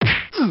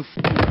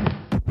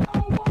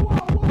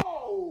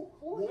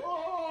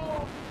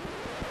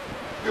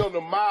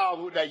on the miles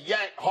with that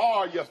yank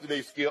hard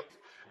yesterday, Skip.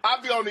 I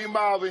be on these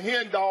miles of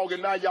hen dog,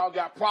 and now y'all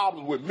got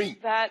problems with me.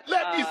 Let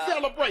me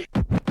celebrate.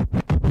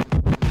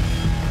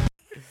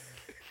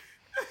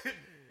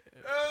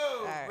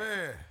 Oh,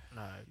 man.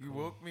 Nah, you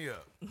woke me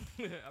up.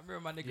 I remember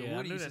my nigga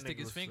Woody used to stick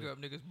his finger up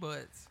niggas'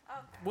 butts. Okay.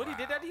 Woody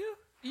did that to you?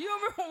 You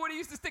remember Woody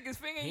used to stick his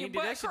finger in your did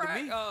butt that shit to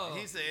crack? me. Oh.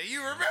 He said, you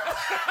remember?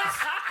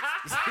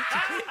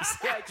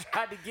 See, I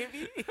tried to give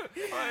you. Wait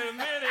a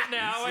minute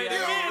now. Wait a You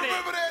don't minute.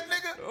 remember that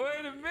nigga?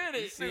 Wait a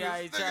minute. See how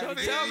he tried Don't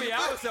to tell me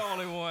I was the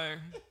only one.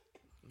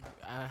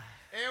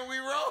 And we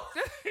roll.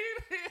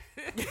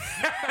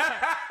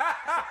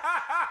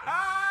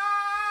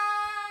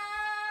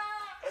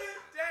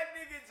 That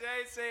nigga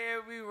Jay said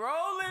we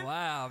rolling.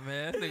 Wow,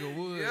 man. That nigga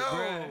Wood, Yo,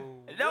 bruh.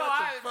 No,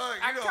 what the fuck?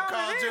 I You gonna counted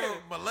call in. Joe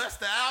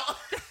molester out?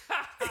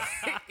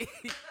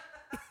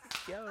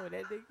 Yo,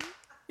 that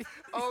nigga.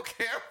 On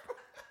camera?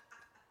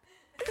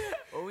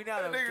 Well, we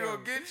not That on nigga camera.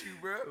 gonna get you,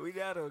 bro. We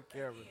not on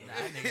camera. Nah,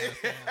 that nigga was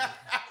camera.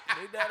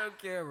 We not on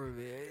camera,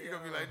 man. You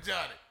gonna be like,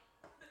 Johnny,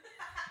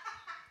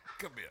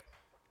 come here.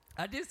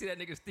 I did see that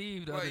nigga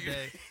Steve the other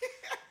day.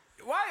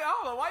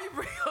 Why you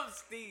bring up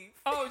Steve?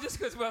 Oh, just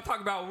because we were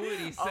talking about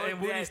Woody.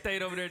 And Woody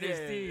stayed over there next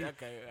yeah, Steve.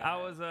 okay, I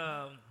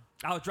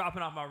was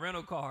dropping off my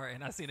rental car,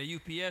 and I seen a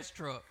UPS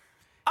truck.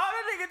 Oh,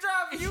 that nigga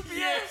driving UPS.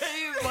 Yeah,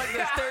 he was like the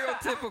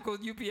stereotypical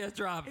UPS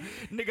driver.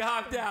 Nigga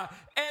hopped out.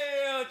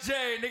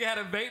 LJ, nigga had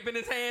a vape in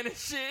his hand and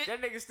shit.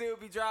 That nigga still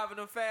be driving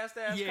them fast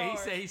ass Yeah,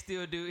 cars. he said he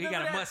still do. He Remember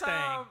got a that Mustang.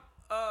 Time,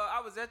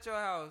 I was at your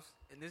house,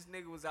 and this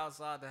nigga was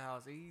outside the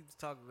house, and he was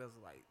talking to us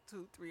like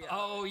 2-3 hours.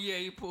 Oh, yeah,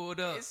 he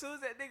pulled up. As soon as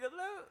that nigga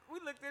left, we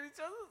looked at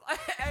each other like,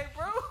 hey,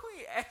 bro,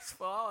 we asked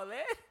for all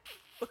that.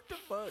 What the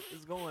fuck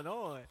is going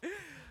on?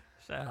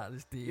 Shout out to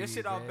Steve. Your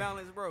shit off man.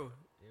 balance, bro.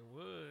 It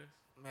was.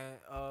 Man,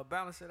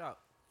 balance it out.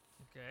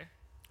 Okay.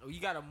 Oh, you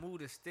gotta move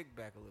the stick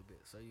back a little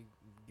bit so you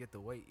get the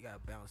weight. You gotta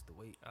balance the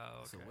weight.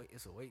 Oh, It's a okay. weight.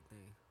 It's a weight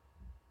thing.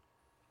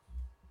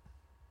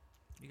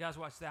 You guys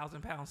watch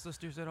 1,000 Pound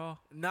Sisters at all?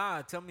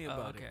 Nah, tell me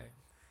about okay. it.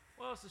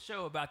 Well, it's a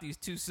show about these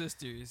two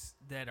sisters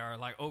that are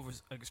like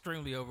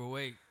extremely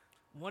overweight.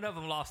 One of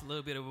them lost a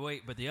little bit of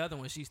weight, but the other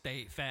one, she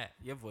stayed fat.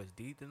 Your voice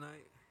deep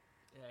tonight?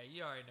 Yeah,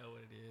 you already know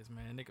what it is,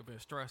 man. Nigga been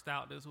stressed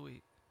out this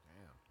week.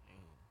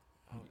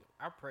 Damn.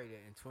 I pray that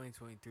in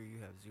 2023 you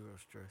have zero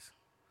stress.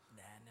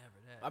 Nah, never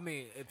that. I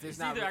mean, if It's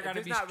not, either I if gotta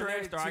it's be not stressed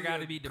related or I to gotta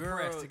your be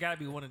depressed. girl- It gotta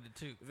be one of the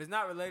two. If it's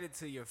not related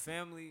to your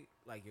family,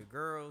 like your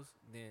girls,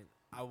 then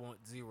I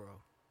want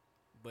zero.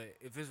 But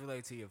if it's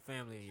related to your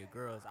family and your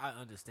girls, I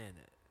understand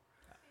that.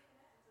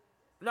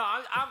 No,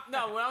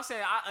 no. What I'm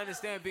saying, I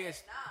understand being. When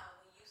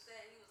you said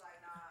he was like,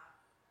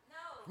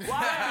 nah. No.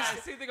 Why?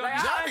 See, they Like, gonna I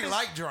Johnny understand-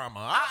 like drama.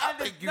 I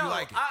think you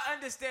like it. I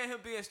understand him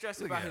being stressed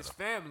Look about at his him.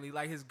 family,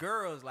 like his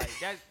girls, like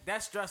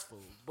that's stressful.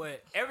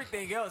 But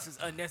everything else is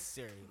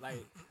unnecessary. Like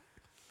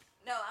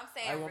No, I'm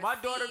saying when my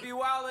daughter be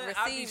wilding,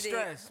 I be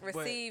stressed. but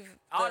Receive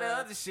all the that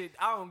other shit,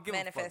 I don't give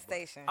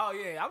manifestation. a fuck. Oh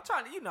yeah, I'm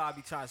trying to. I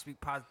be trying to speak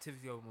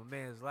positivity over my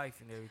man's life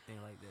and everything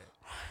like that.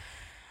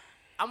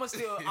 I'ma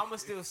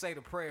still say the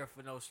prayer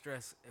for no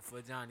stress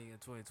for Johnny in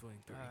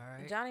 2023. All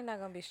right. Johnny not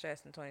gonna be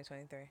stressed in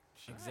 2023 I ain't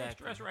Exactly.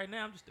 stressed right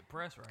now. I'm just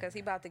depressed right now. because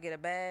he about to get a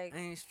bag. I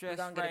ain't stressed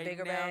gonna get a right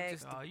bigger now. bag. I'm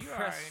just Oh, you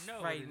depressed already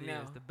know right what it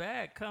now. is. The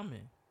bag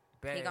coming.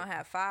 Bad. He gonna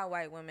have 5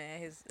 white women at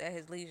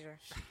his leisure.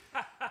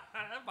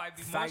 That might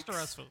be more Fights.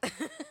 stressful.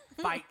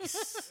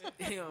 fights.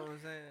 You know what I'm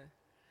saying?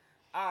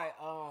 All right,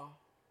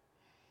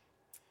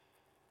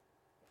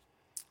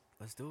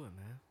 let's do it,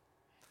 man.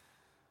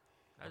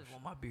 I just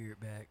want my beard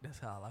back.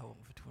 That's all I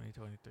want for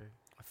 2023.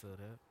 I feel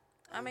that.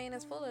 I mean,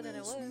 it's fuller than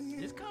it was.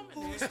 It's coming.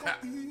 Dude.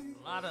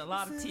 a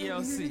lot of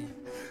TLC.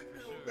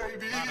 For sure.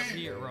 A lot of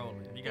beard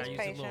rolling. You gotta use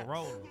a little patience.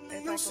 roller.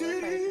 It's like a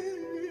little patient.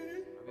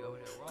 I'll be over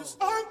there rolling.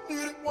 I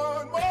need it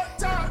one more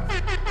time.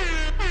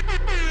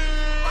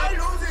 I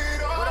lose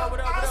it all. What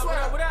up? I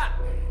swear. What up?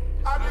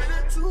 I did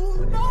it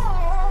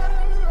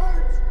tonight.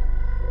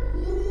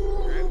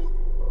 Ooh.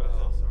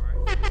 Oh, sorry.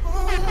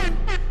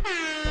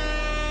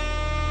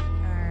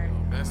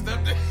 Alright. That's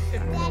up there.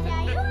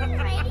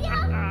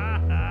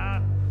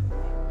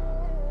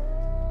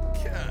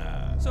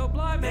 God. So a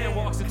blind man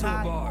walks into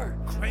a bar.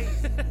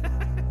 Crazy.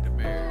 The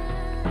bear.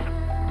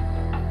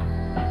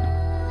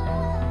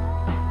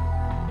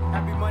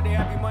 Happy Monday,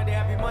 happy Monday,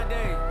 happy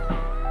Monday.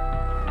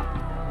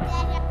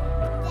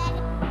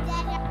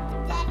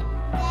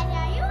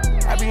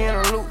 I be in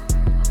a loop,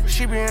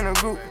 she be in a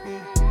group.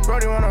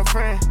 Brody want a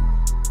friend,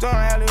 throwing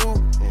alley-oop.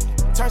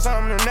 Turn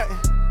something to nothing,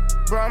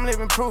 bro, I'm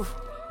living proof.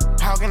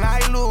 How can I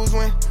lose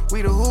when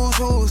we the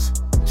who's?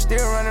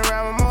 Still running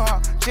around with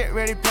Mohawk, shit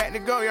ready, packed to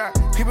go yard.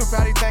 People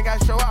probably think I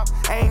show off,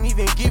 I ain't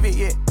even give it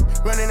yet.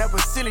 Running up a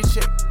silly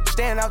chick,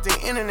 staying off the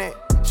internet.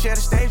 Share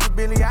the stage with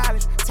Billie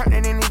Eilish, turn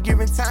it any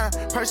given time.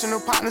 time. Personal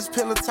partners,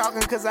 pillow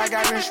talking, cause I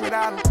got rich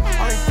without them.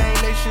 Only thing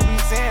they should be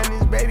saying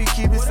is, baby,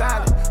 keep it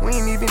silent. We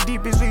ain't even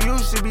deep as we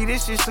used to be,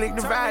 this shit slick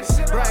divided.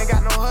 Bro ain't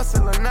got no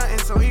hustle or nothing,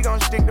 so he gon'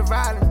 stick to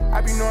violence.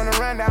 I be knowing the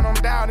rundown, I'm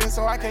doubting,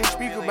 so I can't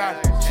speak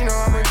about it. She know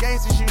I'm a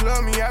gangster, she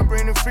love me, I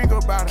bring the freak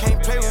about it.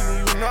 Can't play with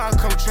me, you know I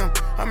come trim.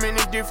 I'm in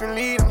a different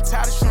league, I'm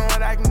tired of showing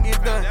what I can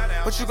get done.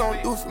 What you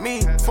gon' do for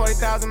me?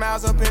 40,000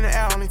 miles up in the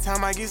air, only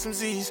time I get some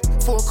Z's.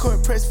 Full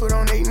court, press foot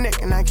on their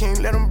neck, and I can't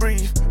let them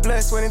breathe.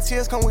 Blood, sweat, and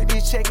tears come with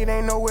this check, it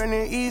ain't nowhere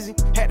near easy.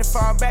 Had to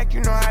fall back,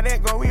 you know how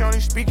that go, we only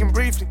speaking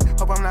briefly.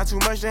 Hope I'm not too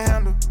much to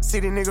handle.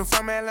 City nigga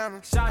from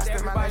Atlanta. Shout out to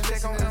everybody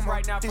listening to us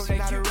right now from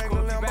that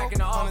cubicle. Be back in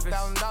the office.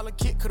 $100,000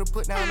 kit could've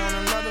put down on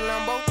another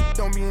Lambo.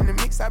 Don't be in the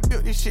mix, I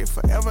built this shit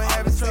forever,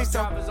 have it say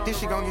so. This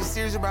shit gon' get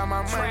serious about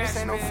my money, this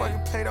ain't no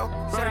fucking play though.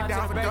 Run it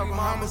down for double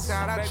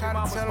homicide, I try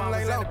to tell him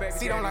lay low.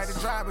 See, don't like to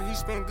drive, but he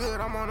spin good,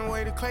 I'm on the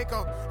way to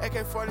Clayco.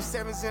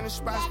 AK-47s in the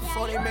spots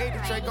before they made the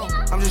Draco.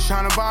 I'm just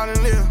trying to ball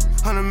and live,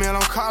 100 mil,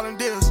 I'm calling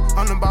deals.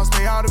 I'm the boss,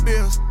 pay all the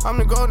bills, I'm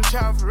the golden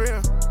child for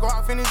real. Go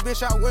off in this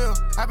bitch, I will.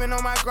 I've been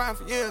on my grind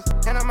for years,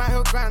 and I'm out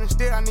here grinding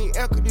still. I need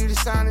equity to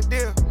sign a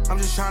deal. I'm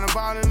just trying to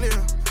ball and live,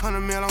 100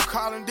 mil, I'm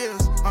calling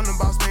deals. I'm the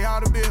boss, pay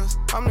all the bills,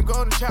 I'm the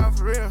golden child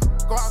for real.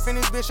 Go off in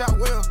this bitch, I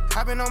will.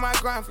 I've been on my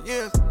grind for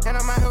years, and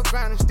I'm out here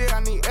grinding still. I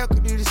need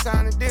equity to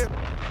sign a deal.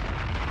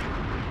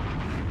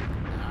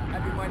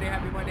 Happy Monday,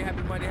 happy Monday,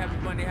 happy Monday, happy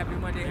Monday, happy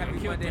Monday, happy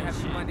Monday,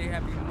 happy Monday,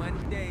 happy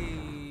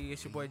Monday.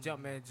 It's your boy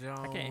Jumpman Jones.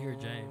 I can't hear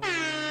James. You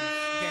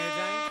can't hear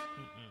James?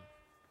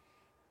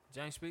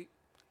 James speak?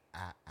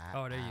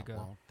 Oh, there you go.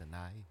 Won't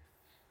deny.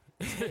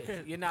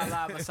 You're not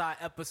live beside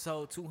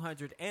episode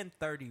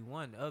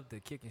 231 of the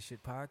Kicking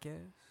Shit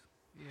Podcast.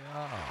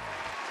 Yeah.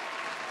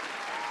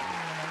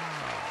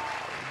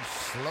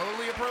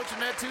 Slowly approaching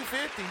that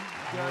 250. You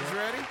guys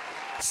ready?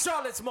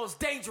 Charlotte's most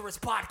dangerous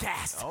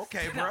podcast.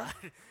 Okay, bro.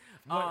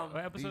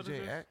 What episode is DJ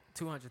this? Act.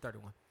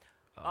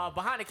 231.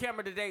 Behind the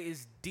camera today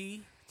is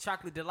D,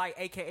 Chocolate Delight,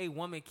 a.k.a.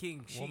 Woman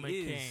King. She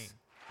is.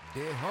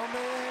 Dead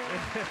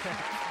homie.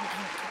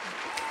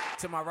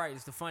 To my right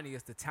is the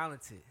funniest, the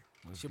talented.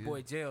 It's your good?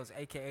 boy Jails,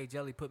 a.k.a.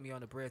 Jelly Put Me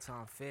on the Bread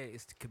Time Fed.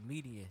 It's the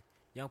comedian,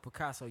 Young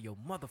Picasso, your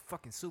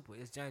motherfucking super.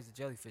 It's James the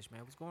Jellyfish,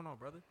 man. What's going on,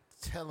 brother?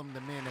 Tell them the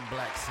men in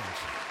black sent you.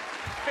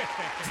 I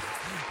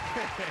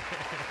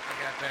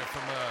got that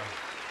from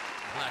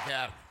Black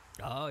Adam.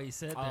 Oh, he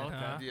said that,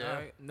 huh? Yeah. All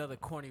right. Another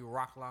corny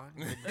rock line.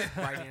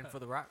 Right in for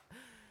the rock.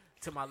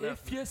 To my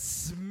left. If you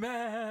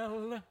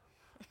smell.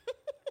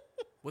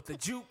 With the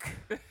juke,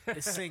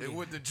 is singing.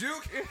 With the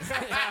juke?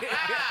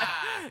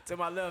 To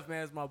my left,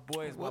 man, is my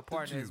boy, is my What the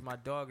partner, is juke? my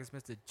dog, is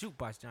Mr.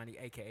 Jukebox Johnny,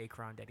 a.k.a.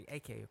 Crown Daddy,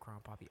 a.k.a. Crown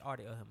Poppy,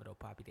 Artie Elhamido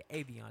Poppy, the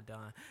Avion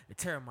Don, the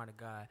Terramana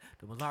God,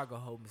 the Malargo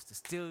Ho, Mr.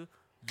 Still,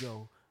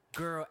 yo,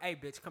 girl. Hey,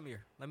 bitch, come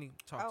here. Let me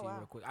talk to you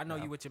real quick. I know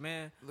you with your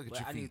man, Look at but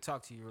your I need feet. to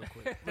talk to you real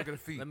quick. Look at the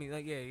feet. Let me,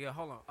 yeah,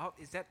 hold on. Oh,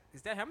 is that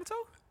hammer toe?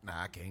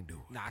 Nah, I can't do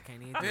it. Nah, I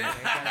can't even do it.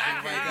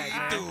 I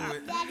can't do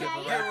it.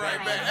 Get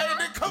right back. Hey,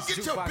 then come get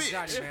your Jukebox bitch.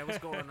 Johnny, man, what's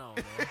going on,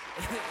 man?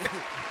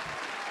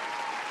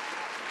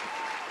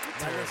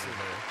 Now listen,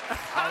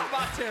 How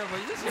about terrible?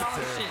 This is y'all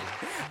shit.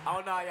 I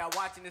don't know how y'all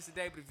watching this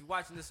today, but if you're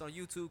watching this on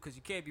YouTube, because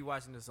you can't be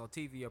watching this on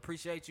TV, I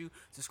appreciate you.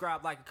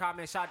 Subscribe, like, and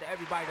comment. Shout out to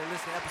everybody that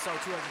listened to episode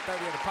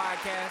 230 of the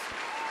podcast.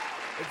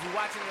 If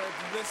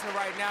you're listening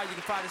right now, you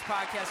can find this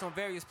podcast on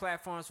various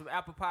platforms from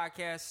Apple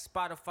Podcasts,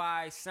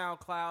 Spotify,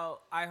 SoundCloud,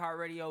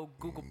 iHeartRadio,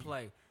 Google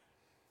Play,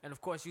 and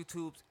of course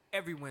YouTube's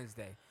every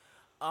Wednesday.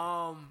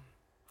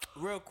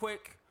 Real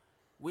quick,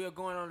 we are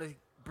going on a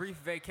brief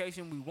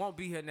vacation. We won't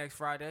be here next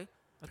Friday.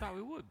 I thought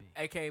we would be.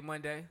 A.K.A.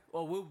 Monday.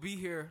 Well, we'll be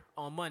here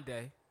on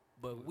Monday,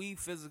 but we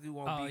physically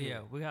won't Oh, be yeah.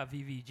 here. We have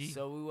VVG.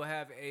 So we will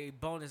have a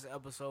bonus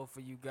episode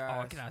for you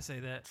guys. Oh, can I say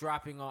that?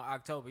 Dropping on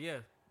October. Yeah.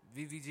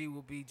 VVG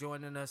will be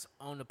joining us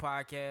on the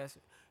podcast.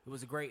 It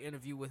was a great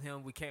interview with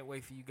him. We can't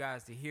wait for you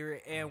guys to hear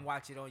it and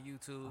watch it on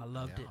YouTube. I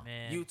loved it,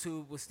 man.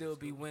 YouTube will still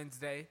be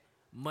Wednesday.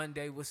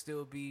 Monday will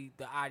still be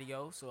the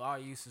audio. So all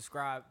you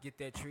subscribe, get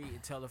that treat,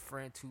 and tell a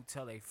friend to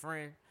tell a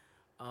friend.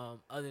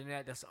 Other than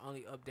that, that's the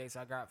only updates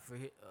I got for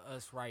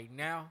us right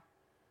now.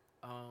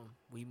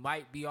 We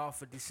might be off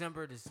for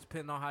December. This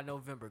depends on how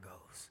November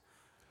goes.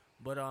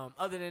 But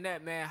other than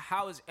that, man,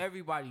 how is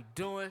everybody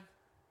doing?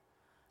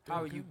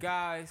 How are you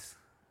guys?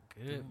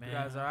 Good, man. You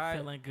guys all right?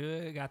 Feeling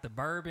good. Got the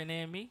bourbon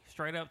in me.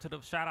 Straight up to the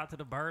shout out to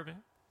the bourbon.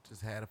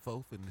 Just had a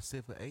fourth in the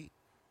Cipher 8.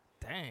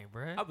 Dang,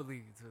 bro. I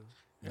believe you too.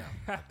 No.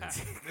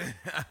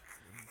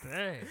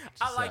 Dang.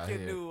 I like out your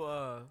here.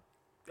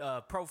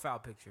 new profile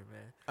picture,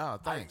 man. Oh,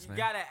 thanks, you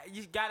man.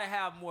 You gotta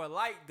have more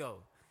light though.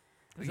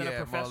 Is that Yeah, a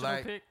more professional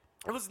like- pic?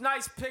 It was a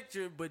nice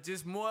picture, but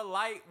just more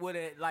light with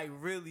it, like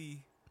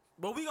really.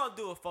 But we gonna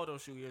do a photo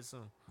shoot here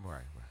soon.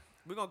 Right.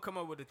 We're gonna come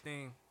up with a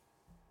thing.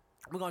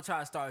 We're gonna try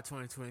to start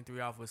 2023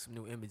 off with some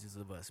new images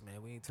of us,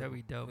 man. We ain't That'd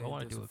be dope. I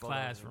want to do a photos of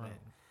classroom. that.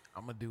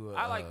 I'm going to do a...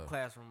 I like a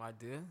classroom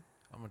idea.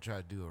 I'm going to try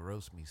to do a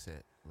roast me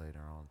set later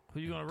on. Who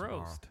you gonna tomorrow.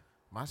 roast?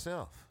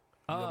 Myself.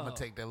 I'm Oh. going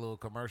to take that little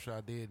commercial I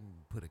did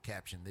and put a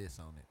caption this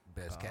on it.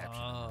 Best caption.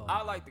 on Oh. the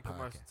I like the podcast.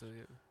 commercial too.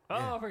 Yeah.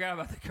 Oh, I forgot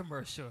about the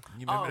commercial.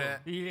 You remember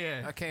that?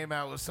 Yeah. I came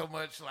out with so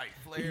much like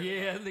flair.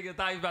 Yeah, nigga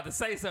thought he was about to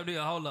say something.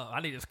 Hold up,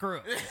 I need a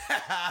scrub.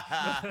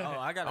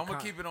 I got. I'm gonna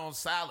keep it on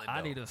silent.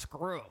 I though. need a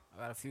scrub.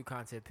 I got a few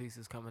content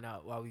pieces coming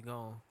out while we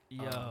gone.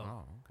 Yo, Oh,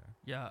 okay.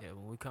 yeah. Yeah,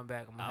 when we come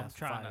back, I'm gonna I'm have some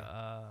trying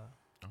fire.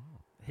 to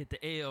hit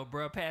the L,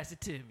 bro. Pass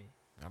it to me.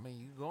 I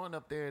mean, you going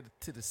up there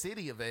to the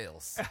city of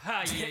L's,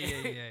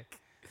 yeah.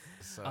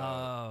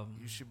 so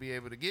you should be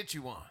able to get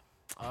you one.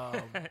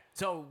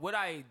 So what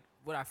I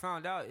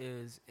found out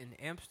is in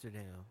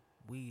Amsterdam,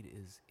 weed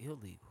is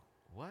illegal.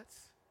 What?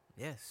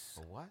 Yes,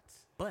 For what?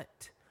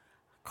 but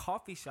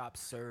coffee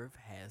shops serve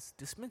as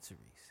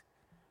dispensaries.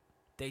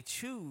 They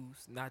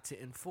choose not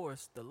to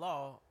enforce the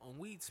law on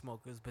weed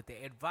smokers, but they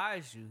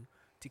advise you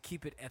to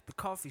keep it at the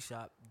coffee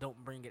shop.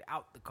 Don't bring it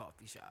out the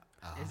coffee shop.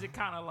 Is it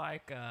kind of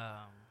like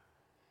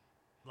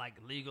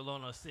legal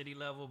on a city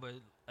level, but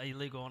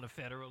illegal on a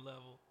federal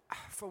level?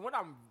 From what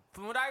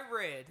I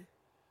read,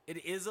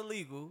 it is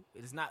illegal.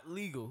 It is not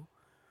legal,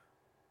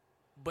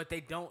 but they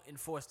don't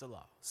enforce the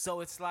law.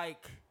 So it's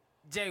like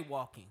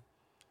jaywalking.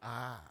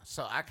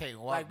 So I can't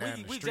walk Like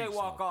down the we street.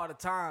 jaywalk all the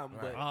time,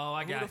 but Oh,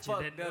 I who the got you.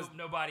 fuck That does-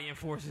 nobody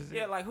enforces it.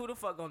 yeah, like who the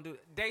fuck gonna do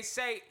it? They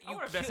say I you.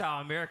 wonder if that's how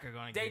America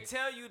going to They get.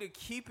 tell you to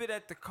keep it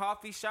at the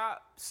coffee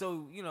shop,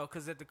 so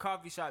because at the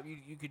coffee shop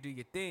you could do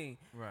your thing.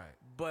 Right.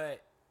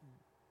 But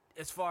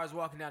as far as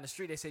walking down the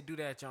street, they say do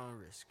that at your own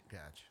risk.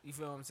 Gotcha. You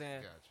feel what I'm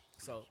saying? Gotcha.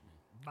 So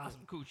Buy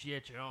some coochie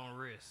at your own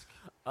risk.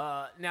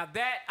 now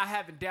that I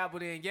haven't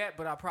dabbled in yet,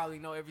 but I probably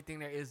know everything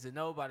there is to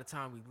know by the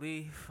time we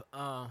leave.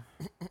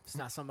 It's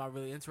not something I'm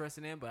really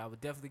interested in, but I would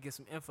definitely get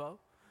some info.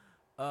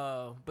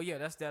 But yeah,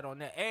 that's that on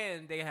that.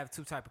 And they have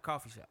two type of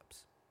coffee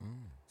shops.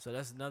 So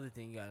that's another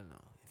thing you gotta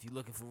know. If you're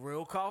looking for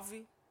real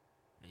coffee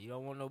and you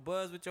don't want no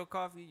buzz with your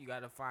coffee, you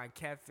gotta find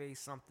cafe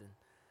something.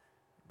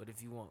 But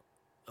if you want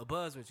a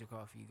buzz with your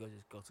coffee, you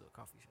just go to a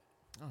coffee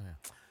shop. Oh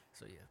yeah.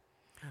 So yeah.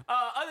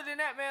 Other than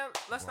that, man,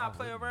 let's not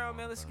play wouldn't around, want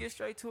man. Let's that. get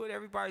straight to it.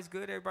 Everybody's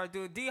good. Everybody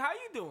doing. D, how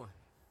you doing?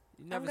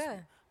 You I'm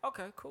good.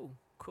 Okay, cool.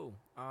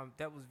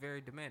 That was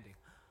very demanding.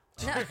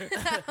 Good good.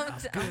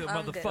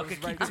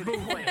 motherfucker. Right Keep to it the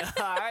moving. point.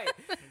 All right.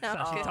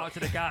 So she talk to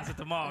the guys at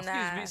the mall.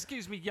 Nah.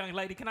 Excuse me, young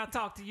lady. Can I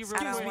talk to you real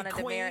I don't quick? want to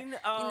Queen, demerit. you know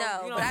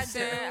but what I'm I do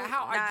saying?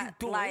 How are you not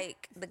doing?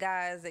 like the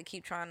guys that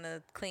keep trying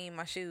to clean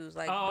my shoes.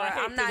 Like, Oh, I bruh,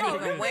 hate I'm not that.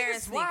 even Yo, wearing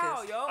Niggas sneakers.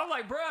 wild, yo. I'm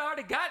like, bro, I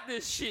already got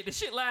this shit. The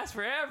shit lasts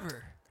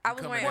forever. I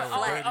was Come wearing in with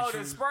flats. dirty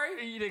The shoes.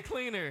 spray? The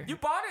cleaner. You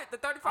bought it? The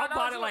 $35? I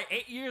bought it like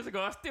 8 years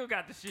ago. I still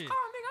got the shit.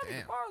 Oh, nigga, I need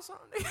Damn. to borrow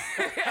something.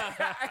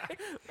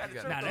 Gotta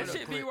got trip Now on that it.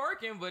 shit be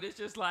working, but it's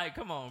just like,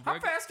 come on, bro. How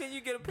fast can you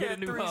get a Get pair a of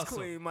new threes hustle.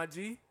 clean, my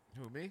G?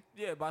 Who, me?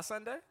 Yeah, by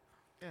Sunday?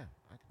 Yeah,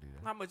 I can do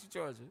that. How much you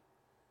charge it?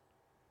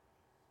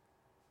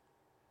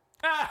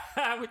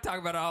 we talk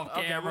about it off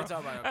Okay, camera. we'll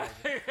talk about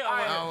it. All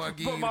right, I'll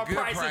give put you my the good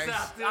prices price.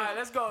 out there. All right,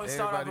 let's go and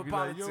start off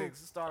Everybody with be like, yo. politics.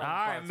 Start off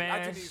All with right, politics. I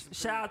man. just need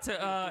some Shout out three-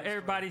 to three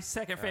everybody's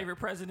second favorite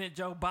president,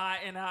 Joe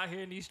Biden, out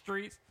here in these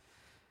streets.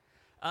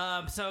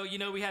 So,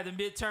 we have the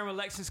midterm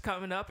elections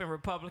coming up, and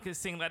Republicans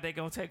seem like they're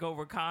going to take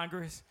over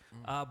Congress.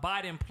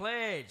 Biden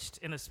pledged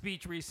in a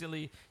speech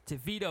recently to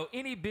veto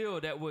any bill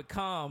that would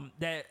come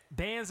that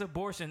bans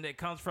abortion that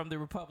comes from the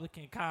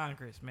Republican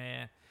Congress,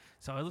 man.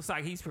 So it looks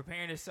like he's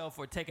preparing himself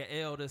for take a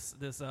L this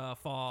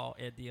fall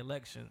at the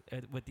election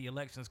with the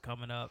elections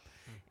coming up.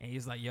 And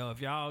he's like, yo, if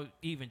y'all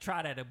even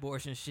try that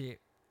abortion shit,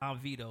 I'm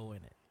vetoing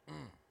it.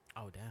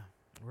 Oh,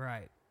 damn.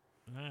 Right.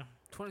 Yeah.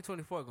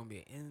 2024 going to be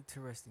an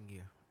interesting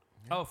year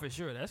Oh, for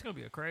sure. That's going to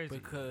be a crazy.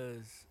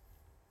 because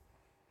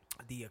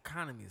the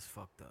economy is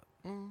fucked up.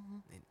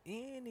 And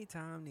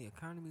anytime the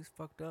economy is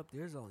fucked up,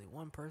 there's only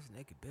one person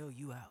that could bail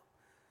you out.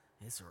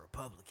 It's a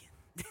Republican.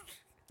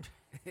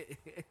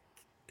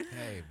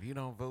 Hey, if you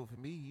don't vote for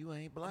me, you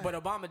ain't black. But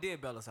Obama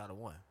did bail us out of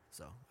one,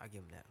 so I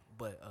give him that.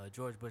 But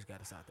George Bush got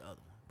us out the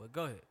other one. But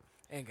go ahead.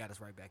 And got us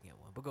right back in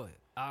one. But go ahead.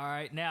 All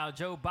right. Now,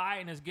 Joe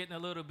Biden is getting a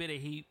little bit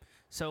of heat.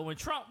 So when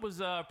Trump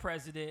was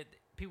president,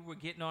 people were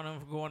getting on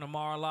him for going to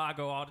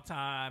Mar-a-Lago all the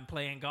time,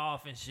 playing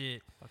golf and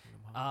shit.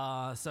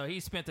 So he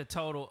spent a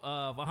total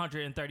of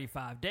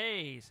 135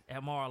 days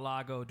at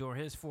Mar-a-Lago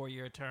during his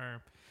 4-year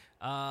term.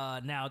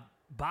 Now,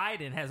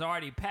 Biden has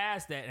already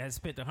passed that and has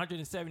spent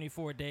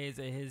 174 days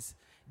at his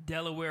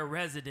Delaware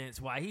residence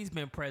while he's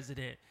been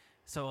president.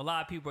 So a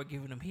lot of people are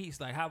giving him heat.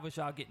 It's like, how was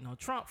y'all getting on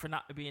Trump for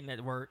not being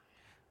at work?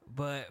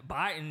 But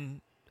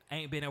Biden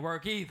ain't been at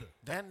work either.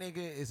 that nigga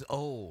is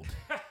old.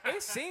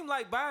 It seemed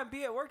like Biden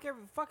be at work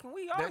every fucking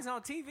week. Always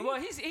on TV.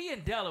 Well, he in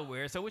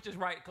Delaware, so which is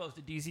right close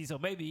to D.C., so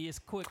maybe it's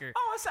quicker.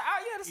 oh, it's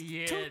that's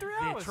Yeah, 2-3 than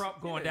hours.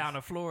 Trump going It down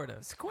is. to Florida.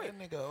 It's quick.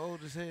 That nigga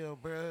old as hell,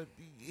 bro.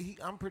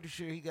 I'm pretty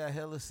sure he got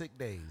hella sick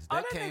days. Oh,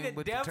 That that came nigga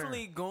with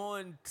definitely the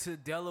going to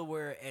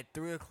Delaware at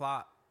 3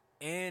 o'clock,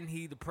 and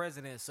he the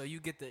president, so you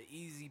get the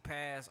easy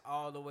pass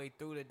all the way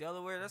through to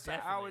Delaware. That's an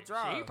hour Definitely.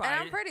 drive. She And probably-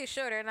 I'm pretty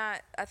sure they're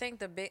not. I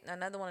think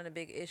another one of the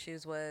big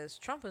issues was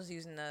Trump was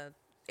using the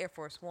Air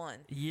Force One.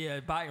 Yeah,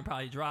 Biden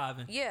probably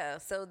driving. Yeah,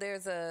 so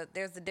there's a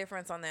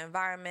difference on the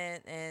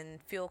environment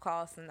and fuel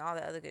costs and all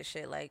the other good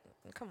shit. Like,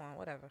 come on,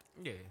 whatever.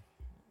 Yeah,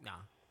 nah.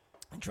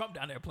 And Trump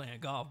down there playing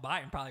golf.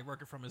 Biden probably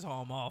working from his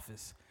home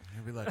office.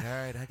 He'll be like, all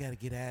right, I got to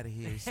get out of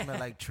here. It smell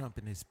like Trump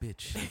in this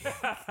bitch.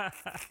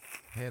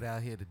 Head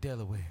out here to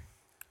Delaware.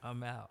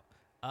 I'm out.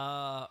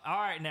 All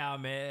right now,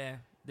 man.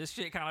 This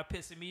shit kind of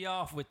pissing me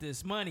off with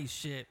this money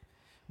shit.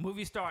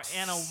 Movie star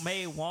Anna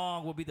Mae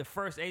Wong will be the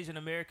first Asian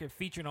American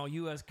featured on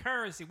U.S.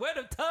 currency. Where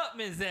the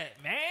Tubmans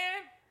at,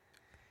 man?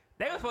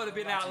 They were supposed to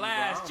be out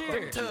last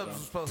year. Them Tubs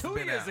was supposed to 2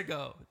 be years out.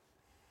 ago.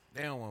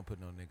 They don't want to put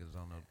no niggas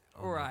on the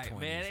Right, 20s,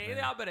 man.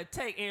 Y'all better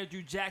take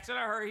Andrew Jackson.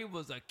 I heard he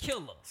was a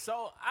killer.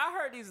 So I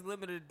heard he's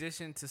limited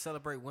edition to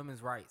celebrate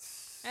women's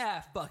rights.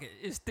 Fuck it.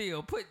 It's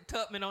still put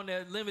Tubman on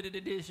that limited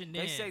edition.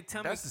 Then. They say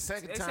Tubman. That's the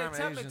second time They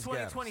say Tubman Asians got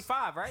us.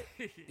 2025, right?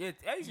 Yeah,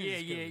 Asians.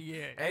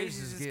 Yeah. Asians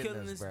Asians is getting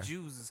killing us, us. bruh.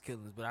 Jews is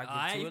killing us. But I I get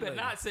to ain't it better later.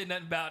 not say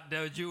nothing about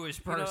the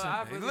Jewish You know, person.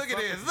 I Hey, really look at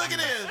fuck this. with Look at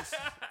you. this.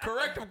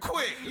 Correct them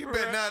quick. You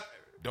better not.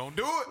 Don't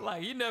do it.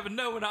 Like, you never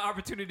know when the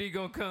opportunity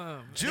gonna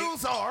come.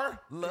 Jews are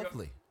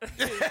lovely.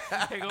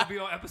 They're gonna be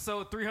on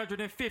episode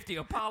 350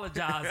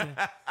 apologizing.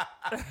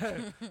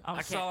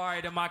 I'm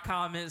sorry that my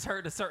comments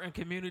hurt a certain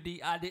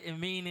community. I didn't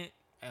mean it.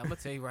 Hey, I'm gonna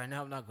tell you right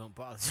now, I'm not gonna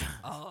apologize.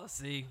 Oh,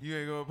 see. You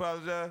ain't gonna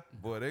apologize?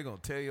 Boy, they gonna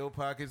tear your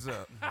pockets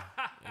up.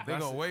 They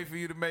gonna wait for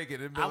you to make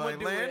it and be I'ma like,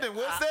 do it. Landon,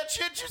 what's that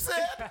shit you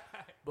said?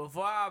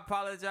 Before I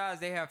apologize,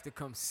 they have to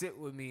come sit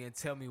with me and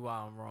tell me why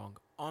I'm wrong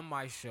on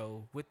my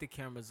show with the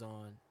cameras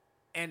on,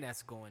 and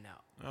that's going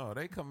out. Oh,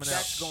 they coming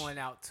That's out. going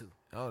out too.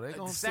 Oh, they The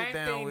gonna same sit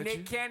down thing with Nick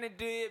you. Cannon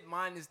did,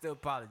 mine is the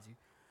apology.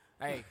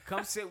 Hey,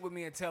 come sit with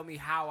me and tell me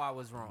how I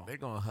was wrong. They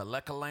gonna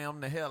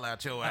halaka-lamb the hell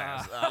out your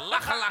ass.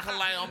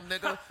 Halaka-lamb,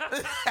 nigga.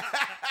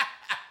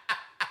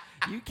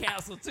 You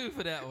canceled too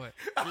for that one.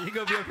 You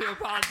gonna be up here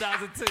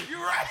apologizing too. You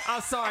right.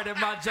 I'm sorry that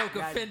my joke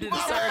offended a My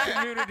certain bad.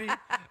 community.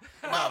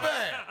 My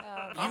bad.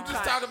 I'm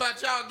just talking about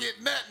y'all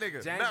getting that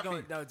nigga.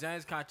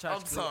 James I'm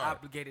contractually sorry.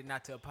 obligated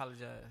not to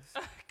apologize.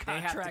 They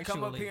have to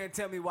come up Contractually. here and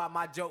tell me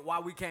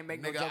why we can't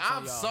make no Nigga, jokes on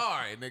I'm y'all.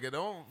 sorry, nigga.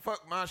 Don't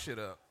fuck my shit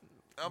up.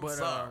 I'm But,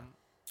 sorry.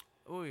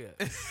 Oh yeah.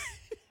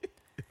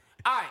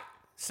 All right.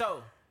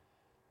 So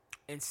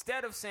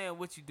instead of saying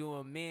what you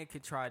doing, men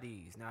can try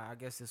these. Now I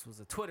guess this was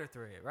a Twitter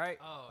thread, right?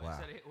 Oh, Wow.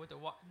 instead of with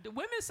the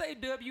women say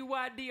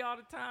WYD all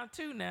the time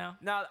too now.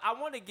 Now, I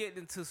want to get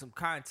into some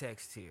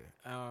context here.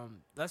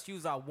 Let's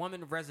use our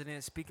woman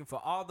resident speaking for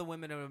all the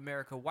women of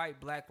America, white,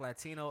 black,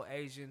 Latino,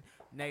 Asian,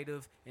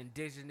 Native,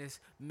 Indigenous,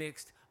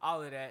 mixed,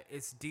 all of that.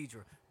 It's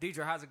Deidre.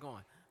 Deidre, how's it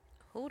going?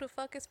 Who the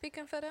fuck is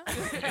speaking for them?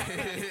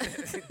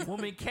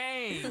 Woman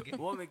King.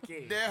 Woman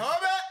King. There,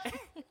 Hobbit.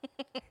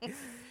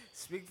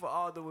 Speak for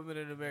all the women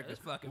in America. That's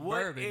fucking What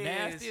bourbon. is-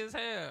 Nasty as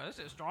hell. That's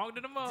just stronger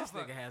than a This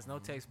motherfucker. nigga has no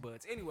taste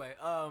buds. Anyway,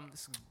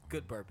 this is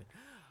good bourbon.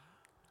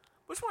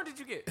 Which one did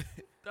you get?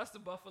 That's the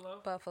Buffalo.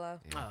 Buffalo.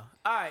 All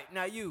right,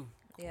 now you.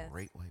 Yes.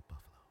 Great white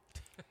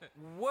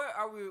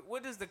buffalo.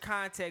 What is the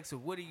context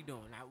of what are you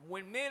doing? Now,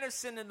 when men are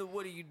sending the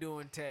 "what are you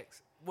doing"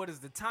 text, what is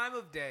the time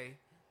of day,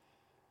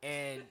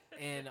 and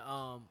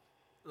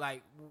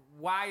like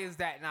why is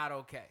that not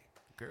okay?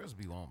 Girls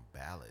be on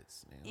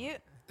ballads. You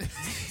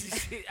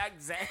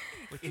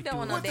Exactly. you don't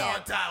want no What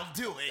damn. are thou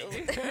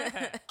doing?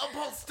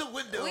 Upholst the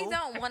window. We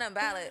don't want a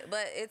ballot,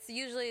 but it's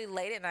usually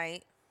late at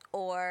night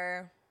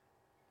or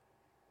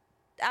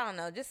I don't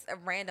know, just a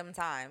random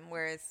time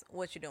where it's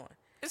what you doing.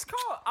 It's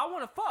called "I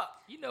Want to Fuck."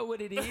 You know what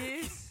it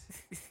is?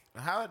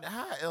 How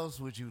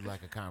else would you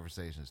like a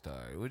conversation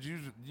started? Would you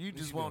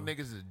just want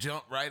niggas to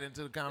jump right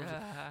into the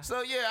conversation?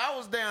 So yeah, I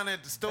was down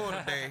at the store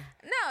today.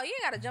 No, you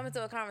ain't got to jump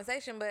into a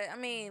conversation, but I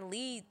mean,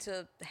 lead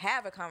to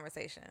have a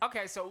conversation.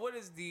 Okay, so what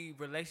is the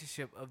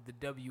relationship of the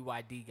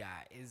WYD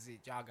guy? Is it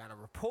y'all got a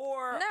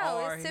rapport? No,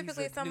 or it's he's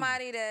typically a dude?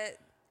 probably that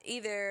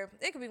either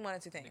it could be one or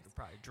two things.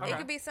 Probably It drunk.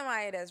 could be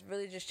somebody that's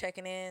really just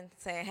checking in,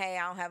 saying, "Hey,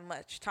 I don't have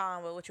much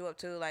time, but what you up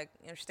to? Like,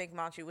 just thinking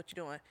about you, what you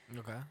doing?"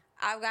 Okay.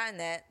 I've gotten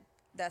that.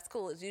 That's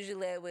cool. It's usually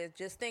led with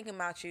just thinking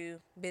about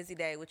you, busy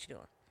day, what you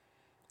doing.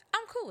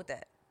 I'm cool with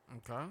that.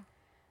 Okay.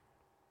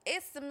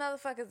 It's the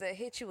motherfuckers that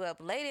hit you up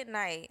late at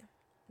night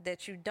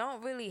that you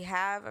don't really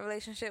have a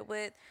relationship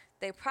with.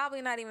 They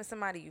probably not even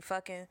somebody you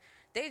fucking.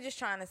 They just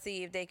trying to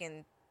see if they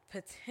can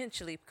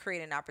potentially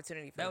create an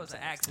opportunity for That was an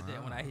themselves.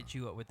 accident when I hit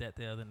you up with that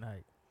the other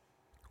night.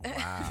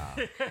 Wow.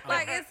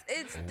 Like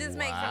it's just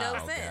makes no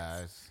Wow, sense.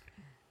 guys.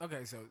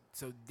 Okay,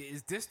 so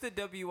is this the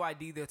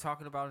WYD they're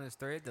talking about in this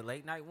thread, the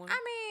late night one? I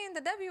mean,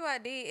 the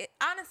WYD,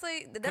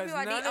 honestly, the 'Cause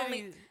none WYD of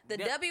only these- the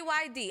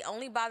WYD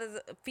only bothers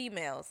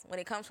females when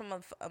it comes from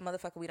a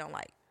motherfucker we don't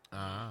like.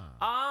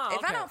 Ah, If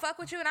I okay. don't fuck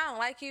with you and I don't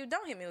like you,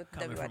 don't hit me with the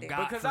Coming from WYD.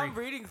 God. Because free. I'm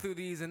reading through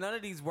these and none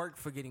of these work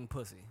for getting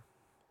pussy.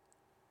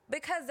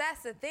 Because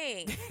that's the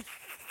thing.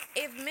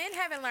 If men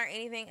haven't learned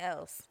anything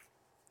else,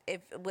 if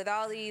with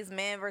all these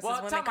men versus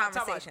women time out.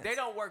 conversations, They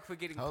don't work for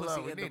getting Hold pussy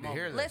on, we in the need to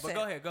hear moment. this. But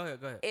go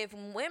ahead.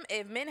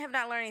 if men have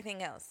not learned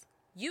anything else,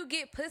 you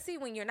get pussy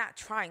when you're not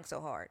trying so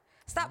hard.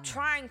 Stop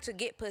trying to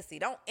get pussy.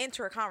 Don't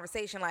enter a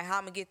conversation like how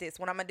I'm gonna get this,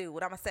 what I'm gonna do,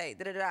 what I'm gonna say,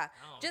 da-da-da.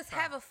 Just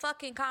have a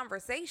fucking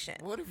conversation.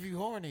 What if you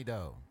horny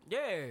though?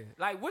 Yeah,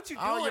 like what you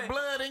All doing? your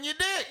blood in your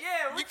dick.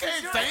 Yeah, you what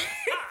can't doing?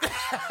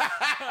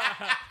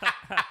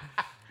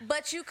 think.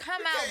 But you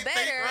come out Can't think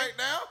better right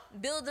now.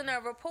 building a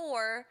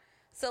rapport.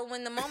 So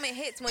when the moment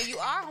hits when you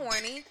are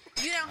horny,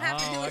 you don't have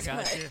to do as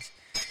much. You.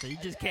 So you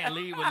just can't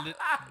lead with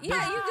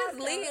Yeah, you just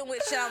leading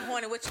with shit. I'm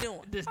horny. What you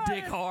doing? this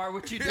dick hard.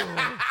 What you doing?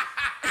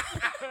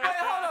 Wait,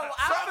 hold on.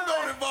 Something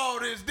don't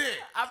involve this dick.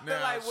 I feel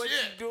Nah, like what shit.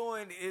 you're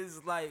doing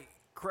is like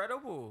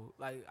credible.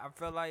 Like I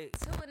feel like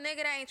To a nigga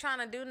that ain't trying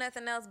to do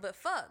nothing else but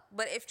fuck.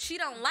 But if she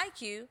don't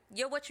like you,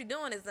 what you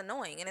doing is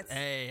annoying, and it's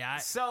Hey,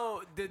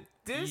 so.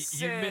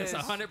 This you miss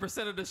says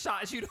 100% of the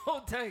shots you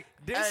don't take.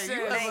 This Hey,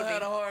 you says ever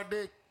had a hard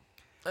dick?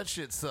 That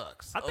shit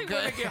sucks. I think okay?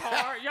 women get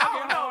hard. Y'all I get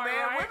don't know, hard,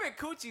 man. right? Women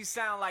coochie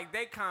sound like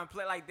they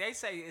complex. Like they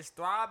say it's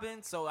throbbing.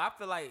 So I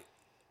feel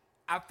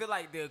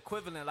like the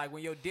equivalent, like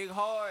when your dick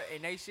hard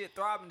and they shit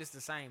throbbing, it's the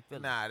same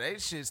feeling. Nah, they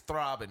shit's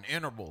throbbing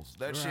intervals.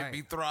 That shit Right.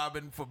 be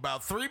throbbing for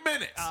about 3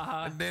 minutes,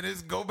 and then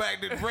it's go back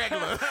to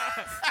regular.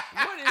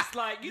 What is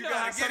like, you know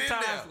how gotta get in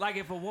sometimes, there. like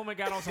if a woman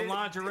got on some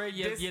lingerie,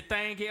 your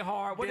thing get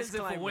hard. What is it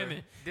for disclaimer, women?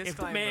 If the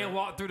disclaimer. man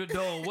walk through the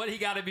door, what he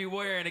got to be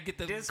wearing to get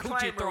the coochie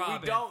Disclaimer: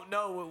 throbbing? we don't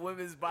know what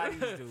women's bodies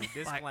do.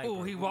 Disclaimer: Like,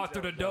 ooh, he we walked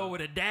through the don't door know.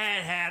 with a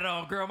dad hat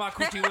on. Girl, my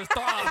coochie was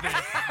throbbing.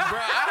 Bro,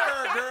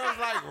 I heard girls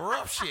like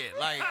rough shit.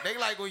 Like they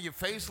like when your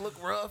face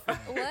look rough. And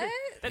what?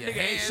 That Your nigga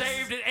ain't hands-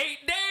 shaved in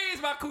 8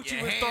 days. My coochie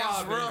your was hands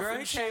throbbing. rough. Girl, he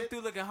and came shit.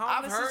 through looking I've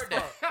homeless. heard as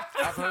that. fuck.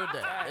 I've heard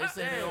that. They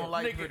say they don't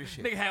like nigga, pretty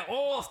shit. Nigga had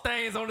oil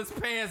stains on his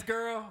pants,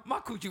 girl. My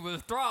coochie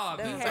was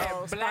throbbing. Them He had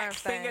Oh, black sperm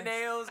stains.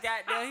 fingernails.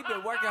 Goddamn, he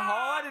been working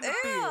hard in the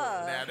field.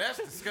 Now that's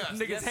disgusting.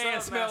 Niggas' Yes,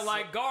 hands sir, smell master.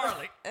 like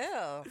garlic.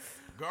 Ew.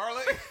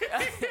 Garlic.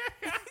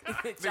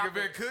 Nigga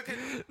been cooking.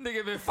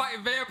 Nigga been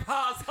fighting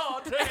vampires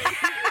all day.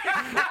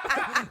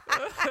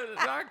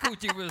 My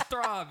coochie was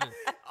throbbing.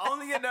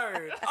 Only a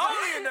nerd.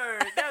 Only a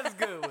nerd. That was a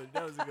good one.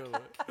 That was a good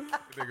one.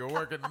 Nigga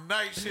working the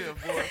night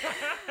shift, boy.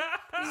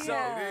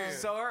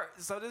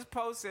 So this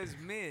post says,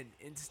 men,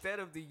 instead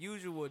of the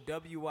usual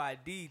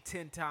WID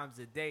 10 times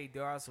a day,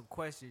 there are some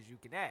questions you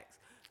can ask.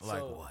 Like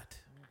So, what?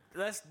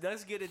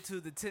 Let's get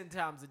into the 10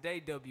 times a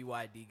day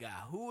WID guy.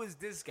 Who is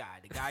this guy?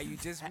 The guy you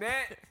just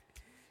met?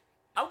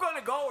 I'm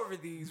gonna go over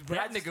these. But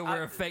That nigga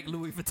wear a fake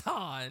Louis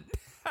Vuitton.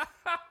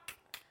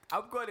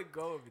 I'm gonna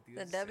go over these.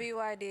 The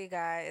WID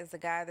guy is the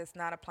guy that's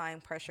not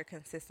applying pressure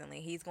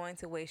consistently. He's going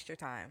to waste your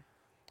time.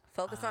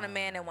 Focus on a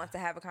man that wants to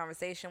have a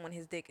conversation when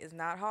his dick is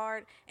not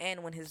hard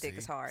and when his dick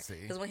is hard. see.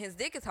 Because when his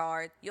dick is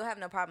hard, you'll have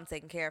no problem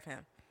taking care of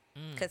him.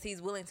 Because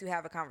he's willing to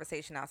have a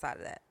conversation outside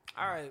of that.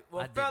 All right,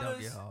 well, I did don't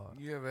fellas, get hard.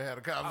 You ever had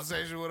a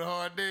conversation with a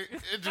hard dick?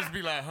 It just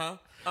be like, huh?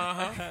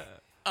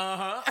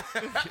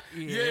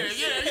 Yeah. That's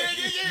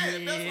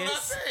what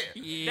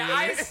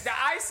I said. the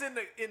ice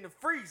in the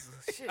freezer.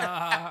 Shit.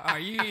 Are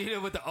you here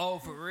with the for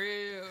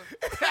real?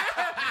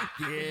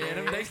 Yeah,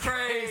 them they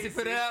crazy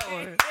for that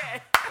one.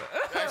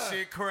 That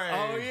shit crazy.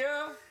 Oh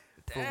yeah,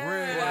 For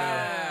real.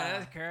 Wow,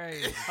 that's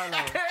crazy.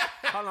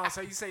 Hold on.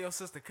 So you say your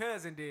sister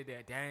cousin did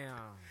that? Damn.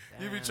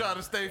 You be trying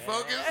to stay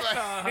focused?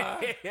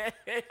 Like,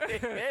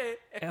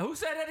 And who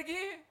said that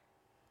again?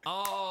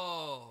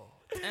 Oh,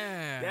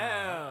 damn.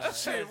 Damn.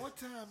 shit, what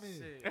time is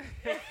it?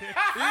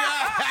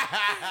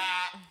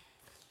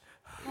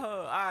 Oh,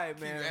 all right,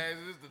 Keep man.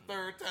 asking, this is the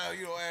third time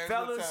you don't ask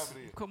Fellas, what time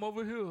it is. Come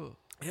over here.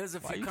 Here's a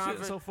Why few you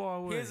sitting so far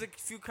away? Here's a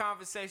few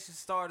conversation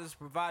starters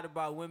provided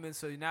by women,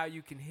 so now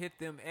you can hit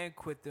them and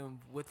quit them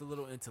with a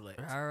little intellect.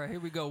 All right, here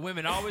we go.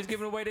 Women always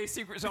giving away their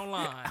secrets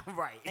online.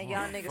 Right. And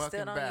y'all niggas Fucking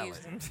still don't ballad. use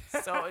them.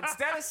 So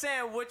instead of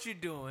saying what you're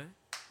doing,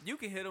 you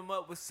can hit them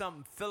up with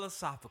something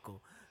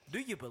philosophical. Do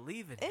you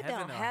believe in It heaven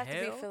don't or have to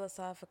hell? be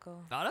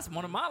philosophical. Oh, that's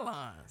one of my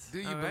lines. Do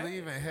you All right.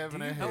 believe in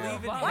heaven Do you and hell?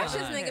 believe in Why should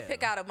this heaven? nigga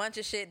pick out a bunch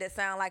of shit that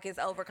sound like it's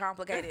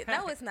overcomplicated?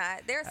 No, it's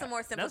not. There are some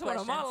more simple That's one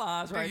questions. of my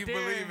lines Do right you there.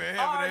 believe in heaven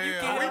Oh, and you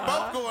hell? can- We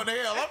both going to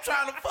hell. I'm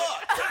trying to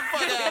fuck. Get the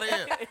fuck out of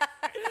here.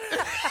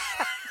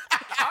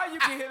 Or you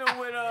can hit them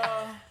with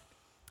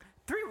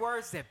 3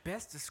 words that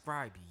best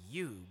describe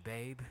you,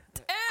 babe.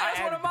 Yeah, that's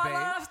I one of added my babe.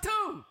 lines too.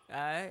 All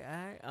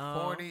right.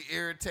 Horny,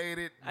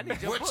 irritated. I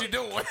need your What book. you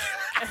doing?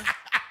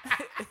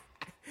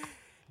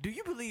 Do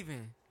you believe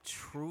in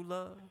true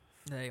love?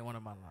 That ain't one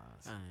of my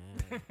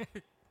lines.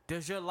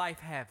 Does your life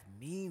have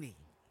meaning?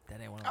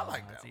 That ain't one of I my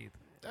like lines that. either.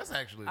 That's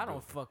actually I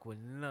don't good. fuck with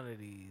none of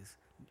these.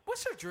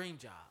 What's your dream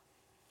job?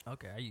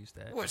 Okay, I use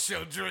that. What's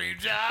your dream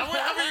job?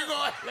 I mean, you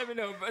going Let me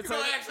know. you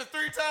gonna ask her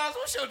 3 times?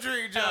 What's your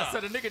dream job? So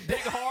the nigga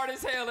dick hard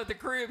as hell at the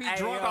crib. He Hey,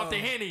 drunk yo. off the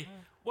Henny.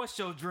 What's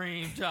your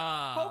dream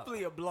job?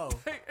 Hopefully a blow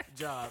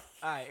job.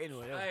 All right,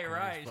 anyway. that was Hey, corny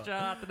right. as fuck.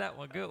 Shout out to that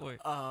one. Good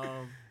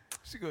one.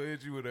 She gonna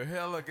hit you with a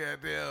hella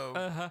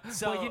goddamn.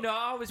 So, well, you know,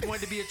 I always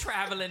wanted to be a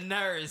traveling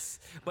nurse.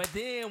 But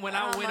then when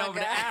I Oh went my over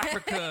God. to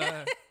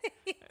Africa,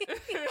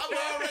 I'm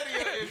already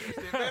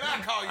interested, man.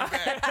 I'll call you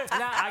back.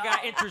 now I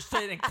got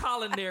interested in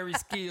culinary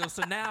skills.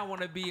 So now I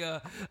want to be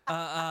a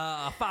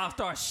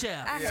 5-star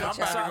chef. I Yeah, hate I'm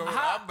about, y'all. to go,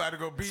 I'm about to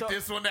go beat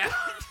this one out.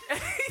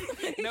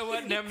 You know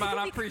what? Never mind.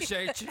 I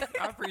appreciate you.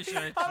 I appreciate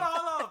you.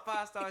 Hold on.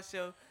 5-star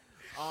show.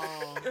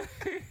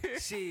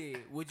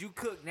 Shit, would you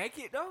cook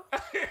naked though?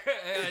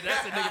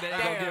 That's a nigga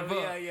that ain't gonna give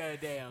up. Yeah,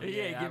 damn. He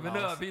ain't giving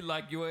up. He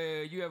like,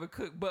 you ever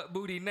cook butt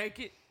booty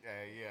naked?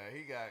 Yeah,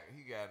 he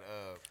got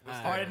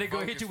Or that nigga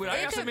gonna hit you with,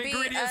 I got some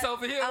ingredients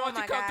over here. Why don't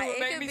you come through and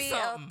make me something?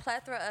 It could be a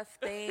plethora of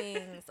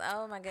things.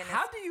 Oh my goodness.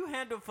 How do you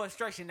handle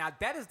frustration? Now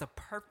that is the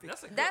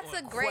perfect. That's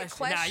a great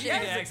question. Now you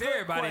need to ask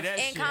everybody that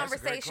in shit.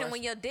 conversation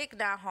when your dick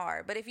not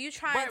hard. But if you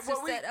trying to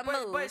set a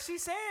mood. But she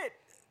said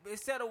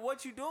instead of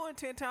what you doing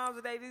 10 times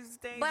a day, these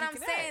things. But you I'm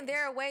can saying ask.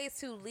 there are ways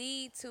to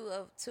lead to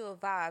a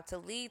vibe, to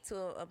lead to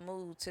a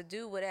mood, to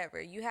do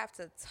whatever. You have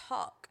to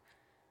talk,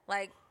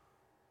 like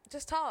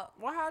just talk.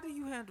 Well, how do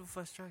you handle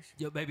frustration?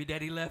 Your baby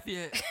daddy left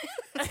yet?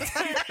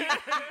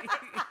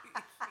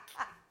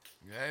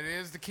 That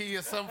is the key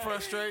of some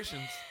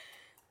frustrations.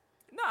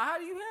 No, how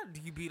do you handle?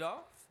 Do you beat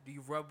off? Do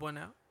you rub one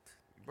out?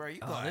 Bro, you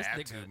gonna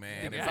have to,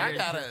 man. If I I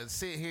gotta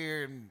sit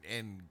here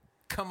and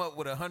come up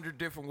with 100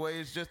 different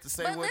ways just to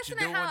say But what listen you're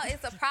to doing. how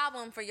it's a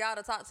problem for y'all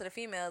to talk to the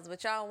females,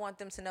 but y'all want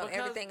them to know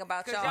everything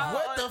about y'all.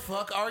 What the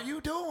fuck are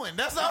you doing?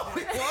 That's all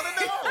we want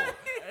to know.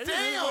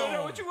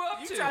 Damn. What you up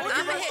to? What you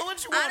want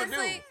to do?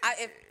 Honestly,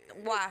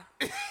 why?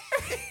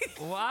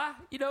 Why?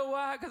 You know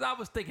why? Because I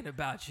was thinking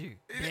about you.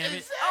 Damn it.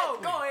 Exactly. Oh,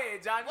 go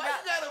ahead, Johnny. Why you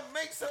gotta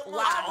make something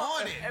Why?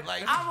 on it?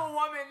 Like, I'm a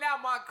woman now.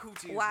 My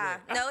coochie. Why?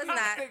 Is No, it's you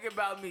not. Think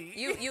about me.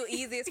 You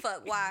easy as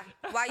fuck. Why?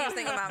 Why you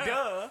thinking about me?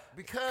 Duh.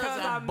 because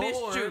I I'm missed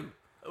bored. you.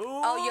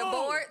 Oh, you're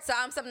bored? So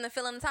I'm something to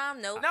fill in the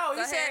time? Nope. No, Go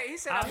he ahead.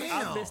 said. I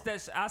Damn. missed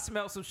that. I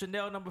smelled some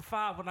Chanel No.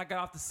 5 when I got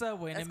off the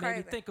subway, and That's it made me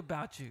crazy. think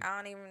about you. I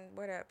don't even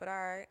wear that, but all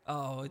right.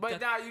 Oh,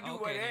 But now you do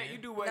what that. then. You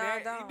do what No, I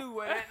that. don't. You do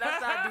what that.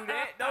 Let's not do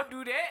that. Don't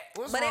do that.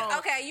 What's But wrong?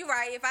 okay, you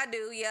right. If I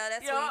do, yeah,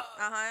 that's Yeah.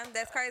 sweet.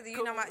 That's crazy.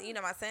 You know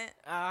my scent.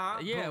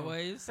 Yeah, well,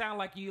 it sounds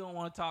like you don't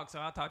want to talk, so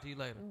I'll talk to you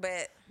later.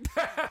 But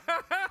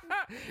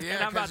Yeah,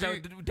 And I'm about 'cause to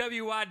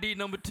you- WYD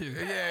number 2.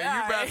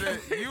 Yeah,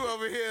 you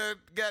over here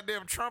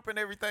goddamn trumping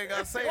everything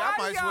I say. Why I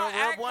might as y'all well rub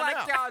act one like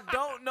out. y'all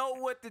don't know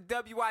what the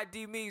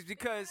WID means?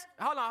 Because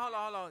hold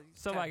on.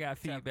 Somebody got Tap.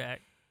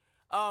 feedback.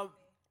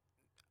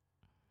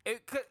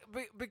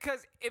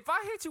 Because if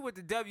I hit you with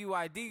the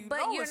WID, you but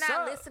know you're what's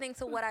not up. listening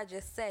to what I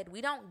just said.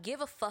 We don't give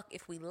a fuck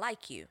if we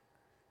like you.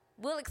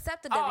 We'll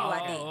accept the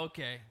WID. Oh,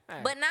 okay.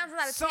 But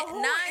 9 So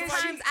who is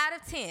times she- out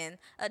of 10,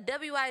 a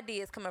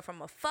WID is coming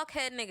from a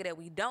fuckhead nigga that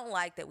we don't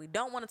like, that we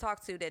don't want to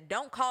talk to, that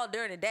don't call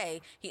during the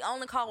day. He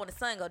only call when the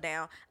sun go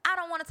down. I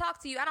don't want to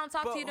talk to you. I don't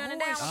talk But to you during the who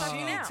day. I is want to talk to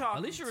you she now. talking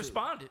At least you to?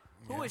 responded.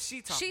 Who is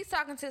she talking? She's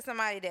talking to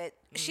somebody that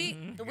we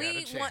Got a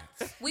want.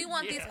 chance. We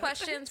want these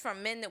questions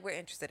from men that we're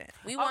interested in.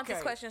 We want these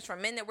Okay. questions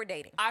from men that we're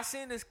dating. I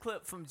seen this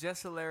clip from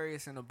Just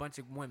Hilarious and a bunch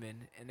of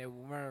women, and they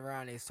were running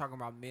around. They was talking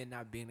about men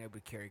not being able to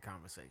carry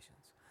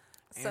conversations.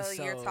 So, And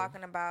you're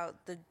talking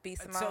about the B.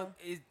 Simone.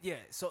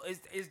 So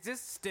is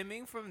this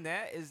stemming from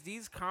that? Is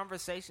these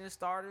conversation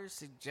starters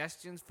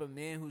suggestions for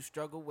men who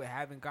struggle with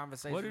having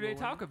conversations? What do they with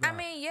talk women? about? I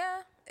mean,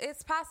 yeah,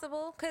 it's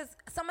possible because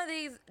some of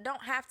these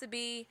don't have to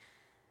be.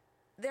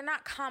 They're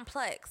not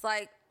complex.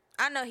 Like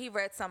I know he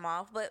read some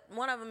off, but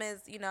one of them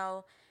is,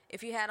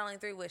 if you had only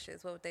 3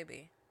 wishes, what would they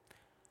be?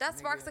 That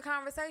sparks a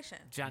conversation.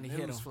 Johnny hit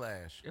him.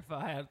 Newsflash. If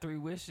I had 3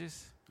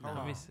 wishes,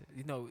 let me see.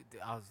 You know,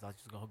 I was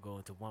just gonna go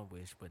into one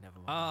wish, but never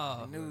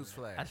mind. Oh,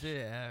 Newsflash. I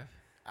should have.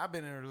 I've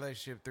been in a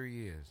relationship 3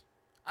 years.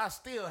 I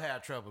still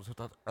have troubles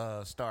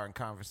with starting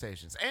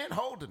conversations and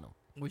holding them.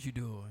 What you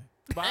doing?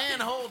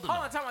 And holding them.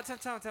 Hold on,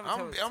 tell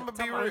me. I'm gonna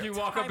be When real. you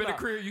walk up in the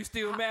crib, you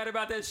still mad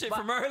about that shit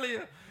from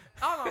earlier?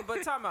 Hold on,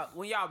 but time out.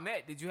 When y'all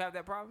met, did you have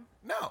that problem?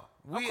 No,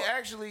 we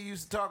actually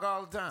used to talk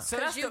all the time. So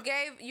Because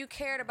that's you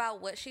cared about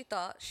what she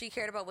thought. She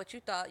cared about what you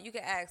thought. You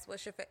could ask,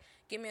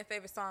 give me a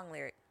favorite song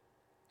lyric.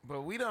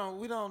 But we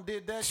don't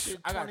did that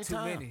shit 20 I got too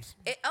times.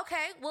 many.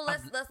 Okay, well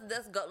let's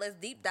go. Let's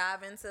deep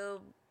dive into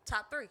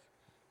top 3.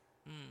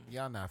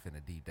 Y'all not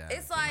finna deep dive.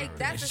 It's into like my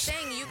that's the relationship.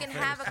 thing. You can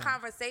have a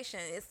conversation.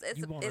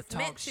 You want to It's talk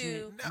meant shit?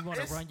 to. You want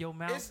to It's- run your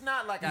mouth? It's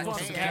not like I want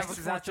can't some have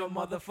gangsters out your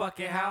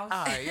motherfucking house?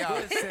 All right,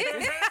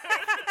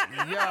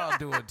 y'all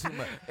doing too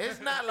much. It's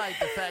not like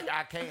the fact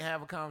I can't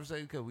have a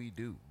conversation because we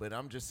do, but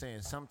I'm just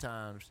saying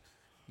sometimes,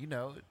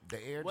 the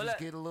air Well, just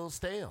get a little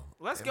stale.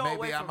 let's And go maybe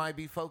away I from- might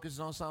be focused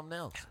on something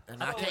else,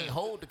 and I can't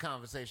hold the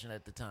conversation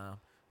at the time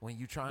when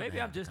you trying. Maybe to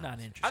I'm have just the not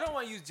conversation. interested. I don't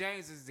want to use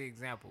James as the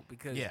example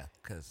because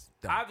because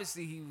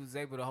obviously he was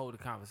able to hold a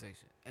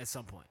conversation at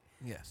some point.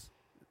 yes,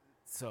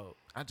 So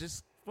I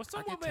just Well,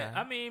 some I get women,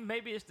 tired. I mean,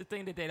 maybe it's the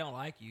thing that they don't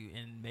like you,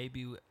 and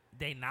maybe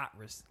they not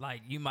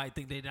like you might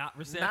think they're not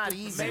receptive. Not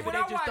even. Maybe When they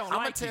I just watch- don't I'm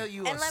like gonna tell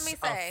you And a, let me a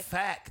say,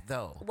 fact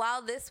though.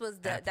 While this was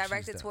After she's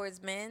directed done.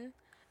 towards men,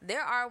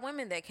 there are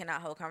women that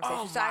cannot hold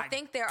conversations. Oh so I my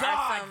think there God,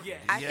 are some. yes.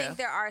 I think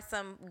there are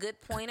some good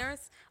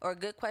pointers or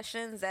good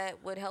questions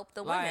that would help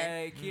the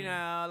women. Like, you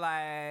know,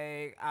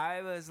 like,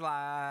 I was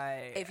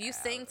like... If you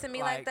sing to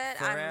me like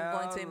that, I'm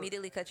going to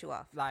immediately cut you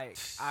off. Like,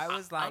 I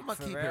was like, I'ma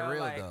for keep it real, real,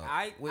 like, though.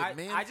 I With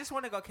men- just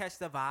want to go catch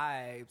the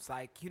vibes.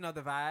 Like, you know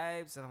the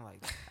vibes? And I'm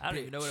like, I don't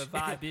even know what a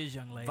vibe is,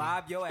 young lady.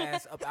 Vibe your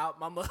ass up out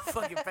my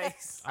motherfucking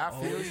face. I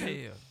feel as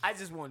you. hell. I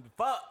just wanted to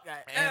fuck.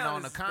 And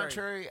on the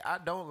contrary, I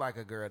don't like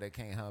a girl that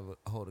can't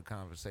hold a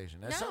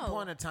conversation. At some No.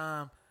 point in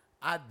time,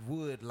 I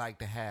would like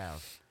to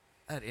have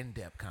an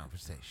in-depth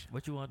conversation.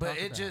 What you want to But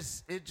talk about?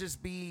 it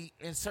just be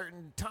in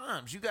certain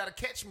times. You got to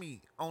catch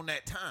me on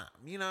that time.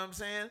 You know what I'm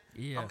saying?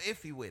 Yeah. I'm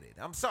iffy with it.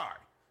 I'm sorry.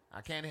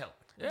 I can't help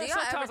it. Yeah, Do y'all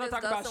ever sometimes I just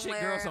talk go about shit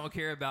somewhere- girls don't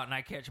care about, and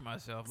I catch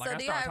myself. Like So I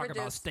do start y'all ever talking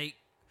about just- steak,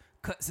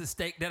 cuts of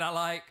steak that I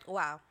like,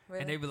 Wow,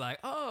 really? and they be like,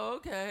 "Oh,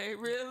 okay,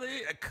 really?"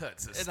 It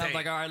cuts a And steak. I'm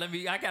like, "All right,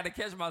 I got to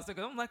catch myself."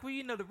 'Cause I'm like, "Well,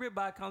 you know, the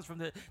ribeye comes from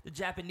the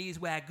Japanese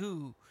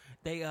wagyu.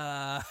 They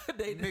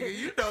Nigga,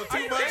 you know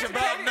too much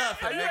about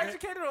nothing, Are you nigga.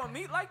 educated on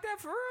meat like that,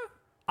 for real?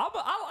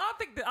 I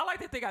think I like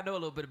to think I know a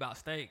little bit about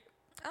steak.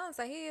 Oh,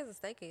 so he is a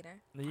steak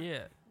eater.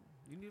 Yeah.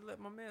 You need to let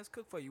my man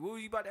cook for you. What were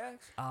you about to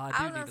ask? I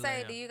was gonna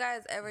say, do you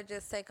guys ever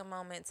just take a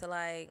moment to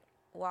like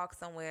walk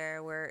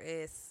somewhere where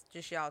it's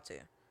just y'all two?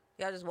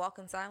 Y'all just walk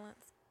in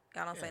silence.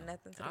 Y'all don't say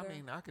nothing to the girl. I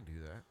mean, I can do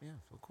that. Yeah,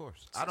 of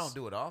course. I don't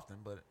do it often,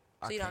 but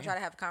so I you don't can. try to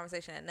have a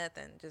conversation at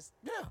nothing. Just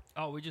Yeah.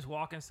 Oh, we just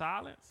walk in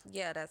silence.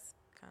 yeah, that's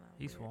kind of.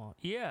 He's one.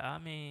 Yeah, I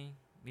mean,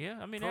 For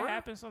that real?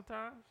 happens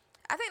sometimes.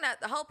 I think that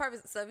the whole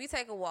purpose. So if you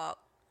take a walk,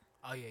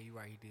 Oh, yeah, you're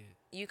right. He did.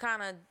 you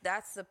kind of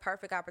that's the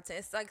perfect opportunity.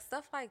 It's like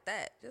stuff like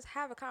that. Just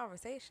have a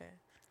conversation.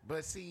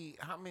 But see,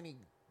 how many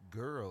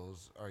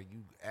girls are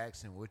you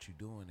asking what you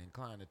doing,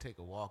 inclined to take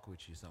a walk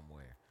with you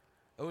somewhere?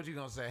 Or what you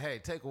gonna say? Hey,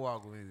 take a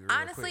walk with me. Real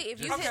Honestly, quick. if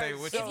you Just say hit,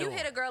 what if you doing.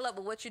 hit a girl up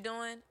with what you're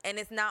doing and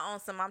it's not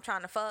on some I'm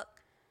trying to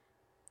fuck,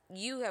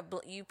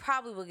 you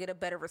probably will get a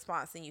better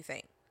response than you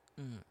think.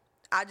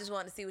 I just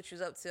wanted to see what you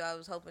was up to. I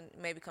was hoping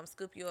maybe come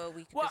scoop you, or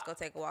we could just go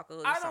take a walk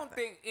or I something. don't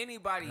think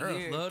anybody Girls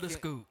here love to can-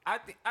 scoop. I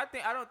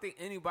don't think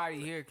anybody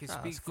here can Nah,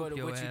 speak scoop for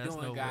your what you're ass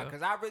doing, guy. nowhere.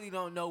 Because I really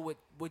don't know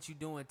what you're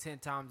doing 10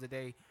 times a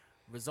day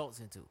results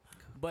into.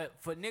 But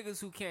for niggas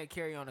who can't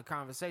carry on a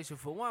conversation,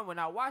 for one, when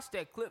I watched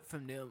that clip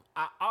from them,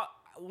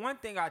 one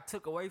thing I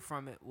took away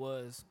from it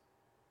was,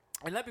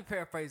 and let me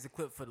paraphrase the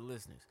clip for the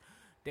listeners.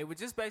 They were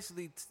just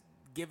basically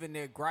giving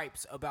their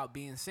gripes about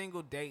being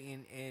single,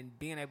 dating, and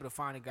being able to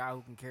find a guy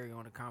who can carry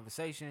on a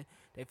conversation.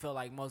 They feel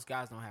like most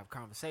guys don't have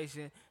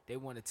conversation. They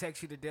want to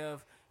text you to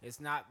death. It's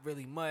not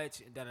really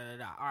much.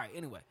 Da-da-da-da. All right,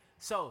 anyway.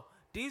 So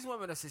these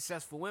women are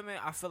successful women.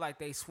 I feel like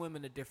they swim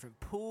in a different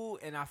pool,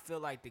 and I feel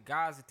like the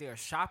guys that they're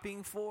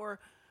shopping for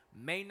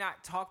may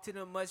not talk to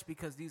them much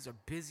because these are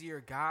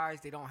busier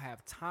guys. They don't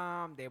have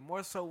time. They're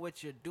more so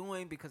what you're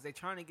doing because they're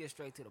trying to get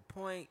straight to the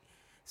point.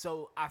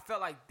 So I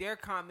felt like their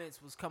comments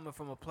was coming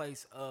from a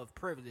place of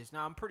privilege.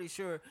 Now I'm pretty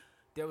sure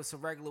there was some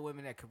regular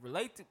women that could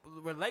relate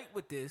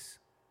with this,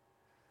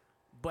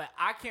 but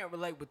I can't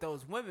relate with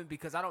those women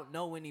because I don't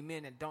know any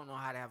men that don't know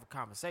how to have a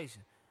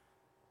conversation.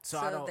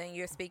 So then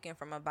you're speaking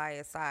from a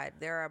biased side.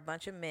 There are a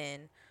bunch of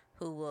men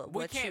who will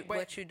what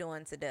you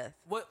doing to death.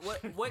 What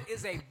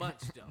is a bunch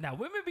though? Now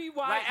women be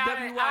Like, out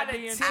of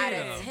WYD and 10,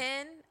 Out of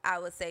 10, I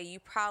would say you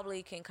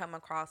probably can come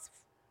across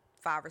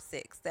 5 or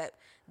 6 that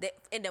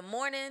in the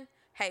morning.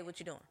 Hey, what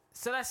you doing?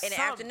 So that's In the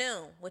some.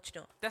 afternoon, what you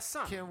doing? That's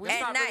something. Can we- It's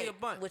At not night, really a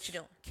bunch. what you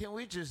doing? Can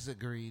we just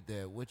agree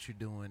that what you're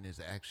doing is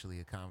actually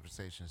a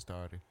conversation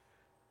starter?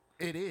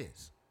 It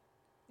is.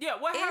 Yeah,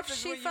 what If happens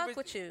she when fuck you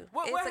with you,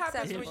 What it's happens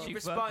acceptable. when If you she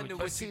respond fuck to with what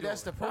you. But see, you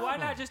that's the doing? But problem.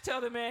 why not just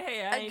tell the man,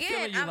 hey, I ain't Again,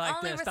 feeling you I'm like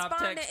only that. Stop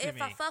responding texting if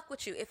me. I fuck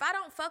with you. If I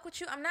don't fuck with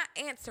you, I'm not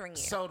answering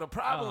you. So the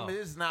problem Oh.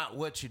 is not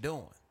what you're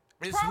doing.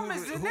 It's Problem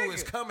is the who nigga.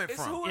 is coming It's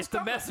from. who It's is the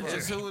coming messenger. from.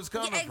 It's who is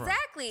coming yeah, from.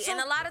 exactly. and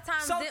a lot of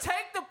times, So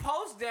take the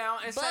post down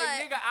and say,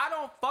 But- nigga, I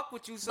don't fuck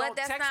with you, so but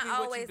that's text not me what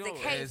always you the doing.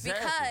 case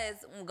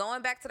Exactly. because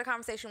going back to the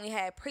conversation we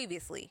had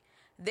previously,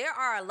 there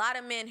are a lot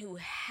of men who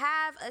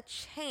have a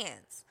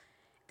chance.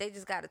 They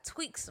just got to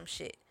tweak some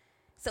shit.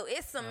 So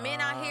it's some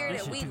men out here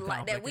This that shit we too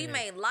like that we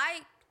complicated. may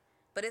like,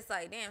 but it's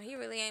like, damn, he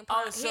really ain't.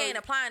 So he ain't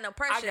applying no I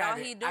pressure. got All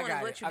it. he I doing got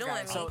is what it. you I got doing.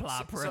 it. Me.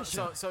 Apply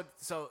pressure.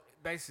 So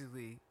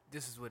basically,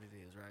 this is what it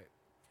is, right?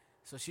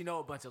 So she know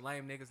a bunch of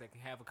lame niggas that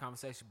can have a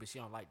conversation, but she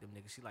don't like them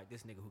niggas. She like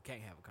this nigga who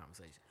can't have a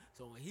conversation.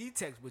 So when he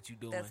texts what you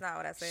doing, That's not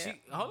what I said.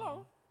 Hold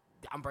on,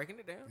 I'm breaking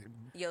it down.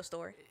 Your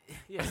story.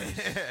 Yeah.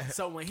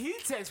 So when he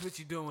texts what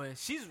you doing,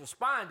 she's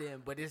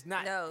responding, but it's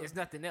not. No. It's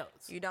nothing else.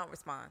 You don't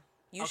respond.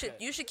 You Okay.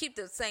 should keep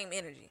the same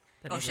energy.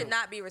 That You is should it.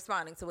 not be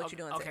responding to what you're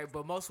doing. Okay, text.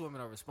 but most women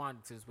are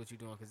responding to what you're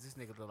doing because this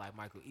nigga look like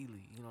Michael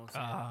Ealy. You know what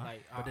I'm saying?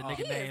 But the uh, nigga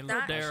He is named Lil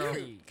not Daryl.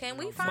 cute. Can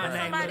we My find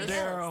name somebody Lil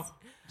Daryl. else?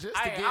 Just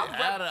to Hey, get I'm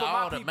ready out of for my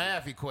all the people.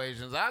 math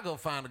equations, I go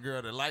find a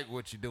girl that like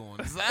what you're doing.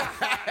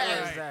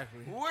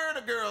 Exactly. Where are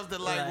the girls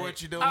that like Right.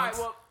 what you're doing? All right,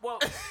 well,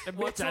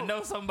 Bitch, I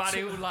know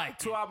somebody who like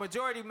to our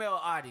majority male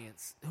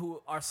audience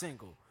who are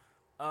single,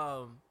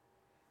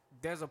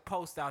 there's a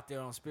post out there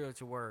on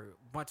Spiritual Word,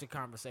 bunch of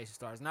conversation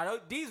starters. Now,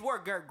 these were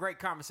great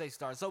conversation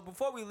starters. So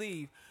before we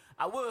leave,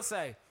 I will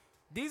say,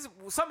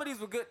 some of these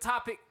were good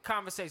topic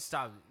conversation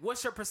starters.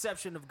 What's your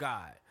perception of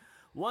God?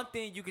 One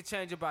thing you could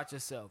change about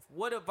yourself.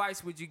 What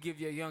advice would you give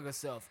your younger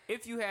self?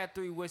 If you had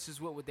 3 wishes,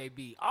 what would they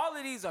be? All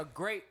of these are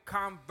great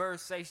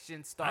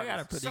conversation starters. I got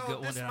a pretty good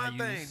one that I use. So this is my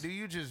thing. Do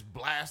you just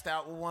blast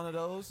out with one of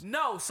those?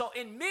 No. So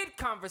in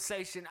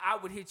mid-conversation, I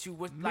would hit you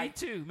with Me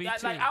too.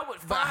 Like I would.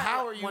 But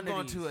how are you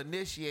going to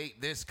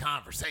initiate this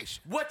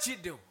conversation? What you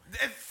doing?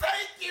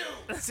 Thank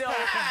you. So,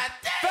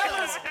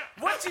 fellas,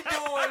 what you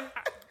doing?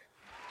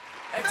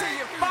 Until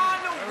you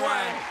find the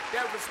one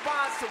that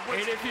responds to what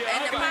you do.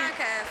 And the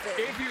podcast that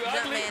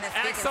Young Man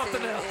is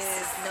speaking to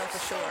is Know For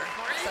Sure.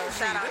 So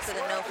shout out to the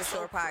Know For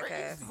Sure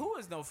podcast. Who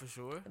is Know For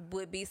Sure?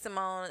 Would be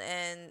Simone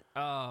and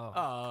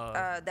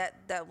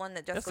that one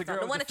that just goes on.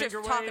 The one that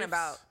you're talking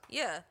about.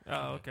 Yeah.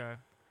 Oh, okay.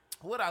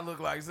 What I look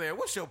like saying,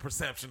 what's your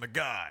perception of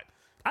God?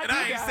 I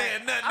ain't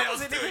saying nothing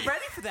else to you. I wasn't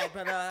ready for that,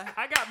 but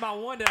I got my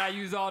one that I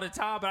use all the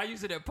time, but I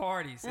use it at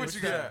parties. What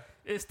you got?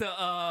 It's the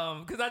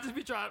because I just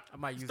be trying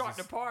to start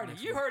the party.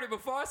 You heard it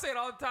before. I say it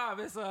all the time.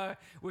 It's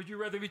would you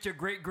rather meet your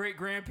great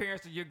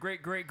grandparents or your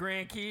great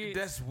grandkids?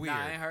 That's weird. Nah,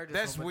 I ain't heard this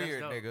that's one,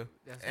 weird, that's nigga.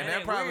 And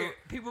that probably weird.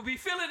 People be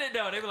feeling it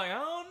though. They be like, I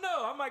don't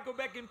know. I might go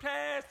back in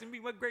past and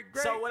meet my great.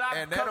 So what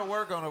that'll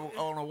work on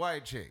a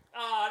white chick.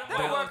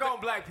 That'll work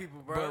on black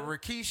people, bro. But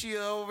Rakeshia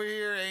over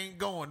here ain't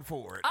going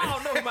for it. I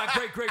don't know who my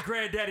great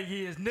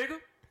granddaddy is, nigga.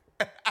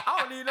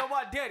 I don't even know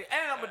my daddy,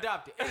 and I'm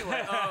adopted.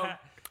 Anyway,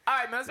 all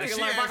right, man. Let's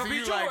like Michael B.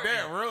 Jordan. Like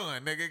that,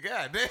 run, nigga.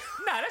 God damn.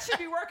 Nah, that should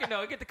be working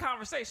though. Get the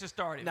conversation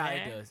started. Nah,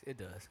 man. It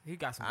does. He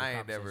got some. I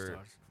ain't never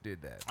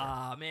did that.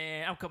 Ah,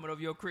 man, I'm coming over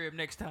your crib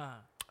next time.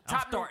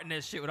 I'm starting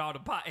that shit with all the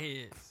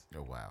potheads.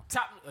 Oh wow.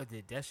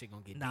 That shit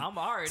gonna get. Nah, I'm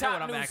already know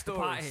what I'm asking the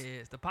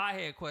potheads. The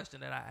pothead question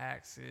that I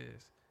ask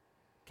is,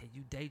 can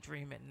you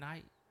daydream at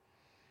night?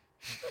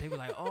 They were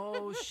like,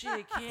 oh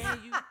shit, can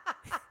you?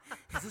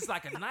 Cause it's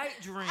like a night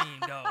dream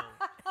though.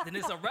 Then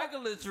it's a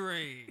regular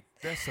dream.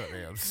 That's something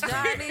else.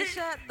 Johnny,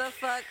 shut the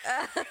fuck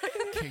up.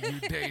 Can you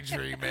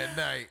daydream at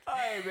night?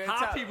 Hey, man,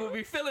 how people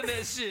be feeling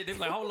that shit? They're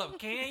like, hold up,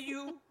 can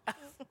you?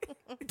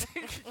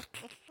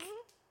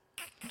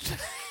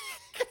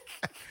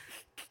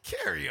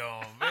 Carry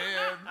on,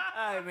 man.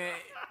 All right, man.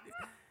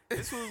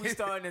 This was we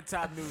starting the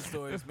top news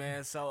stories,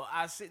 man. So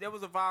there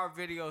was a viral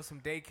video of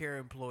some daycare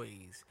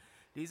employees.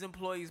 These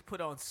employees put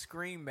on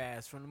Scream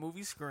masks from the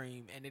movie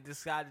Scream, and they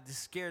decided to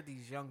scare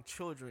these young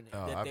children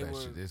that they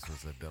were this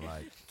was a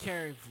delight.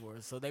 caring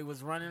for. So they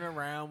was running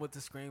around with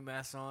the Scream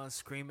masks on,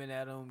 screaming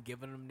at them,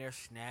 giving them their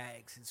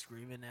snacks, and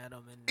screaming at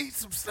them. And eat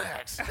some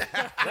snacks.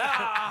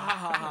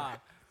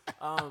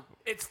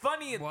 It's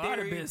funny in theory. I'd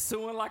have been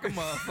suing like a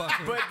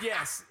motherfucker. But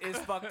yes, it's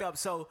fucked up.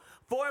 So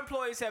 4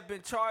 employees have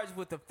been charged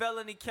with the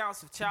felony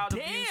counts of child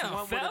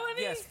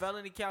abuse.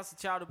 Felony counts of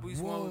child abuse.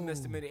 Whoa. One with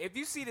misdemeanor. If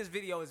you see this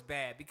video, it's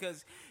bad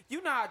because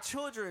you know how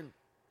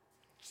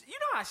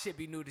shit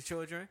be new to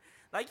children.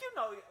 Like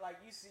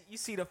you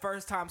see the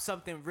first time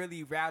something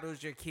really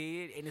rattles your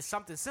kid, and it's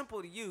something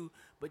simple to you,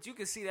 but you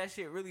can see that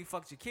shit really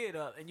fucks your kid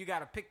up, and you got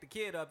to pick the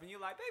kid up, and you're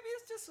like, baby,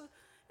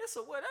 it's a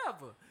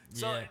whatever.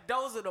 So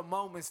those are the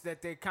moments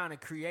that they kind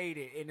of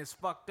created, and it's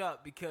fucked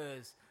up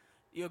because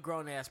you're a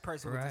grown-ass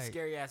person with a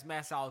scary-ass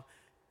mask off.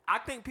 I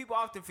think people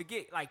often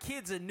forget, like,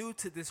 kids are new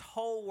to this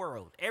whole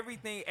world. Every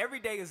day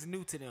is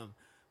new to them.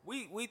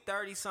 We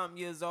 30-something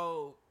years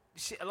old.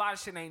 A lot of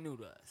shit ain't new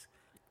to us.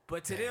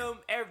 But to them,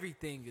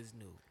 everything is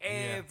new.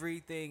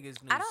 Everything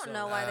is new. I don't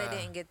know why they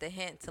didn't get the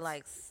hint to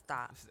like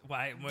stop.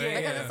 Why? Because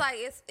it's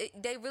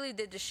like they really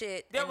did the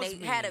shit, and they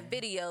had a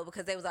video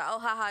because they was like, oh,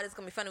 haha, this is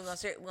gonna be funny. We're gonna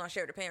share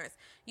it with the parents.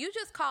 You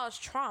just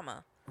caused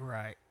trauma,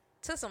 right,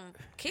 to some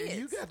kids.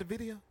 You got the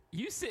video.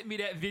 You sent me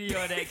that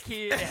video of that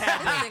kid that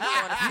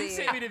had you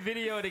sent me the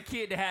video of the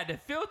kid that had the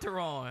filter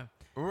on.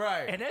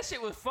 Right. And that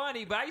shit was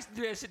funny, but I used to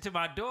do that shit to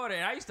my daughter,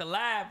 and I used to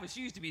laugh, but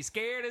she used to be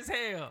scared as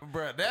hell.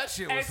 Bruh, that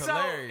shit was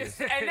hilarious.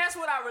 And that's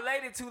what I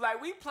related to.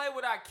 Like, we play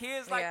with our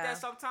kids like that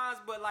sometimes,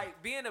 but,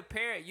 like, being a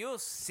parent, you'll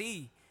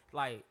see,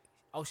 like,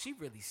 oh, she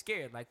really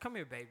scared. Like, come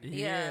here, baby.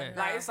 Yeah.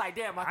 Like, it's like,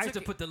 damn, I used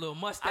to put the little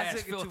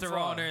mustache filter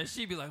on her, and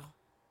she'd be like,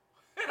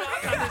 I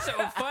thought that shit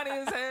was funny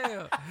as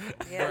hell.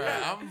 Yeah.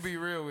 Bruh, I'm going to be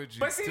real with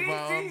you. But see,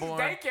 these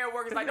daycare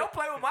workers, like, don't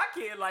play with my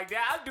kid like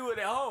that. I'll do it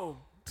at home.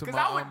 Because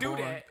I would do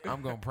that.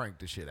 I'm going to prank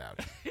the shit out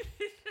of you.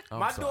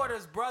 My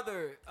daughter's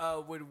brother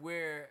would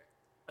wear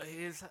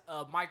his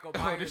Michael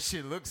Myers. Oh, this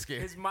shit looks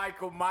scary. His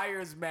Michael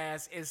Myers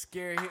mask and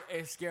scare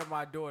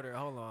my daughter.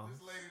 Hold on.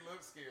 This lady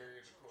looks scary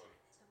in the corner.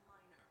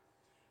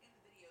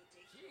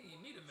 She didn't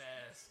even need a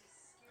mask.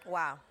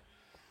 Wow.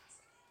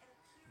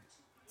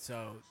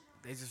 So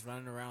they just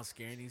running around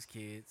scaring these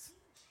kids.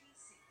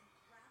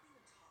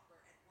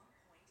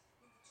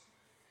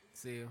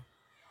 See you.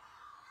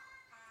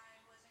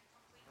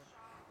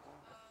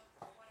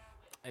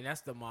 And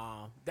that's the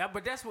mom.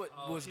 But that's what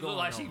was going on.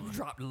 Like she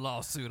dropped the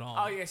lawsuit on.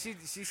 Oh yeah, she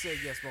said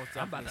yes, most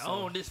definitely. I'm about to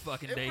own this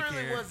fucking daycare. It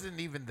really wasn't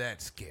even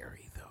that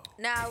scary though.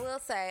 Now I will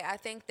say I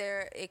think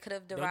it could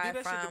have derived Don't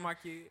do that shit to from. my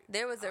kid.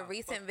 There was a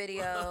recent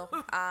video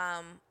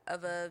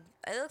of it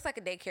looks like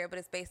a daycare, but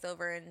it's based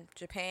over in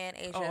Japan,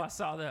 Asia. Oh, I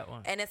saw that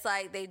one. And it's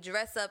like they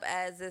dress up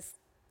as this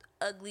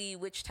ugly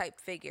witch type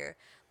figure,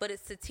 but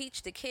it's to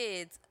teach the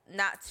kids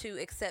not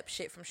to accept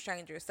shit from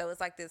strangers. So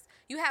it's like this: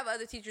 you have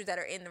other teachers that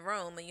are in the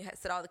room, and you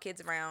sit all the kids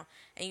around,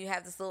 and you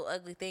have this little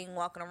ugly thing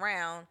walking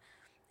around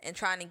and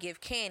trying to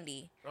give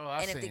candy.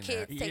 And if the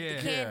kids take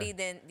the candy,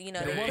 then you know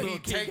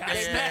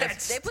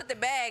they put the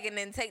bag and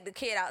then take the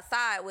kid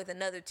outside with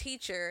another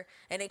teacher,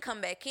 and they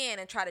come back in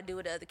and try to do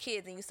it to other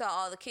kids. And you saw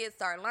all the kids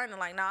start learning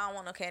like, "Nah, I don't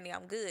want no candy.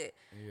 I'm good."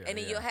 And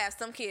then you'll have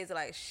some kids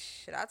like,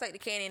 "Shit, I'll take the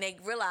candy," and they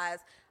realize,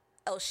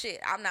 "Oh shit,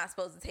 I'm not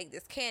supposed to take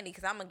this candy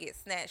because I'm gonna get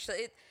snatched." So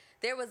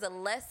there was a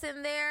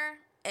lesson there,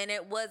 and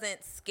it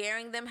wasn't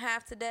scaring them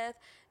half to death.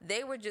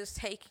 They were just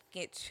taking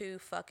it too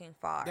fucking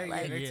far. They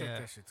took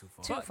that shit too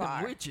far. Too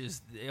far. The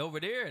witches over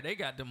there, they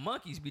got the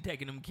monkeys be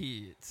taking them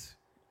kids.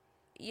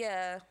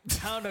 Yeah.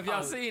 I don't know if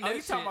y'all seen that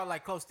you shit. talking about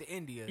like close to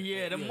India?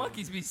 Yeah, the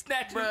monkeys be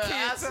snatching Bruh,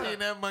 kids. I seen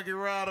that monkey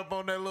ride up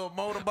on that little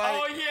motorbike.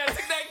 Oh yeah, took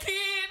that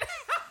kid.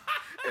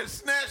 And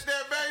snatched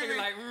that baby. Nigga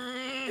like,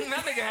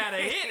 that nigga had a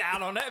hit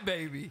out on that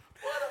baby.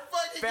 Where the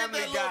fuck you Family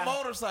get that Guy.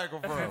 little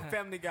motorcycle from?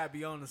 Family Guy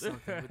be on to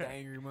something with the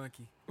angry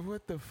monkey.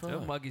 What the fuck?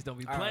 Those monkeys don't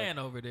be playing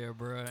over there,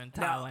 bro, in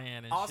Thailand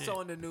and also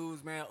shit. in the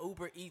news, man,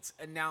 Uber Eats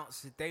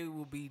announced that they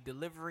will be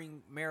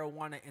delivering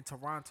marijuana in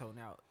Toronto.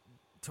 Now,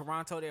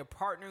 Toronto, they're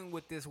partnering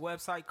with this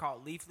website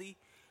called Leafly.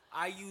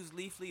 I use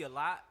Leafly a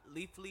lot.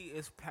 Leafly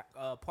is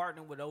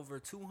partnering with over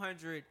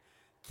 200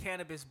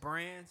 cannabis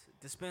brands,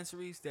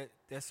 dispensaries that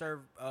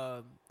serve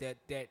they're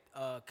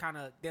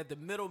the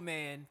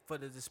middleman for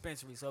the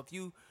dispensary. So if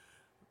you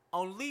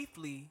on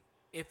Leafly,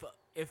 if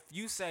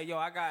you say, yo,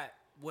 I got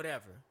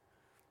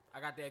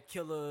that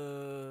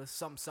killer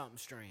something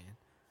strand,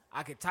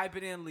 I can type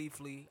it in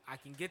Leafly. I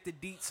can get the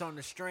deets on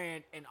the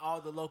strand and all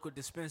the local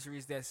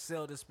dispensaries that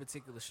sell this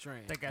particular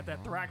strand. They got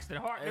that Thraxton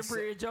Hartnett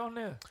bridge on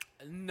there.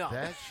 No,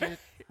 That shit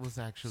was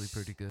actually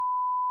pretty good.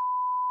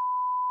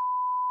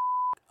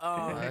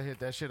 I hit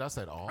that shit. I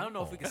said, "Oh." I don't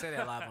know if we can say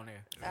that live on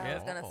there. I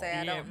was gonna say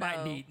I don't might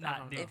know need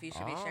not if you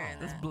should be sharing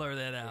Let's that. blur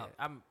that out.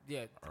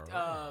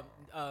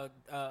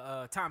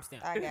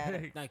 Timestamp. I got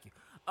it. Thank you.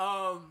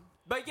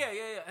 But yeah,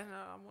 and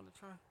I want to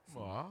try.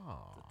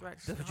 Wow.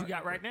 That's what you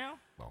got right now?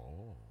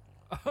 Oh.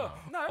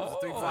 No, it was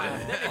a 3-5.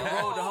 That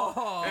nigga rolled the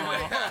whole.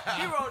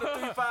 He rolled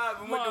a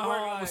 3-5 and went to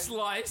work on a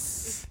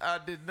slice. I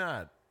did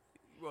not.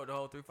 You rolled the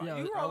whole 3-5. Yo, You I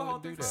rolled the whole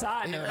wouldn't do 3-5. that.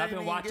 Side Yeah, note, I I've didn't been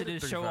even watching get a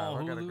this show 3-5.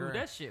 on I got a Hulu. grand.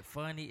 That shit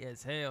funny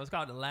as hell. It's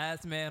called The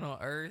Last Man on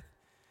Earth.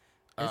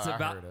 I It's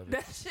about heard of it.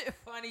 that shit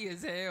funny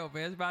as hell,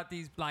 man. It's about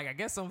these, like, I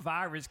guess some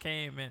virus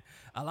came and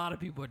a lot of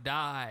people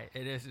died.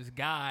 And there's this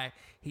guy,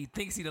 he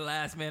thinks he's the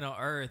last man on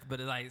Earth, but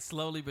it's like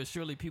slowly but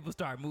surely people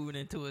start moving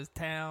into his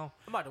town.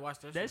 I'm about to watch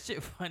that That shit.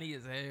 shit funny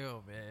as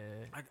hell,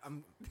 man.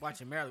 I'm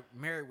watching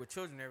Married with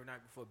Children every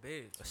night before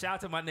bed. Shout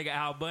out to my nigga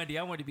Al Bundy.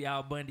 I wanted to be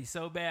Al Bundy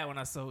so bad when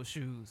I sold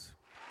shoes.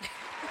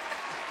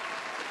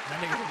 That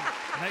nigga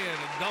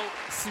the GOAT,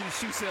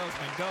 shoe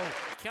salesman, GOAT.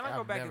 Can I go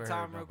I've back in never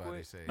time heard real nobody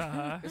quick?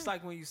 say It's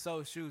like when you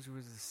sold shoes, you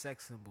was a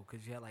sex symbol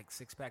because you had like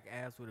 6-pack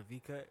abs with a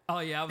V cut. Oh,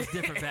 yeah, I was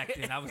different back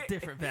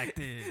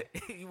then.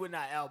 You were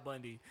not Al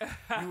Bundy.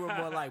 You were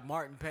more like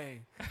Martin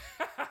Payne.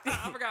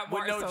 I forgot With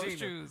Martin no sold Gina.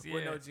 shoes. Yeah.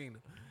 With no Gina.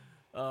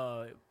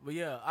 But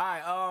yeah,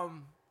 all right.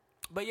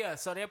 But yeah,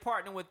 so they're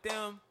partnering with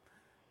them.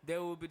 They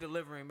will be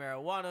delivering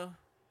marijuana.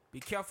 Be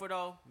careful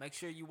though. Make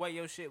sure you weigh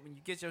your shit when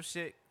you get your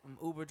shit.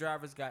 Uber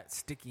drivers got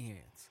sticky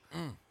hands.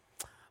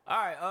 All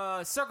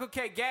right, Circle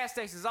K gas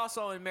stations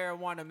also in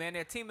marijuana, man.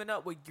 They're teaming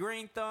up with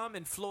Green Thumb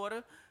in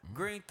Florida.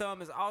 Green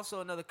Thumb is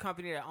also another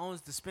company that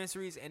owns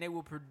dispensaries, and they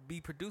will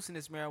be producing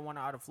this marijuana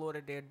out of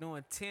Florida. They're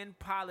doing 10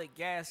 pilot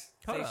gas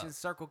Hold stations, up.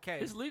 Circle K.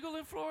 It's legal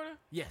in Florida?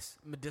 Yes,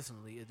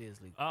 medicinally, it is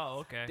legal. Oh,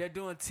 okay. They're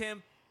doing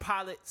 10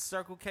 pilot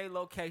Circle K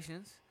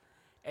locations,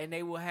 and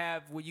they will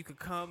have where you could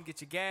come get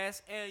your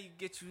gas, and you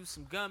get you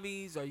some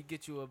gummies, or you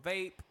get you a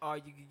vape, or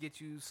you can get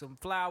you some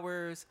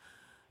flowers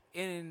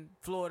in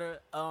Florida.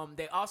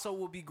 They also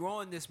will be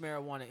growing this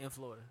marijuana in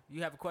Florida.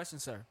 You have a question,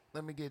 sir?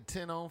 Let me get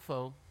 10 on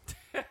 4,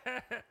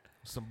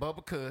 some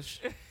Bubba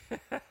Kush,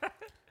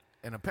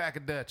 and a pack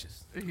of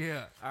Dutchess.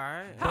 Yeah. All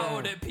right. How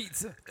old that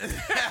pizza?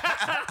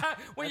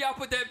 When y'all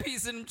put that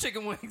pizza and them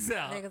chicken wings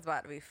out? Niggas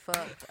about to be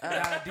fucked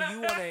up. Do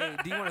you want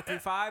a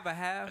 3-5? A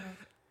half?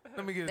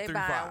 Let me get They a 3-5.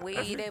 buying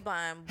weed, they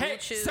buying blue Hey,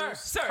 chews,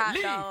 sir, hot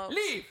dogs.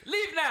 leave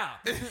now.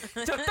 It's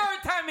your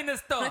third time in the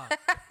store.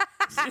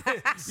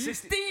 You're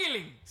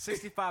stealing.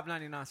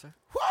 $65.99, sir.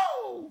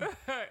 Woo!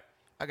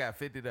 I got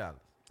 $50. How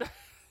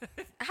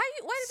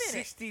you? Wait a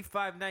minute.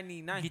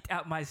 $65.99. Get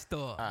out my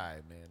store. All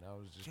right, man. I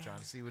was just trying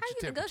to see what How your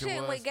you temperature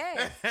negotiating was. with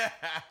gas?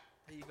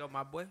 Here you go,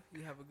 my boy.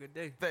 You have a good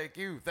day. Thank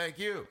you. That's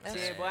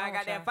Yeah, boy, I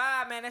got that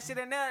 5, man. That shit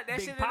in there. That Big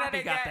shit in there.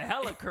 Poppy That got the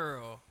hella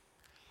curl.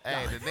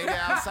 Hey, the nigga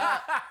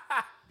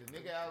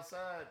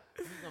outside,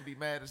 he's gonna be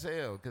mad as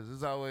hell because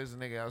there's always a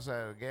nigga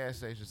outside of the gas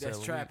station That's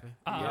selling trapping.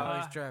 weed. Yeah,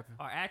 always trapping.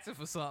 Or asking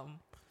for something.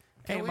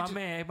 Can Hey, we my ju-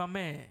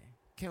 man.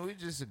 Can we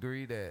just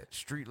agree that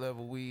street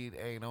level weed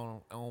ain't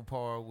on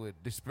par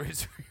with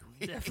dispensary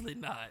weed? Definitely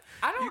not.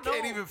 I don't know.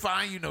 You can't even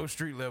find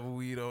street level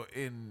weed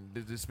in the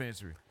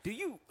dispensary.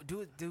 Do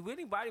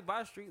anybody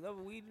buy street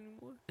level weed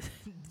anymore?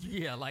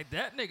 Yeah, like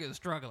that nigga is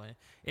struggling.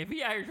 If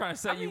he out here trying to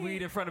sell you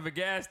weed in front of a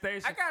gas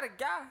station, I got a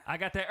guy. I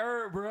got that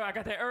herb,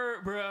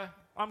 bruh.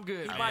 I'm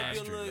good. He might be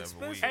a little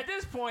expensive. At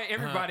this point,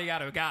 everybody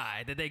got a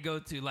guy that they go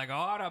to. Like, I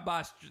ought to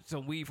buy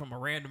some weed from a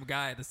random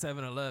guy at the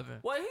 7-Eleven.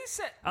 Well, he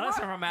said, Unless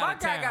I'm from out my of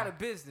guy town. got a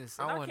business,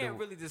 and I can't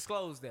really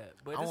disclose that.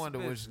 But I wonder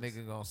which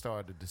nigga gonna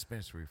start the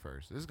dispensary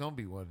first. It's gonna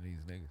be one of these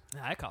niggas.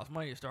 Nah, it costs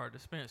money to start a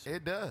dispensary.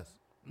 It does.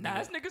 Nah,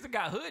 it's niggas that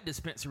got hood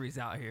dispensaries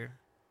out here.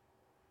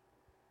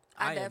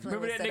 I definitely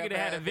remember that nigga that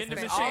had a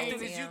vending machine.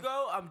 Often as you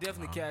go, I'm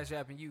definitely cash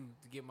apping you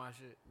to get my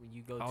shit when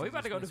you go. Oh, we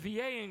about to go to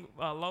VA and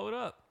load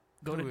up.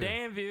 Go to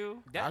Danville.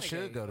 I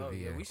should go to VA.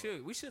 Yeah,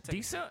 we should take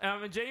Decent.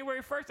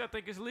 January 1st, I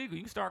think it's legal.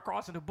 You can start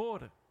crossing the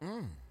border.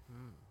 And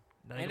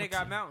they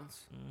got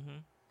mountains.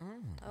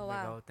 Oh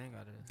wow. Thing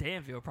out of this.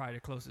 Danville probably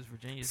the closest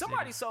Virginia.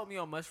 Somebody city. sold me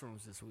on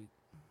mushrooms this week.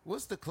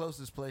 What's the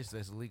closest place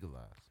that's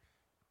legalized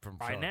from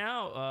right Charlotte?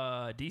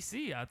 now?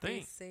 DC, I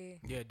think. DC.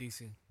 Yeah,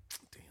 DC.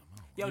 Damn.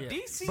 Yo, Yeah.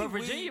 DC. But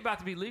Virginia about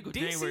to be legal.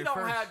 DC January don't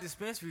 1st. have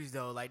dispensaries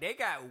though. Like they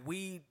got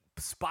weed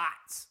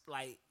spots.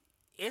 Like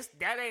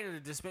that ain't a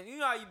dispensary. You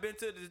know how you've been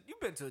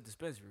to a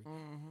dispensary.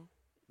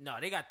 No,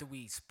 they got the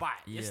weed spot.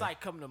 It's Yeah. like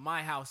coming to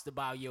my house to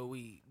buy your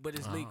weed, but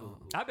it's legal.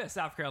 I bet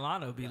South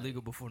Carolina will be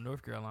legal before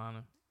North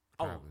Carolina.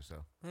 Probably so.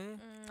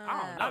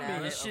 I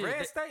mean, shit.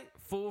 Red state.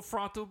 Full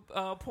frontal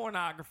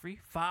pornography,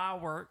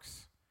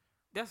 fireworks.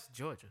 That's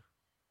Georgia.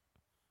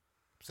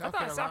 South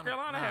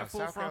Carolina had full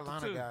South frontal,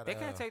 Carolina too. got, They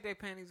can't take their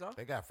panties off.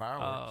 They got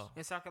fireworks.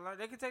 In South Carolina,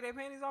 they can take their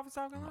panties off in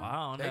South Carolina. I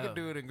don't know. They can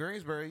do it in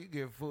Greensboro. You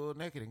get full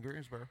naked in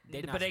Greensboro.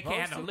 They not But they can't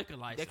supposed have no to. liquor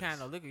license. They can't have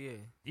no liquor, yeah.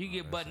 You can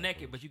get butt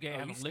naked, but you can't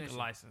have no you liquor snitching.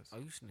 license. Oh,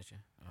 you snitching.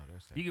 Oh,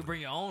 that's You can bring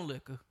your own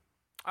liquor.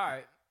 All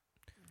right.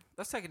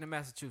 Let's take it to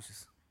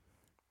Massachusetts.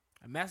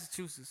 In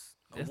Massachusetts,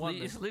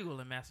 It's legal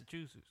in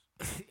Massachusetts.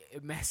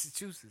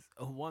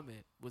 a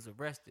woman was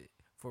arrested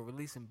for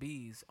releasing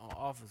bees on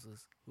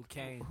officers who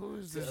came. Who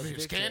is to this bitch?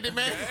 evict her.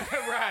 Candyman?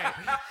 Right.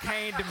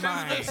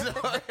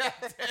 Candyman.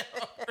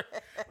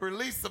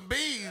 Release some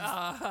bees.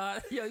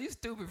 Yo, you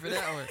stupid for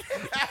that one.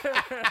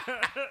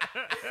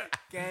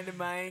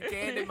 Candyman.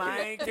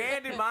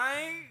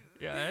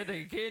 Yeah, that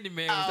nigga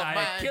Candyman was out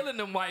here killing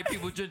them white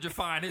people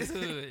gentrifying his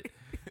hood.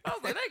 I was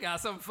like, they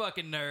got some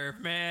fucking nerve,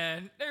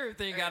 man.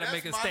 Everything got to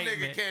make a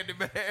statement. That's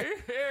my nigga Candyman.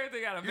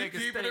 Everything got to make a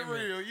You statement. keeping it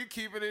real. You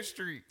keeping it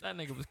street. That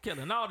nigga was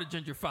killing all the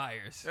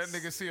gentrifiers. That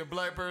nigga see a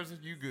black person,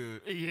 you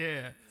good.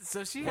 Yeah.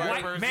 So she White had,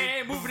 White person.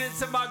 man moving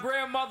into my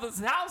grandmother's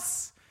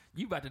house.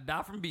 You about to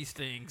die from bee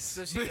stings.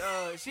 so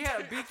she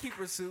had a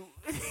beekeeper suit.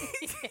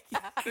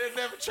 They'll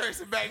never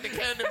trace it back to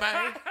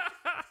Candyman.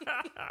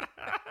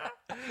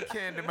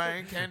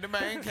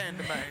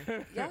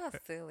 Candyman. Y'all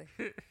silly.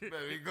 Better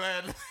be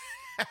glad.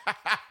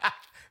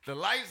 The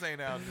lights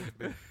ain't out in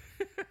this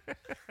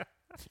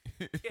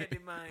bitch.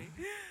 Candyman.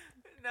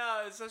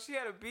 No, so she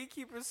had a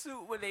beekeeper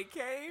suit when they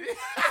came. This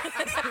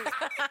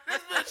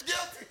bitch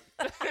guilty.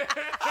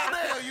 How the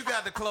hell you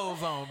got the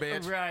clothes on,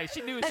 bitch? Right.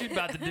 She knew what she was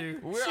about to do.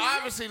 We're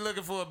obviously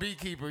looking for a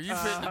beekeeper. You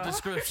fit the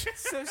description.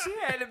 So she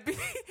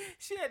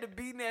had the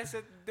bee nest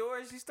at the door,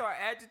 and she started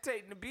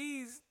agitating the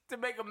bees to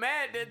make them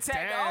mad to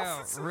attack the Damn,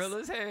 officers. real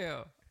as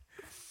hell.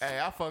 Hey,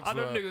 I fucks All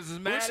with them her. niggas was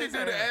mad What she as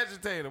do to hell.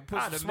 agitate them? Put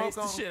I'd some have smoke maced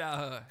the on shit out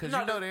of her. Because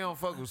you know they don't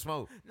fuck with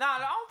smoke. Nah,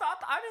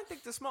 I didn't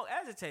think the smoke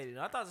agitated.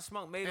 I thought the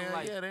smoke made them Hell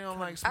like. yeah, they don't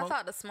like I smoke.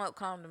 thought the smoke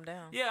calmed them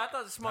down. Yeah, I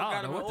thought the smoke I got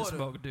don't them know in what the order.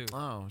 smoke do.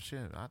 Oh, shit.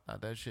 I thought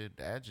that shit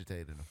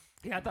agitated them.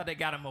 Yeah, I thought they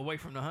got him away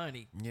from the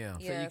honey. Yeah.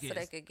 Yeah, you so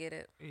can- they could get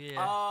it.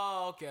 Yeah.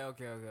 Oh, okay.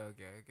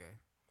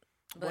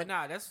 But But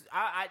nah, that's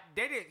I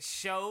they didn't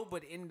show,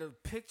 but in the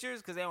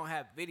pictures, because they don't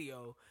have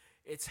video,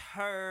 it's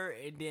her,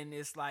 and then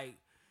it's like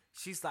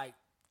she's like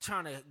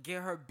trying to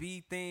get her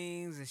bee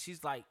things, and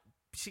she's like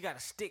she got a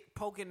stick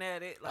poking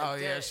at it. Like Oh,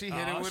 yeah. that. She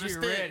hit it with a she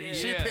stick. ready,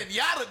 She yeah.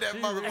 pinata that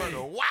motherfucker. ready.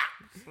 Wow.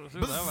 She was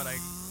like,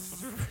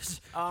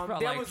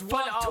 There like, was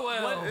fuck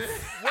 12.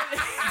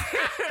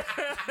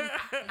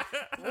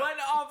 one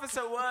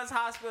officer was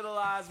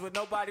hospitalized, but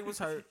nobody was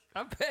hurt.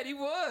 I bet he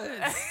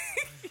was.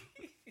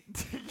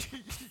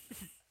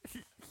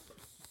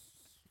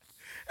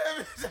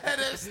 Had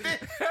that stick.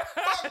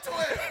 Fuck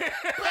 12.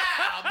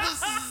 Pow.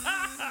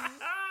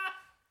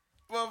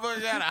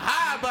 Motherfucker got a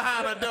hide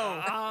behind the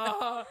door.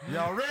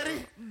 Y'all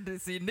ready?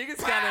 See, niggas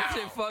got that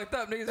shit fucked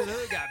up. Niggas in the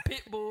hood got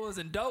pit bulls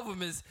and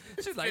Dobermans.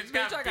 She's like, Bitch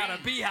bitch, got I got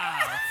a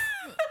beehive.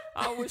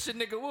 I wish a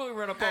nigga would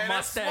run up on Hey, my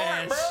that's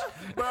stash.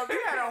 smart, Bro, if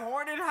you had a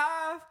hornet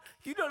hive,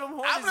 you know them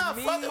hornets I'm not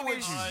mean fucking with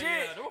as you.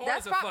 shit.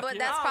 That's but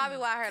that's up. probably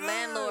why her Good.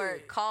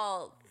 landlord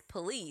called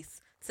police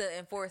to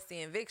enforce the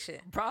eviction.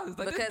 Probably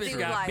like, Because this he bitch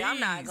was got like, I'm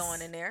not bees.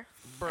 going in there.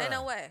 Bruh. Ain't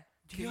no way.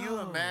 Can you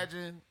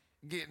imagine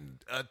getting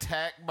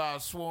attacked by a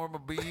swarm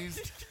of bees?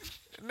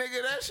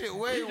 Nigga, that shit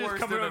way You just worse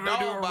come than over a and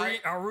do dog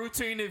bite. a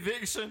routine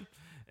eviction,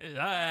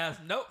 Ass,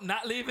 nope,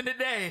 not leaving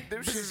today.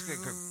 Them shits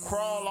could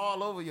crawl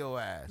all over your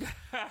ass.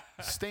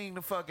 Sting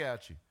the fuck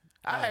out you.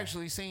 I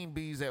actually seen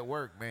bees at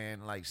work,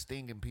 man, like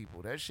stinging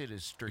people. That shit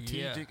is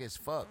strategic as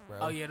fuck, bro.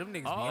 Oh yeah, them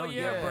niggas. Oh be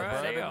yeah,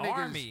 bro. They Them an niggas-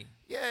 army.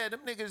 Yeah, them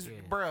niggas,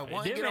 bro.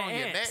 One them get on your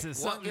neck, ants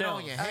is one something get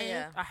on your else. hand.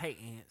 yeah. I hate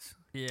ants.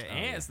 Yeah,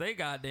 ants. They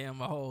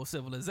goddamn a whole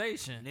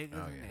civilization. Niggas.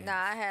 and ants. Nah,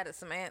 I had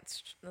some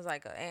ants. It was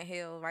like an ant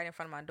hill right in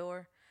front of my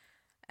door.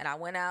 And I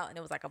went out and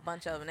it was like a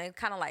bunch of them. They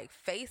kind of like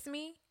faced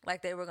me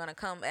like they were going to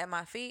come at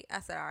my feet. I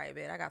said, all right,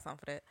 bitch, I got something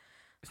for that.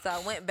 So I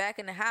went back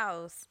in the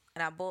house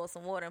and I boiled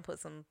some water and put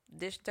some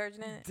dish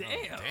detergent in it.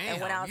 Damn.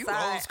 And went you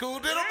outside. old school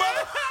little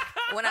mother.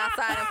 Went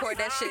outside and poured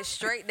that shit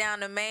straight down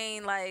the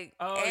main like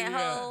ant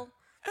yeah. hole.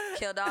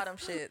 Killed all them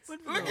shits. Look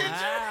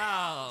at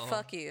Wow.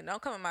 Fuck you.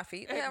 Don't come at my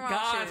feet. What's wrong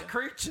God's with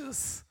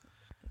creatures. you?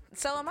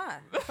 So am I.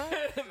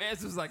 The man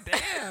was like,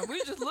 damn, we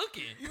just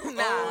looking. you.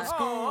 Nah. Old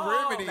school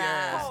remedy nah.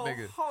 ass Oh,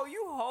 nigga.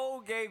 you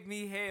whole gave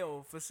me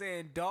hell for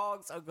saying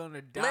dogs are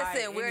gonna die.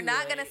 Listen, we're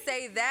not anyway. gonna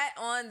say that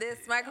on this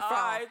microphone. All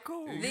right,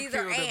 cool. These You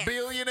are killed ants. a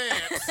billion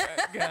ants.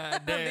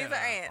 God damn. These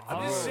are ants.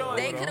 I'm just showing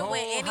They you. could have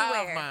went Whole hive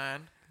anywhere.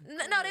 mind.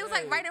 No, they was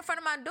like right in front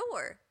of my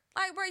door.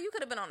 Like, bro, you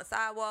could have been on the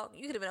sidewalk.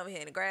 You could have been over here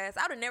in the grass.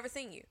 I would have never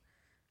seen you.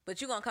 But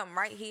you gonna come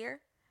right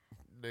here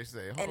They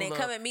say, hold and then up.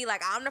 come at me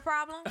like I'm the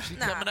problem? She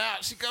Nah. coming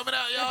out. She coming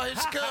out, y'all. Here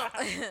she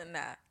come. Nah.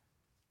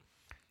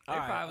 They All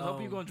right, probably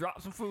hope you gonna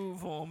drop some food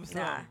for them or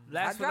something. Nah.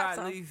 Last I but dropped not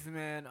some. least,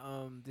 man,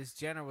 this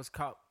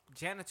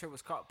janitor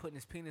was caught putting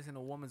his penis in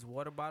a woman's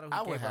water bottle. Who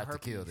I would gave her have to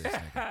herpes. kill this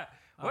nigga.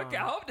 I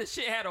hope the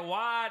shit had a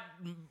wide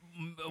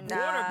water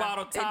Nah,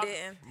 bottle it top.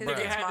 didn't. His Nigga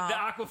dick had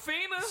the small.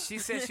 Aquafina. She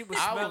said she was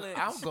I'm smelling.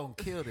 gonna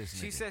kill this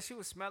nigga. She said she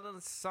was smelling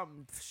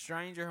something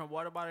strange in her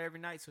water bottle every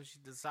night, so she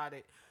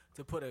decided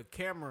to put a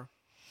camera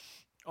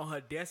on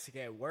her desk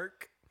at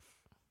work,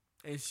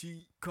 and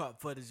she caught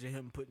footage of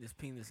him putting his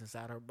penis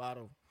inside her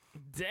bottle.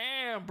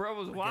 Damn, bro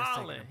was taking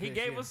wilding. a He piss,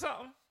 gave yeah. her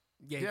something.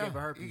 Yeah, he gave her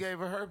herpes. He gave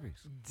her herpes.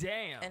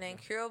 Damn. An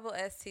incurable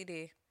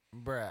STD.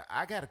 Bruh,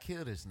 I gotta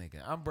kill this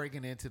nigga. I'm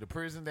breaking into the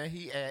prison that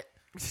he at,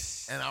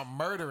 and I'm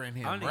murdering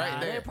him I don't right even-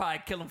 They there.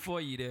 probably kill him for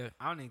you there.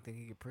 I don't even think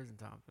he get prison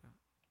time for that.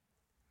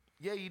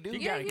 Yeah, you do. You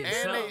gotta get and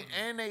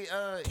something.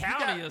 they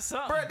County or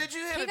something. Bruh, did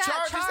you hear He the got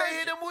charges charged- they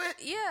hit him with?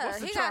 Yeah, What's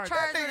the he got charge?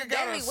 charged That with a nigga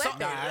got deadly assault,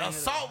 weapon.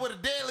 assault with a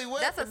deadly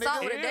weapon. That's assault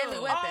nigga. with a deadly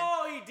Ew. weapon.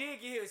 Oh, he did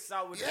get his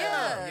shot with Yeah.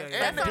 that. And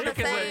That's the on the dick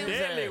is a same-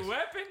 deadly ass.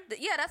 weapon.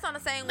 Yeah, that's on the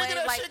same Look way at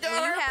that like shit got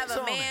when you have herpes a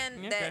on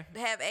man it. that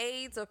have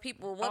AIDS or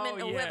people, women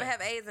Oh, or whoever yeah.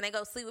 have AIDS and they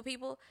go sleep with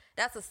people,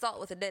 that's assault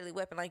with a deadly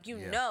weapon. Like you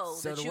Yeah. know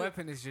So that the you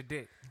weapon is your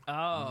dick.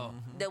 Oh,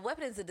 the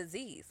weapon is a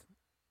disease.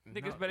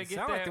 niggas better It get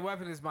sound that. like the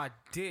weapon is my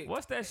dick.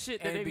 What's that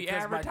shit that And they be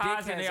because my dick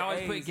advertising? They has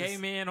always put AIDS, gay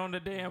it's men on the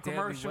damn deadly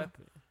commercial.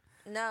 weapon.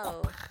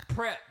 No,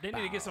 Prep. They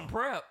need to get some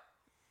prep.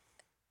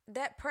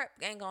 that prep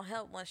ain't gonna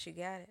help once you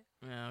got it.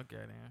 Yeah, okay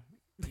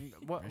then.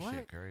 What? That What?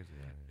 shit crazy.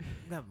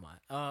 Never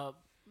mind.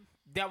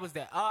 That was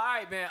that. All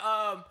right, man.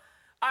 All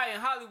right, in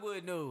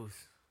Hollywood news,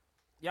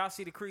 y'all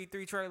see the Creed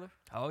 3 trailer?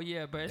 Oh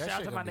yeah, but That shout out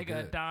shit to my gonna be nigga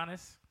good.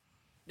 Adonis.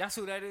 That's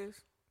who that is?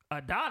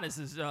 Adonis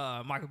is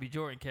Michael B.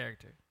 Jordan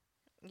character.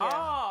 Yeah.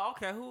 Oh,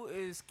 okay. Who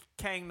is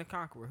Kang the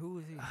Conqueror? Who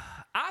is he?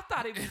 I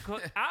thought he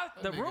was.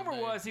 The nigga rumor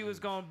name was he was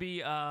gonna be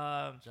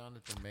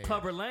Jonathan Mayer.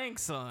 Clubber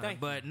Lang's son, Thank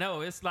but no,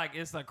 it's like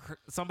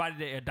somebody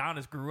that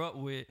Adonis grew up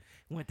with,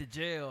 went to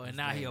jail, and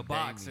now he a named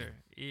boxer.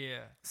 Yeah.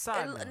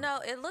 Side note. No,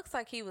 it looks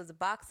like he was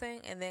boxing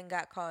and then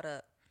got caught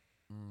up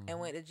and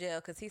went to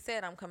jail because he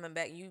said, "I'm coming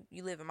back. You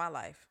live in my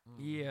life."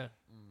 Yeah.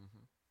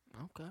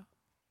 Okay.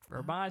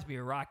 Reminds me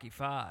of Rocky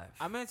 5.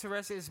 I'm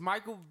interested. It's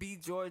Michael B.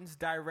 Jordan's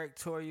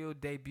directorial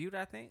debut,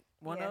 I think.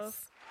 One yes.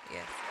 of.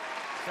 Yes.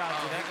 Shout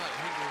out to that.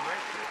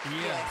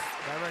 Yeah. Yes.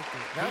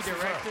 Directed. That's He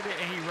what's up. directed it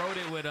and he wrote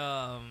it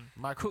with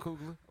Michael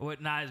Kugler. with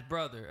his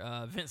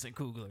brother, Vincent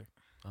Kugler.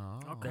 Oh.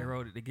 They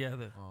wrote it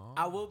together.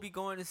 I will be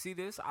going to see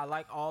this. I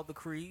like all the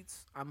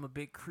Creeds. I'm a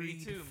big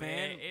Creed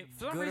fan.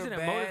 For some Good or reason, it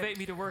bad. motivates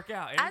me to work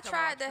out. I Every time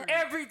tried watch to- Creed.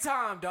 Every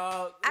time,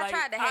 dog. I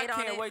tried to hate I on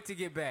can't it. wait to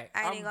get back.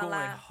 I ain't I'm gonna going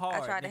lie.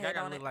 hard. I tried to Nigga, hate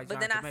gotta on look it, like but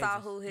then I Jonathan saw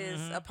Majors. who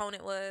his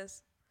opponent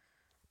was,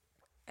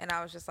 and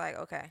I was just like,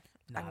 okay,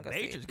 I Nah, can go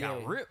see Majors it. got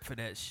Yeah. ripped for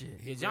that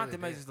shit. Yeah,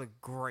 Jonathan Majors look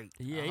great.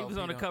 Yeah, he hope was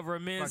he on the don't cover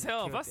of Men's fucking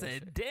Health. kill I that said,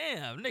 shit.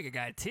 damn, nigga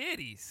got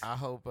titties. I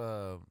hope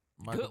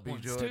Michael Good B.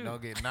 ones, Jordan too.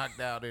 don't get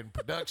knocked out in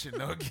production.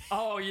 No,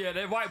 Oh, yeah,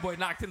 that white boy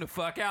knocked him the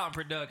fuck out in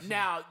production.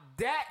 Now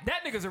that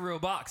nigga's a real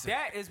boxer.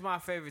 that is my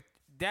favorite.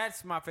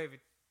 That's my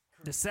favorite.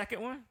 The second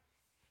one?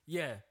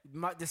 Yeah,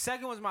 the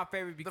second one's my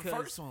favorite the because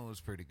first one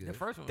was pretty good. The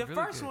first one the was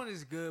really first good. one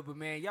is good, but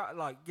man, y'all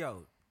like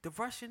the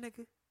Russian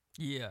nigga.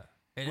 Yeah.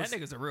 And was-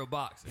 that nigga's a real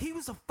boxer. He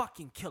was a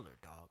fucking killer,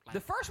 dog. Like, The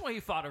first one, he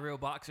fought a real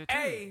boxer,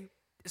 too.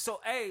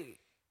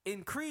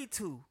 In Creed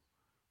 2,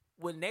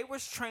 when they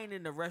was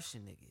training the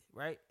Russian nigga,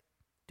 right?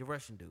 The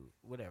Russian dude,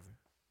 whatever.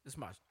 It's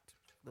my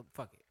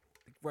fuck it.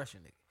 The Russian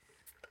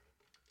nigga.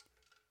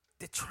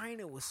 The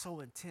training was so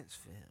intense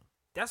for him.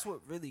 That's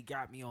what really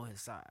got me on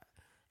his side.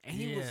 And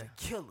he was Yeah. a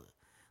killer.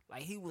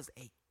 Like he was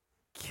a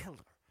killer.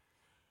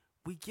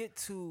 We get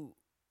to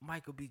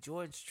Michael B.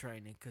 Jordan's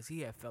training because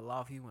he had fell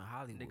off. He went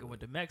Hollywood. Nigga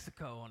went to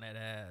Mexico on that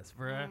ass,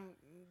 bruh.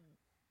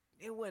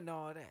 It wasn't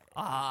all that.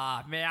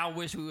 Ah, man, I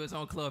wish we was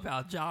on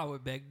Clubhouse. Ja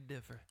would beg to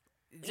differ.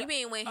 You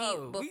mean when he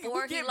we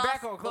before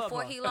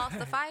he lost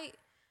the fight?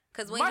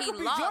 Because when Michael he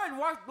B. lost, Jordan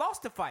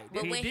lost the fight.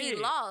 but when he did.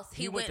 lost,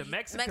 He went to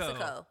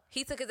Mexico.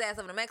 He took his ass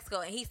over to Mexico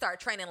and he started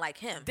training like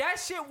him. That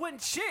shit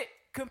wasn't shit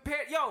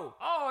compared. Yo,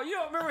 Oh, you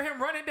don't remember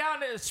him running down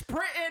there,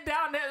 sprinting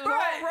down that bro,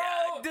 long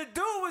road? the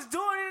dude was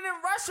doing it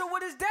in Russia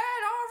with his dad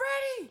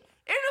already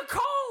in the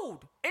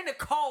cold. In the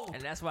cold.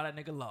 And that's why that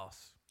nigga lost.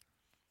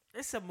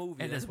 It's a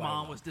movie. And that's his why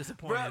mom he was lost.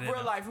 disappointed in Real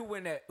him. life, who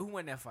won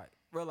that fight?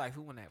 Real life,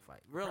 who won that fight?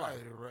 Real life.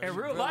 In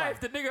real life,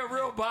 the nigga a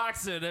real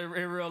boxer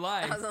in real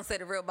life. I was gonna say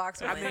the real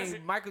boxer. I wins.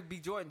 mean, Michael B.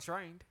 Jordan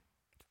trained.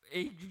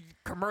 He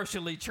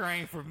commercially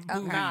trained for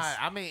movies. Nah,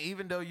 I mean,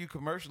 even though you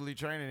commercially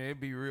training, it'd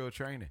be real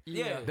training.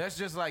 Yeah. That's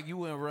just like you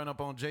wouldn't run up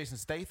on Jason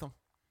Statham.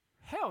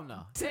 Hell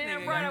no.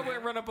 Damn right, I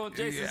wouldn't run up on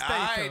Jason Yeah,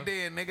 Statham. I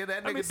did, nigga.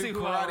 That Let me nigga see do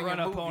who I karate run in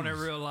up on in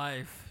movies. real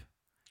life.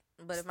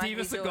 But if Michael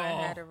B. Steven Jordan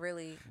Seagal. had a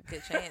really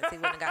good chance, he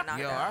wouldn't have got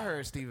knocked Yo, out. I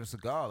heard Steven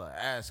Seagal an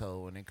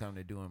asshole when it come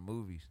to doing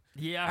movies.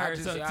 Yeah, I I heard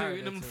just- so I too. heard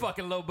that Them too.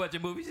 fucking low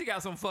budget movies. He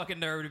got some fucking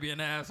nerve to be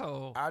an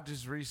asshole. I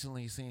just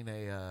recently seen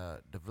the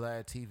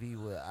Vlad TV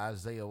with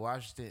Isaiah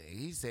Washington.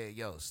 He said,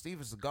 "Yo,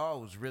 Steven Seagal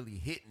was really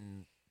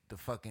hitting the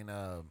fucking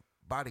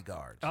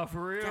bodyguards. Oh,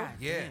 for real? God.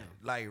 Yeah, damn.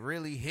 like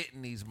really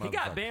hitting these motherfuckers." He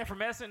got banned from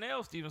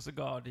SNL. Steven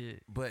Seagal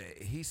did. But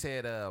he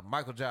said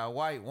Michael Jai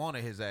White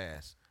wanted his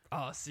ass.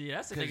 Oh, see,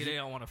 that's a 'Cause nigga they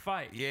don't want to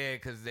fight. Yeah,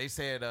 because they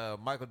said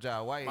Michael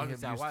Jai White and Michael him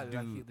Jai used White to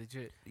like do. he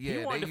legit. Yeah, He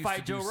wanted they to used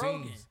fight do Joe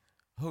Rogan. scenes.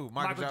 Who?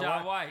 Michael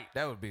Jai White.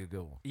 That would be a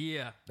good one.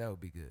 Yeah. That would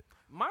be good.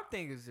 My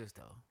thing is this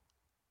though,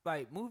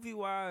 like movie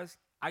wise,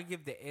 I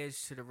give the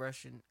edge to the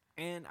Russian,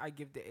 and I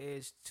give the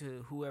edge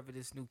to whoever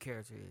this new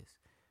character is.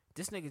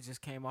 This nigga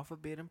just came off a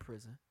bid in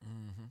prison.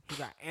 Mm-hmm. He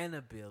got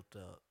Anna built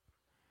up,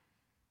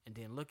 and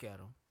then look at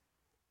him,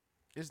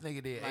 This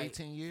nigga did Like,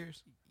 18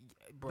 years.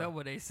 bro. That's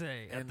what they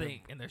say. I And the-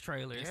 think in the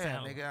trailer. It Yeah,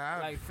 sound- nigga. I,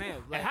 Like fam,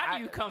 And like, how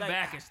do you come like,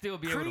 back and still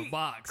be able to Creed-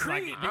 box?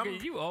 Creed, like,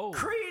 nigga, you old.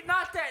 Creed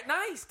not that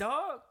nice,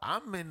 dog.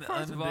 I'm in First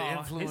under of the all,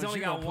 influence. he's only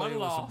You got gonna one play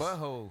with some loss.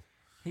 butthole.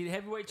 He the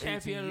heavyweight 18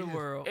 champion of the years.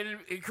 world.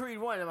 And Creed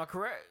won. Am I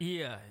correct?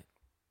 Yeah.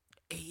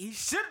 He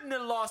shouldn't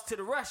have lost to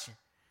the Russian.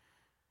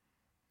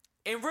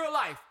 In real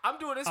life, I'm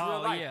doing this in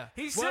real life. yeah.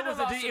 He Well, should have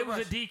lost to the it was a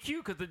Russian.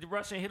 DQ because the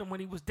Russian hit him when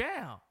he was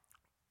down.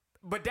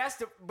 But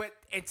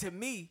and to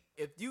me,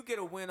 if you get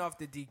a win off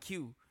the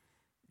DQ,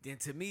 then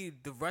to me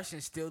the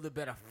Russian's still the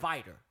better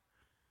fighter.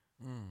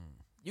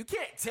 You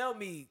can't tell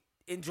me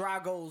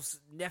Drago's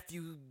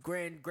nephew,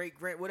 great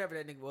whatever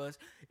that nigga was.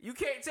 You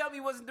can't tell me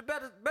he wasn't the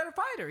better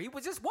fighter. He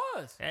just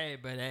was. Hey,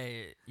 but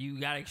hey, you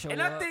gotta show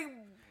And up I think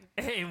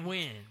and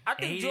win. I And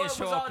think he Jordan didn't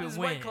show was up on and his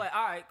win. weight class.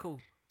 All right, cool.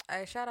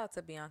 Hey, shout out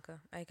to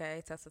Bianca,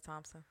 aka Tessa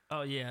Thompson.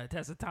 Oh yeah,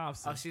 Tessa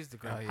Thompson. Oh, she's the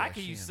girl. Oh, yeah, How can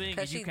she you in sing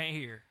there. and you 'Cause can't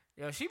hear?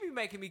 Yo, she be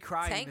making me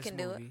cry Tank in this can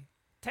do it. movie.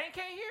 Tank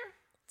can't hear?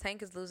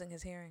 Tank is losing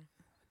his hearing.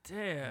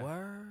 Damn.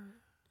 Word.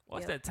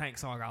 What's Yep. that Tank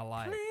song I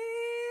like?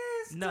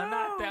 Please No,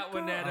 not that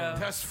one. That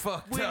That's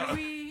fucked when up.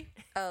 we,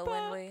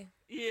 When we,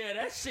 yeah,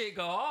 that shit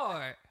go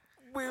hard.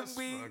 when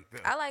we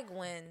I like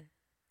when.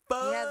 He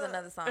has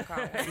another song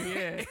called When.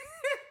 Yeah,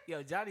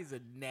 Yo, Johnny's a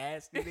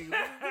nasty nigga.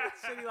 What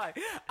shit he like?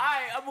 All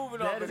right, I'm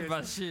moving on. that to is this.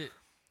 my shit.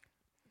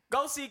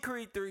 Go see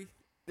Creed 3.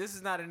 This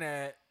is not an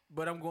ad,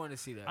 but I'm going to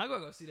see that. I'm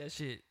gonna go see that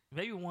shit.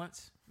 Maybe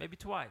once, maybe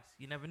twice.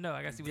 You never know.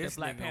 I gotta see what This that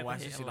Black nigga Panther watch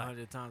hit this shit like.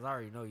 100 times. I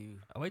already know you.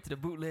 I wait till the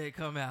bootleg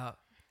come out.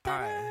 All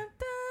right.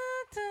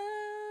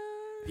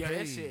 Yo,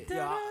 that shit.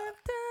 Yo,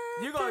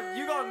 you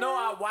gonna know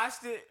I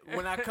watched it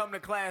when I come to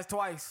class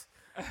twice.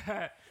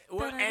 And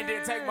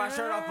then take my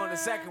shirt off on the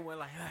second one.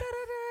 Like,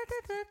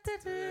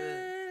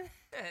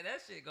 Yeah,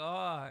 that shit go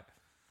hard.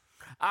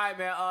 all right,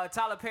 man.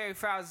 Tyler Perry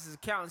fires his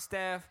accounting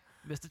staff.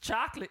 Mr.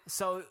 Chocolate.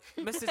 So,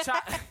 Mr.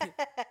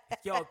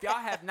 Yo, if y'all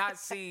have not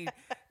seen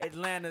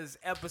Atlanta's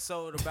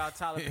episode about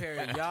Tyler Perry,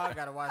 y'all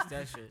gotta watch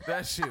that shit.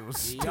 That shit was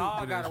stupid.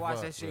 Y'all gotta as watch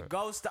fuck, that shit.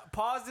 bro. Go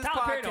pause this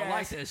Tyler podcast. Perry don't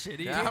like that shit.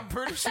 He Yeah, I'm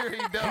pretty sure he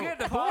He don't. had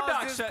the Pause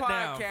Boondocks this shut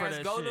down for podcast.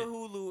 that Go shit. to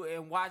Hulu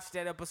and watch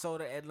that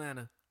episode of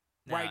Atlanta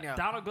right now.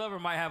 Donald Glover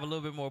might have a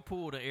little bit more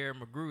pull than Aaron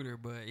Magruder,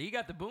 but he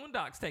got the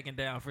Boondocks taken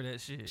down for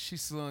that shit. She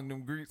slung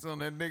them greets on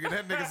that nigga.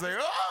 That nigga say,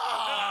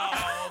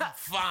 "Oh,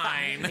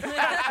 fine."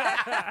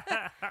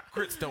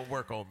 Grits don't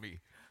work on me.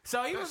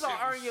 So he That was on shit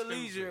Earn was Your stupid.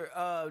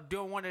 Leisure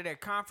doing one of their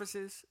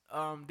conferences.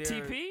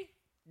 TP?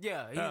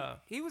 Yeah,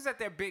 he was at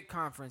their big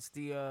conference,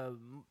 the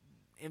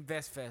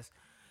Invest Fest.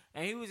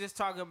 And he was just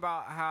talking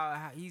about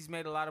how he's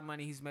made a lot of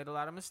money, he's made a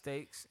lot of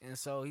mistakes. And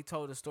so he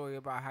told a story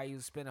about how he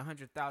was spending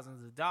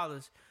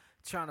 $100,000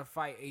 trying to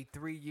fight a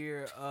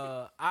 3-year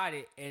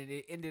audit. And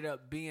it ended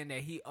up being that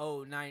he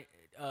owed that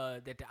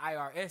the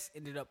IRS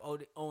ended up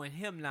owing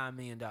him $9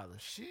 million.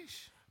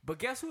 Sheesh. But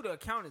guess who the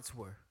accountants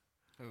were?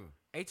 Who?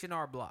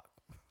 H&R Block.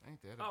 Ain't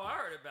that? Oh, I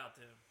heard about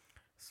them.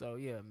 So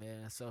yeah,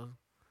 man. So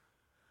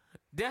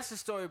that's the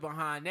story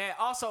behind that.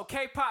 Also,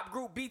 K-pop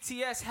group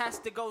BTS has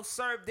to go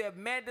serve their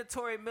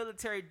mandatory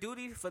military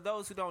duty. For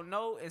those who don't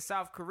know, in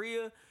South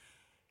Korea,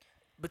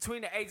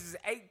 between the ages of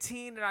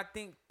 18 and I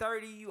think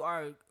 30, you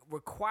are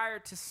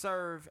required to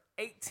serve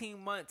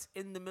 18 months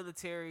in the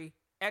military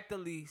at the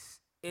least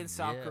in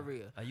South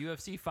Korea. A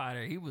UFC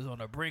fighter, he was on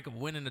the brink of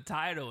winning the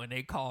title, and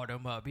they called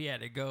him up. He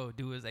had to go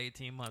do his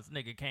 18 months.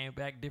 Nigga came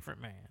back,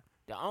 different man.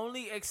 The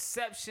only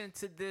exception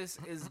to this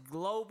is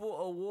global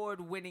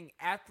award-winning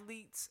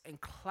athletes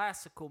and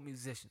classical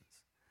musicians.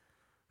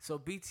 So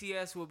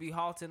BTS will be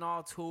halting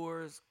all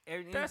tours.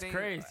 That's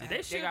crazy.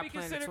 They should be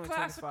considered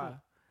classical.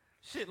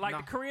 Shit, like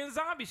the Korean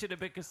Zombie should have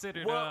been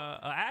considered an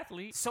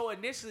athlete. So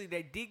initially,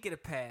 they did get a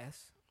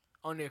pass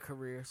on their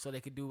career so they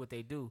could do what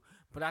they do.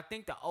 But I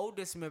think the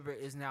oldest member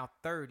is now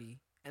 30.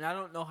 And I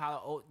don't know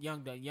how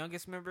young the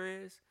youngest member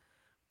is.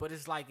 But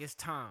it's like it's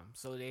time.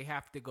 So they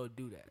have to go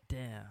do that.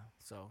 Damn.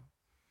 So.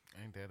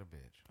 Ain't that a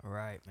bitch?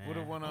 Right, man. What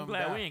if one I'm of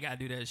glad them we ain't got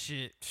to do that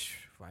shit.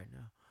 Right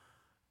now.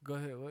 Go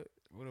ahead. What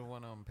if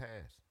one of them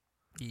passed?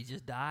 He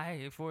just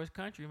died for his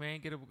country,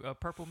 man. Get a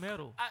purple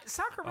medal.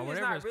 South Korea is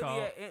not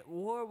really at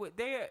war with.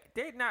 They're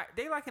not.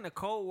 They like in a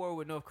cold war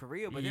with North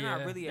Korea, but they're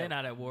not really. They're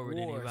not at war with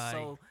anybody.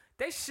 So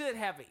they should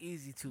have an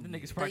easy to.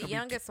 The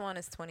youngest one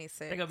is 26.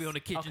 They're gonna be on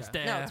the kitchen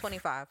staff. No,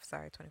 25.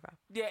 Sorry, 25.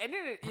 Yeah, and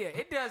then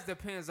it does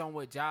depends on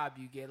what job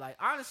you get. Like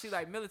honestly,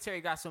 like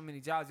military got so many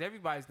jobs.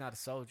 Everybody's not a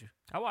soldier.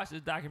 I watched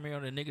this documentary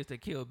on the niggas that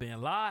killed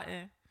Bin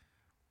Laden.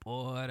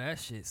 Boy, that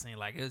shit seemed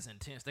like it was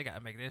intense. They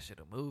gotta make that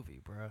shit a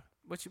movie, bro.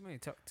 What you mean?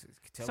 Tell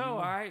so, me all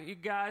right, you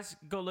guys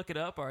go look it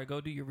up or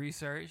go do your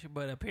research.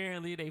 But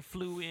apparently they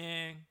flew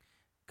in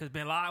because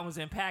Bin Laden was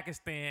in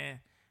Pakistan,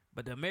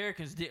 but the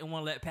Americans didn't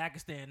want to let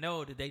Pakistan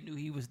know that they knew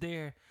he was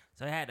there.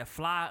 So they had to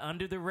fly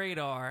under the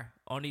radar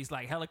on these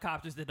like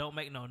helicopters that don't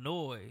make no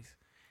noise.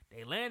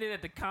 They landed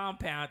at the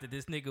compound that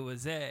this nigga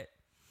was at.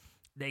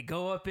 They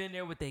go up in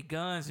there with their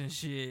guns and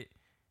shit.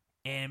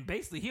 And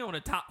basically he on the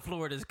top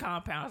floor of this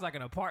compound. It's like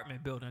an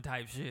apartment building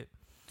type shit.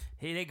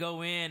 Here they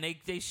go in,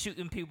 they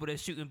shooting people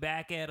that's shooting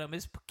back at them.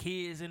 It's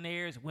kids in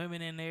there, it's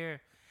women in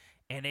there,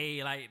 and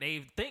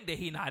they think that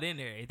he not in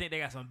there. They think they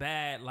got some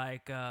bad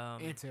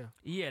intel.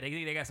 Yeah, they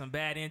think they got some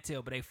bad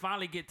intel, but they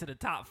finally get to the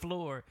top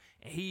floor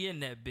and he in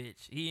that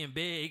bitch. He in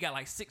bed. He got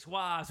like 6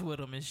 wives with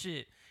him and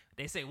shit.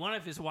 They say one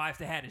of his wives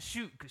that had to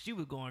shoot because she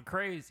was going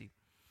crazy.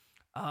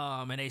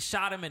 And they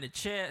shot him in the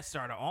chest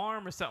or the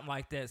arm or something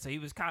like that. So he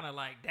was kind of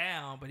like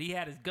down, but he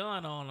had his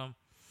gun on him.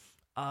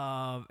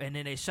 And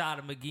then they shot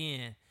him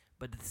again.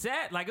 But the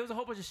sad, like it was a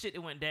whole bunch of shit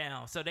that went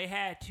down. So they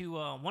had to,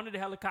 one of the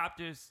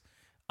helicopters,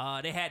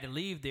 they had to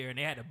leave there and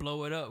they had to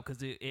blow it up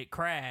because it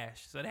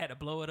crashed. So they had to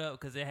blow it up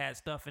because it had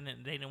stuff in it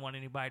and they didn't want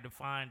anybody to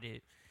find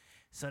it.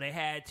 So they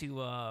had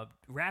to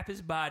wrap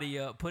his body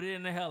up, put it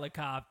in the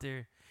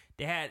helicopter.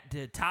 They had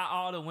to tie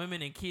all the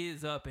women and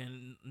kids up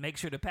and make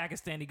sure the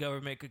Pakistani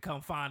government could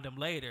come find them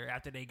later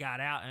after they got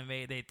out and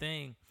made their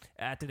thing,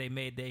 after they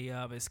made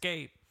their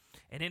escape.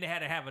 And then they had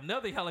to have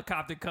another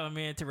helicopter come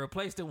in to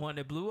replace the one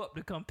that blew up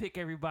to come pick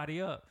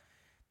everybody up.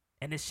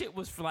 And the shit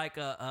was for like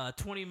a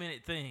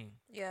 20-minute thing.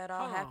 Yeah, it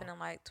all happened in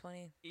like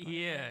 20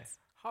 minutes.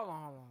 Hold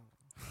on.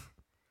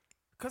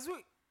 Because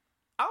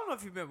I don't know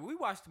if you remember, we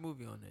watched the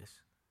movie on this.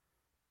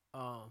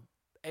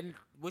 And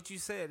what you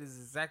said is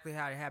exactly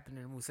how it happened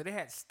in the movie. So they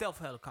had stealth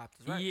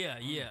helicopters, right?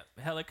 Yeah.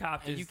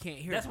 Helicopters. And you can't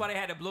hear That's them. why they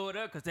had to blow it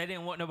up because they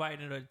didn't want nobody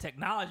to know the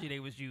technology they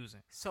was using.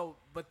 So,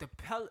 but the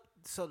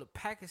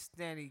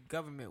Pakistani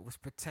government was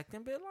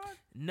protecting Bin Laden?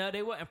 No,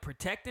 they wasn't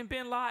protecting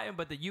Bin Laden,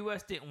 but the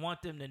U.S. didn't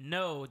want them to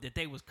know that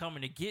they was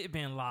coming to get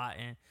Bin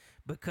Laden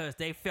because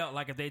they felt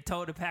like if they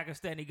told the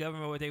Pakistani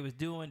government what they was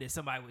doing, that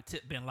somebody would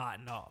tip Bin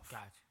Laden off.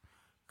 Gotcha.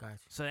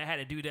 So they had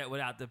to do that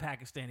without the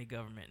Pakistani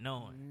government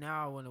knowing.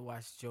 Now I want to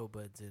watch Joe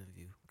Budden's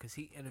interview because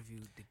he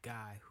interviewed the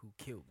guy who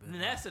killed Bin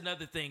Laden. And that's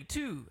another thing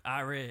too.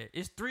 I read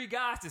it's 3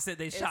 guys that said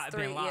they shot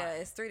Bin Laden. Yeah,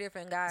 it's 3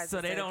 different guys. So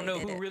they don't know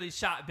who really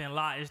shot Bin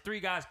Laden. It's 3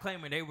 guys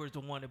claiming they was the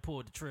one that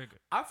pulled the trigger.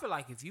 I feel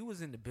like if you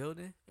was in the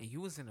building and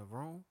you was in the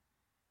room,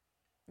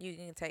 you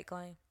can take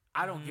claim.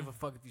 I don't give a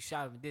fuck if you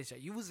shot him and did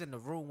shot. You was in the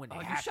room when they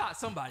happened. You shot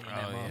somebody in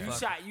that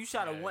motherfucker. You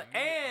shot a one.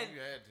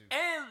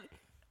 And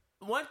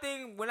one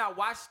thing when I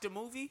watched the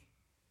movie,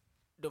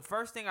 the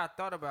first thing I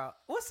thought about,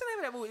 what's the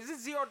name of that movie? Is it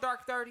Zero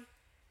Dark 30?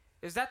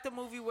 Is that the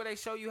movie where they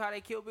show you how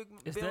they killed Bin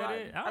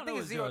Laden? It? I think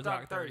it's Zero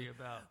Dark 30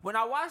 about. When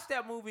I watched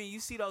that movie and you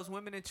see those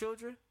women and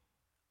children,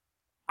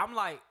 I'm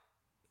like,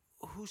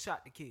 who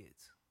shot the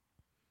kids?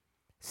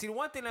 See, the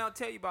one thing I'll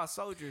tell you about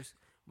soldiers,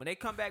 when they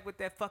come back with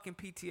that fucking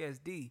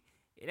PTSD,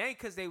 it ain't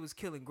because they was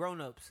killing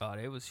grown-ups. Oh,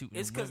 they was shooting.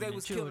 It's because they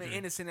was killing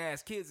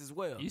innocent-ass kids as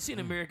well. You seen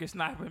American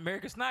Sniper?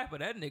 American Sniper,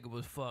 that nigga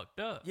was fucked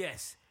up.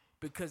 Yes.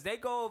 Because they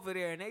go over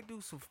there and they do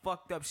some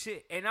fucked up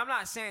shit. And I'm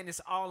not saying this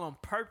all on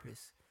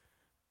purpose.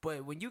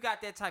 But when you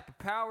got that type of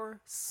power,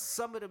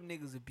 some of them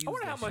niggas abuse I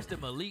wonder that how much shit.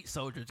 them elite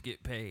soldiers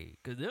get paid.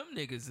 Because them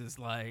niggas is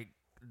like,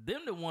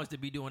 them the ones that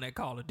be doing that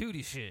Call of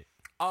Duty shit.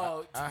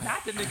 Oh,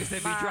 not the niggas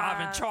that be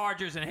driving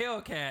Chargers and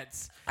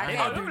Hellcats. They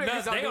them don't do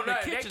niggas nothing. don't They do on the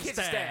nothing. They kitchen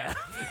kitchen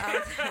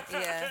staff.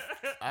 Yeah.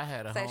 I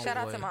had a Say shout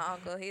out to homeboy. my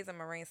uncle. He's a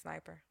Marine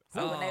sniper.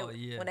 So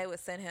when they would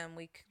send him,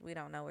 we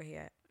don't know where he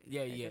at.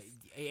 Yeah.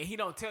 He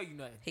don't tell you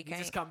nothing. He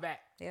just come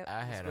back. Yep.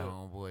 I had a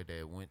homeboy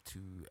that went to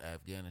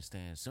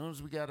Afghanistan as soon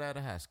as we got out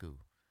of high school.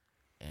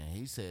 And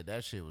he said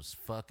that shit was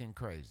fucking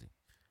crazy.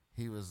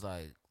 He was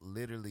like,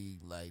 literally,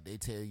 like, they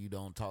tell you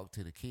don't talk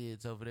to the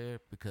kids over there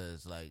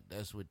because, like,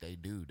 that's what they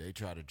do. They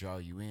try to draw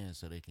you in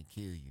so they can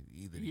kill you.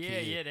 Either the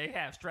kid, they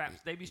have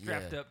straps. They be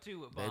strapped up,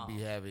 too, with bombs. They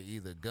be having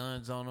either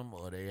guns on them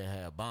or they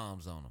have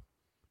bombs on them.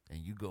 And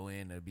you go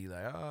in and be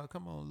like, oh,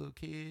 come on, little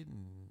kid.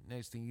 And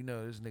next thing you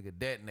know, this nigga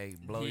detonate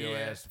and blow your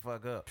ass the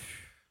fuck up.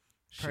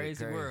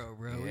 Crazy world,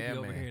 bro. We be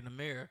over here in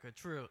America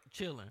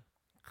chilling.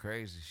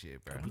 Crazy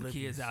shit, bro. The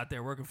kids out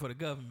there working for the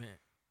government.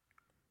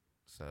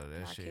 So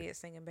that My shit. kids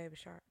singing Baby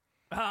Shark.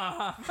 Them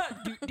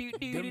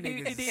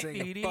niggas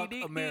singing fuck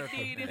America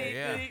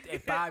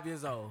at 5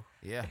 years old.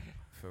 Yeah,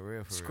 for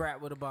real.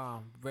 Scrap with a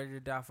bomb, ready to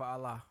die for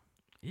Allah.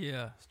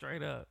 Yeah,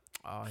 straight up.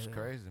 Oh, it's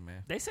crazy,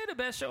 man. They say the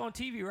best show on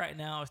TV right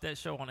now is that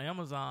show on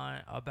Amazon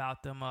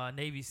about them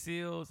Navy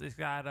SEALs. It's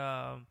got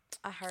I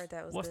heard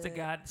that was what's good. the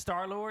guy?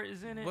 Star-Lord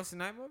is in it. What's the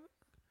name of it?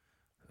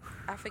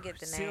 I forget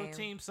the SEAL name.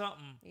 Team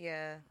something.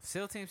 Yeah.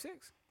 SEAL Team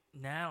 6?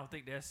 Nah, I don't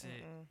think that's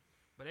it.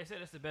 But they said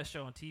it's the best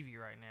show on TV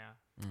right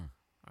now.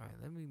 All right,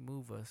 let me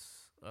move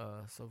us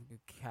so we can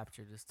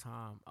capture this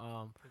time.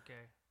 Okay.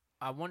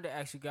 I wanted to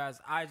ask you guys,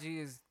 IG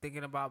is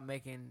thinking about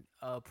making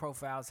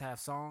profiles have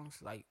songs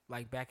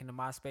like back in the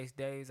MySpace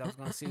days. I was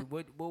gonna see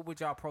what would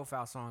y'all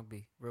profile song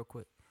be, real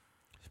quick.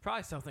 It's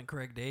probably something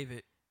Craig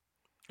David.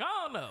 I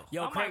don't know.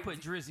 Yo, I Craig, might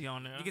put Drizzy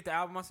on there. You get the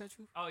album I sent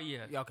you? Oh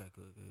yeah. Okay,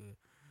 good.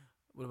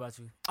 What about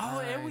you? Oh,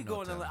 and we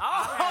going to shit!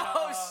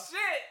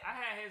 I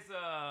had his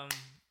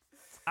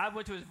I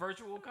went to his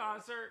virtual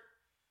concert.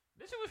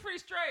 This shit was pretty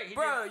straight.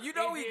 Bro, you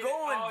know we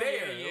going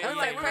there. Yeah. It was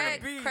like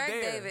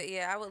Craig David.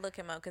 Yeah, I would look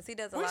him up because he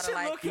does a lot of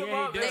like look him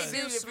up. They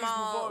do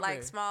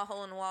small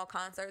hole in the wall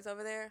concerts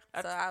over there.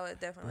 So I would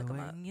definitely look him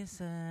up. You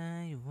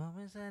say you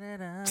always said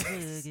that I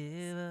would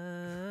give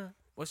up.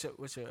 What's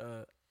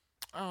your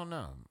I don't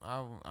know.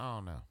 I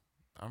don't know.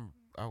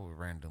 I would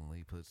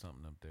randomly put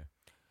something up there.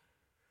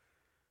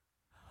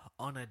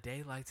 On a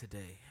day like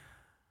today,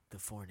 the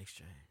foreign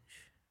exchange.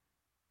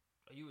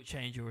 You would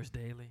change yours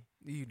daily.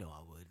 You know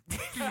I would.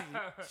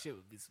 Shit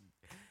would be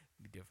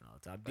different all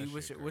the time. D,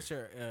 what's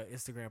your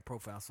Instagram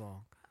profile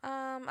song?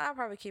 I'll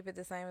probably keep it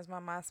the same as my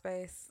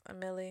MySpace.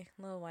 Millie,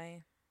 Lil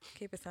Wayne.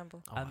 Keep it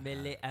simple.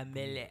 Millie.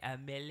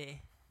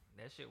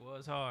 That shit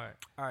was hard.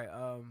 All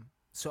right.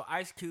 So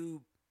Ice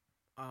Cube,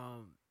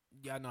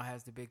 y'all know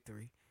has the big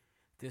three.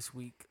 This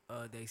week,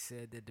 they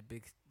said that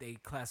they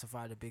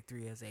classified the big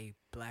three as a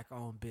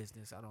black-owned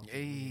business. I don't think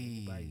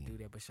anybody do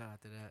that, but shout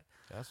out to that.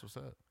 That's what's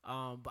up.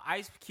 But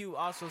Ice Cube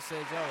also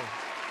said,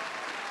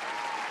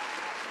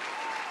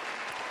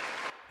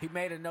 he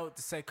made a note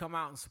to say, come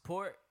out and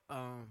support.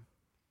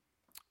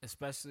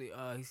 Especially,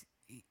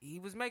 he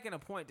was making a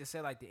point to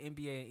say like the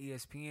NBA and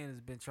ESPN has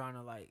been trying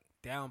to like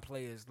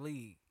downplay his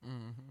league.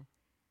 Mm-hmm.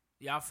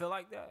 Y'all feel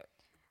like that?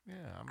 Yeah,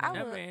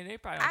 I mean they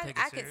probably don't take it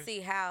serious. I could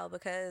see how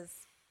because.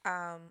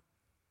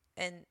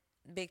 And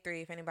Big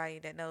Three, if anybody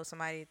that knows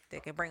somebody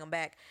that can bring them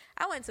back,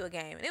 I went to a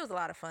game and it was a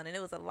lot of fun and it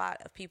was a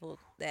lot of people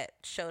that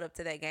showed up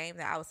to that game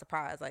that I was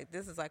surprised. Like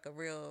this is like a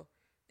real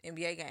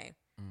NBA game,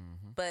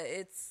 but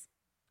it's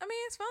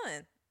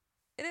fun.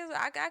 It is.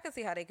 I can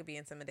see how they could be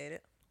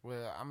intimidated.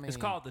 Well, I mean, it's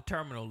called The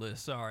Terminal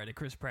List. Sorry, the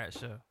Chris Pratt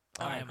show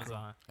on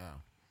Amazon. Oh,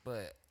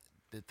 but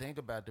the thing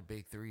about the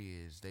Big Three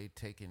is they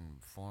taking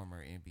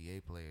former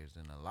NBA players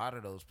and a lot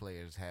of those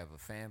players have a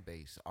fan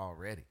base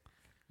already.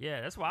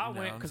 Yeah, that's why I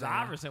went because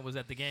Iverson was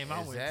at the game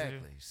I went to.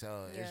 Exactly.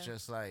 So it's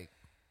just like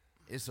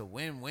it's a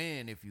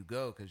win-win if you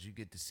go because you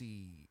get to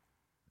see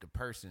the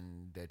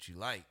person that you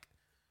like.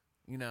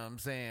 You know what I'm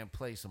saying?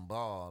 Play some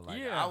ball.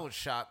 Like I was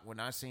shocked when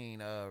I seen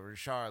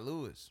Rashard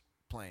Lewis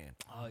playing.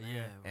 Oh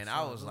yeah, and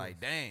I was like,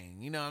 dang.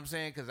 You know what I'm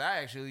saying? Because I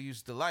actually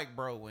used to like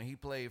bro when he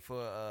played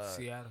for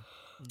Seattle,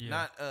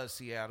 not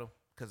Seattle.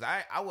 Because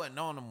I wasn't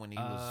on him when he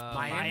was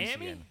playing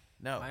Miami.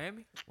 No,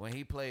 Miami when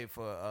he played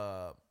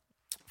for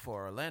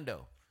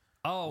Orlando.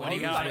 Oh, when he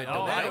got it.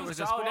 That was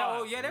the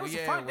squad. They was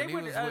fun. They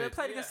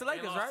played against the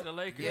Lakers, right? The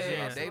Lakers.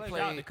 Yeah, they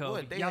played.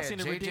 What, they had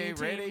J.J.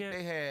 Redick.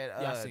 They had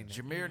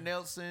Jameer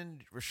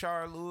Nelson,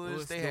 Rashard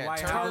Lewis. They had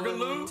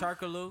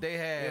Turkaloo. They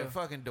had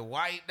fucking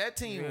Dwight. That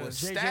team was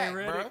stacked,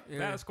 bro.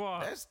 That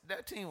squad.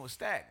 That team was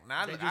stacked.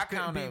 Now, they just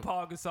couldn't beat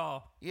Paul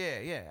Gasol.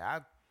 Yeah. I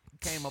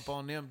came up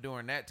on them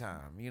during that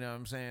time. You know what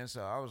I'm saying?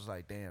 So I was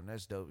like, damn,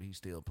 that's dope. He's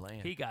still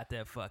playing. He got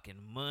that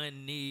fucking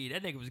money.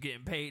 That nigga was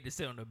getting paid to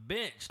sit on the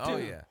bench, too. Oh,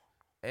 yeah.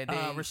 And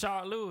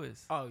Rashard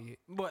Lewis. Oh yeah,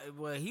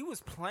 but he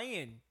was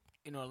playing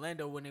in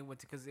Orlando when they went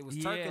to because it was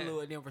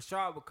Turkaloo and then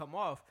Rashard would come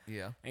off,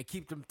 and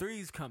keep them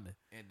threes coming.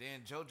 And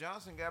then Joe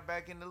Johnson got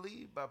back in the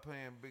league by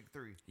playing Big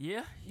Three.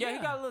 Yeah, he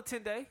got a little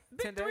 10-day.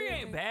 Big Three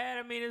ain't bad.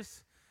 I mean,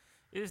 it's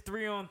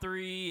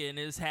 3-on-3 and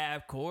it's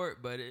half court,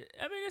 but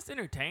it's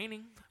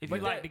entertaining if you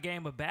like the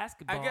game of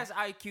basketball. I guess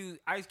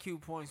Ice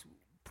Cube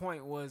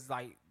point was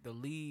like the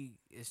league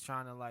is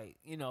trying to like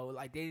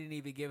they didn't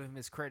even give him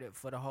his credit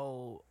for the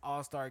whole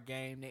All-Star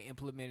game. They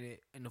implemented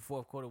in the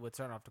fourth quarter would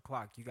turn off the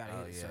clock. You got to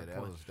hit a certain that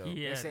point. was dope.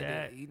 Yeah, They said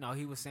that,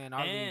 he was saying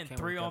our and league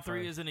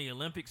 3-on-3 is in the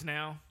Olympics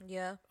now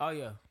Yeah. Oh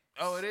yeah.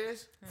 Oh, it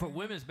is? for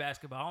women's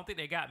basketball. I don't think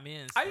they got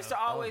men's. I used to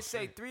stuff. always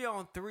say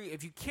 3-on-3.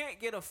 If you can't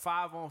get a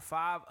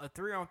 5-on-5, a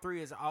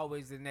 3-on-3 is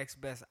always the next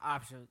best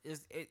option.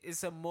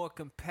 It's a more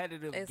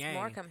competitive game. It's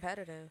more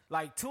competitive.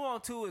 Like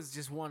 2-on-2 is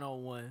just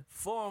 1-on-1.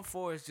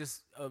 4-on-4 is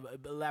just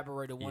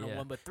elaborated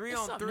 1-on-1. But There's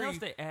something 3-on-3. else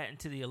they adding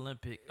to the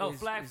Olympic. Oh,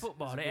 flag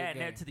football. is a They good adding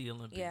that game. to the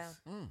Olympics. Yeah.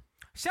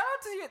 Shout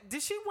out to you.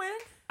 Did she win?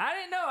 I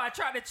didn't know. I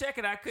tried to check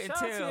it. I couldn't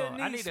Shout out to tell. your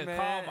I need niece, to man.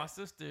 call my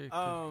sister.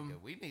 Yeah,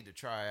 we need to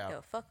try out.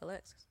 Yo, fuck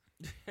Alexis.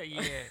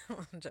 Yeah.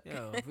 I'm joking.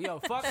 Yo,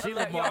 fuck She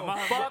Alexis. Lamar-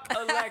 Fuck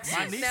Alexis.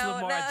 My niece No,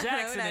 Lamar no, Jackson we're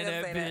not in gonna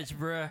that say that.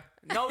 bitch,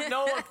 bruh.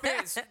 No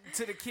offense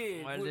to the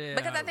kid. Well, yeah.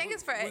 Because I think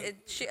it's for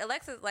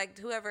Alexis, like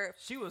whoever.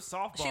 She was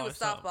softball. She was or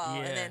something. softball,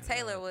 Yeah. and then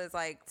Taylor was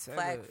like flag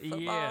Taylor- football.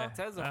 Yeah.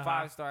 Taylor's a Uh-huh.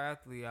 5-star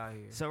athlete out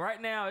here. So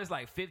right now it's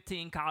like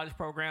 15 college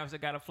programs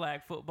that got a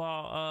flag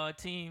football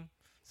team.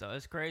 So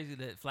it's crazy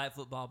that flag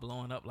football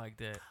blowing up like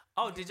that.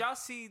 Oh, did y'all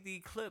see the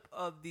clip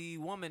of the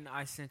woman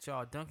I sent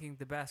y'all dunking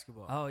the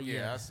basketball? Oh Yeah,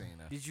 yeah. I seen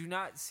that. Did you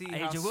not see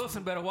how Asia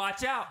Wilson better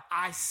watch out.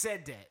 I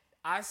said that.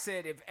 I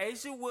said if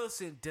Asia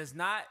Wilson does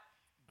not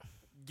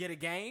get a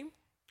game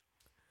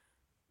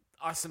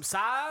or some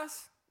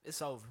size,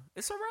 it's over.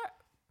 It's a wrap.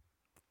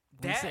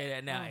 We say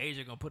that now.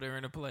 Asia gonna put her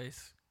into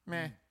place.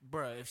 Man,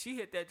 Bruh, if she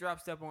hit that drop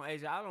step on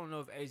Asia, I don't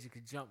know if Asia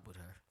could jump with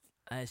her.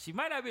 She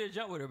might not be able to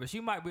jump with her, but she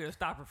might be able to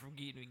stop her from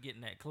getting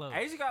that close.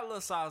 Asia got a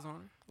little size on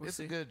her. We'll it's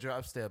see. a good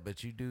drop step,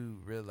 but you do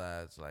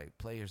realize, like,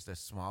 players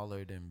that's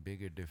smaller than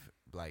bigger,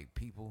 like,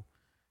 people,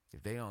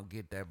 if they don't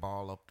get that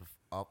ball up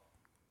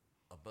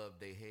above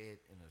their head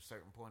in a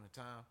certain point of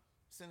time,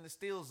 it's in the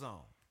steal zone.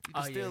 You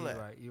can steal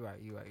that. You're right.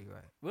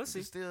 We'll You see.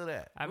 can steal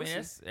that. I mean, see.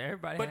 that's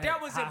everybody. But had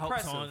that was high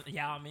hopes impressive. on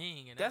Yao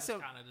Ming, and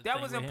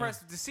That was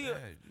impressive to see Yeah,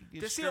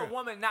 you to get see a stripped.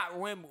 woman not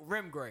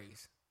rim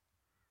graze.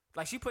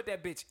 Like she put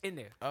that bitch in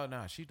there. Oh,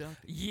 no, she dunked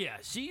it. Yeah,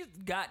 she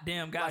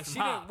goddamn got Like, some she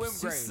didn't hops. whim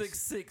She's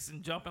graze. 6'6"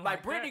 and jumping Like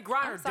like Brittany that.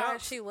 Griner I'm sorry,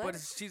 dunks, she what?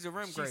 but she's a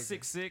rim She's grazer.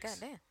 6'6".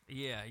 Goddamn.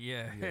 Yeah.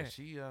 Yeah,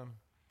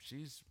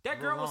 she's That a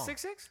girl little was long.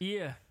 6'6".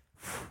 Yeah.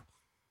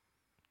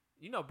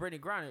 You know,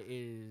 Brittany Griner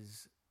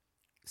is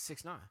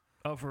 6'9".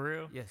 Oh, for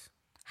real? Yes.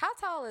 How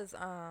tall is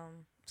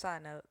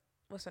side note?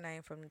 What's her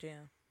name from the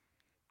gym?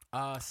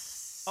 Oh,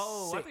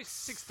 I think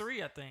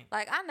 6'3", I think.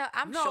 Like I know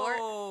I'm no,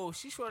 short.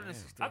 she's shorter than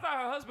 6'3". I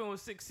thought her husband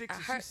was 6'6", and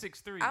Her- she's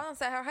 6'3". I don't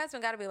say her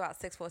husband got to be about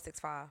 6'4",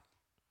 6'5".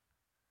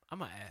 I'm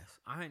gonna ask.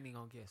 I ain't even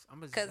gonna guess. I'm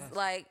gonna Cause ask.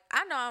 like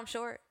I know I'm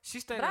short. She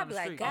stayed but I'd on be the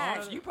like, street. God,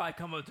 Oh, you probably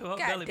come up to her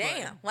God belly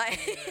damn, button. like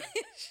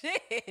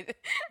shit.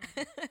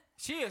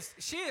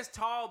 She is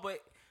tall, but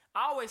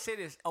I always say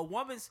this: a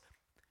woman's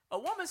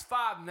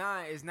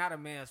 5'9" is not a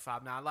man's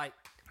 5'9". Like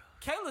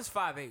Kayla's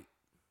 5'8",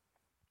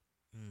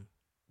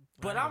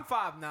 but I'm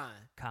 5'9".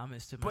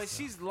 Comments to myself. But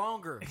she's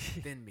longer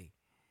than me,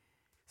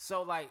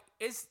 so like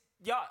it's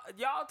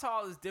y'all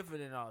tall is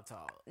different than all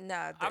tall.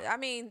 No, I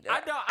mean,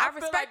 I know. I feel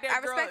respect. like that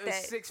I girl respect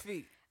is that. 6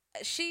 feet.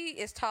 She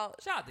is tall.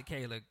 Shout out to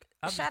Kayla.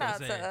 I'm just Shout gonna out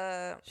say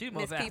to she's the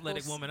Miss most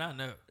athletic Peoples' woman I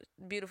know.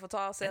 beautiful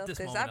tall self. this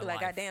Because moment I'd be in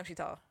like, life. God damn, she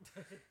tall.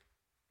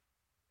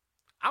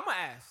 I'm gonna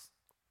ask.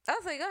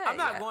 I'll say, go ahead. I'm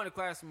not yeah. going to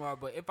class tomorrow,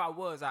 but if I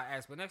was, I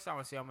ask. But next time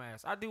I see, I'm gonna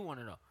ask. I do want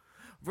to know.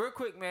 Real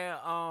quick, man.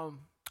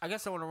 I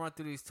guess I want to run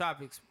through these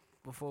topics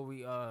before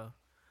we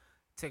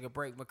take a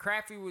break.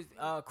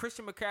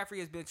 Christian McCaffrey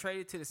has been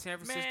traded to the San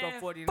Francisco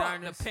Man, 49ers.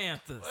 fuck the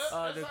Panthers.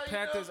 The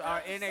Panthers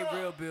are in a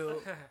real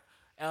build.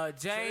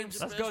 James,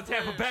 Let's go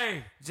Tampa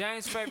Bay.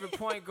 James' favorite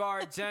point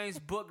guard, James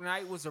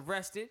Bouknight, was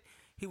arrested.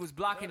 He was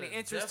blocking the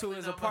entrance to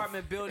his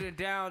apartment building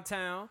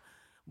downtown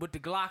with the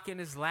Glock in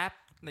his lap.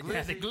 Nigga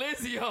had the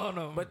glizzy on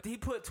him. But he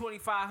put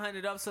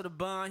 $2,500 up to the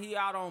bond. He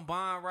out on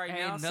bond right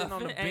now, ain't sitting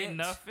nothing. on the bench. Ain't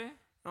nothing. You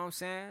know what I'm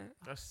saying?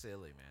 That's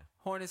silly, man.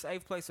 Hornets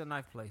 8th place or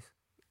 9th place?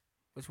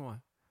 Which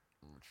one?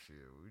 Shit,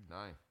 we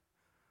ninth.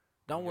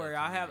 Don't worry,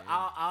 got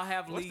I'll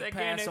have What's league that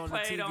game pass they on the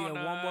played TV on,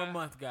 in one more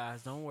month,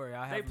 guys. Don't worry,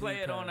 I have. They play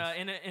league it on pass.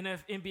 in a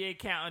NBA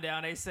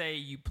countdown. They say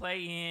you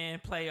play in,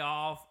 play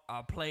off,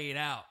 or play it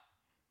out.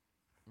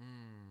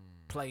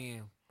 play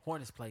in.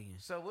 Hornets play in.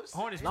 So what's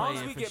Hornets As long play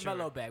as in we for get sure.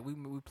 Melo back, we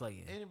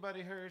play in.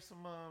 Anybody heard some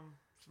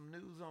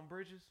news on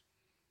Bridges?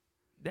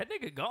 That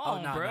nigga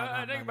gone, nah, bro. nah,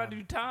 nah, That nigga nah, about to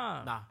nah. do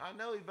time. Nah. I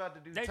know he about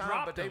to do They time,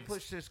 dropped but they him.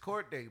 pushed his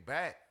court date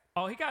back.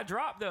 Oh, he got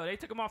dropped though. They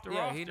took him off the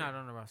Yeah, roster. he's not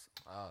on the roster.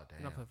 Oh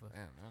damn, not play for-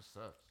 damn, that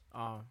sucks.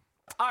 All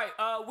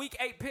right, week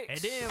 8 picks. And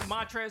then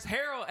Montrezl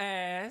Harrell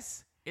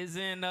ass is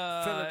in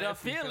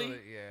Philadelphia. Philly.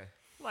 Yeah,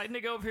 Like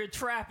nigga over here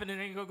trapping and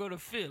then go to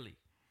Philly.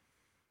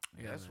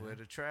 that's where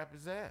the trap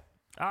is at.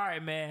 All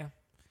right, man.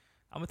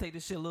 I'm gonna take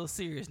this shit a little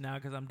serious now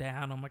because I'm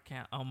down on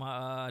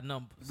my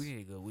numbers. We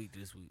need a good week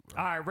this week,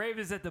 bro. All right,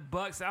 Ravens at the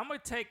Bucks. I'm gonna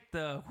take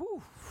the.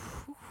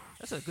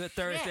 That's a good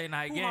Thursday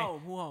night Who game.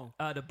 home? Who home?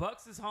 The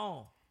Bucks is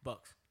home.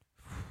 Bucks.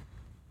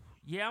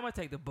 Yeah, I'm gonna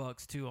take the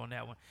Bucks too on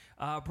that one.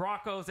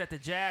 Broncos at the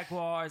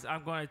Jaguars.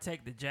 I'm gonna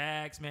take the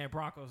Jags. Man,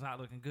 Broncos not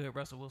looking good.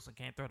 Russell Wilson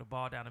can't throw the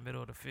ball down the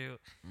middle of the field.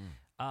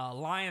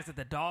 Lions at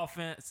the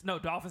Dolphins. No,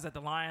 Dolphins at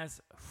the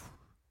Lions.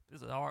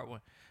 This is a hard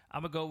one.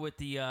 I'm gonna go with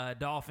the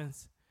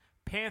Dolphins.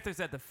 Panthers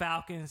at the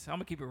Falcons. I'm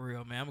gonna keep it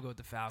real, man. I'm gonna go with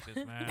the Falcons,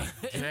 man.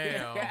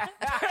 Damn.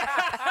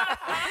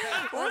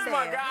 Who's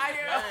my guy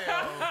here?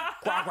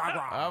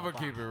 I'm gonna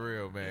keep it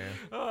real, man.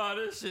 Oh,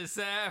 this shit's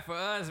sad for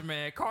us,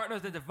 man.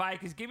 Cardinals at the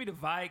Vikings. Give me the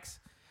Vikes.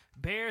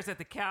 Bears at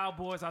the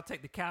Cowboys. I'll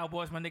take the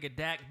Cowboys. My nigga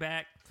Dak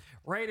back.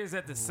 Raiders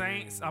at the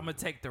Saints. I'm gonna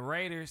take the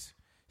Raiders.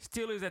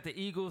 Steelers at the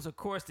Eagles. Of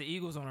course, the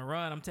Eagles on a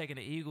run. I'm taking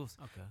the Eagles.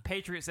 Okay.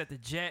 Patriots at the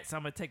Jets.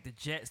 I'm going to take the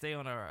Jets. They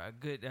on a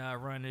good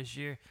run this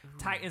year.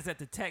 Titans at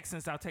the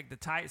Texans. I'll take the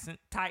Titans.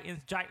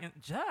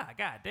 Giants.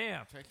 God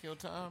damn. Take your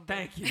time.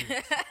 Thank you.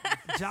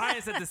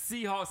 Giants at the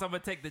Seahawks. I'm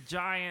going to take the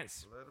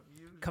Giants.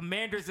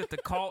 Commanders at the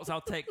Colts.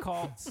 I'll take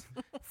Colts.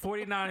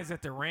 49ers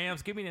at the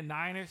Rams. Give me the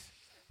Niners.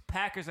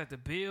 Packers at the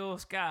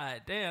Bills.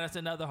 God damn, that's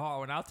another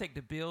hard one. I'll take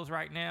the Bills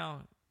right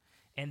now.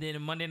 And then a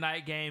Monday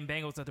night game,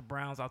 Bengals at the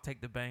Browns. I'll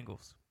take the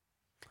Bengals.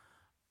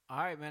 All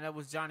right, man. That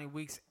was Johnny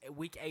Week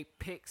 8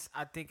 picks.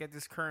 I think at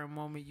this current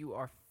moment you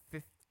are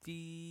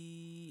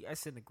 50.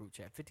 That's in the group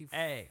chat. 54.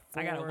 Hey,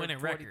 I got a winning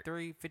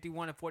 43, record.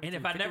 51 and 43.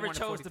 And if I never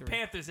chose the 43.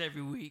 Panthers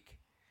every week,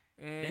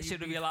 And that you'd shit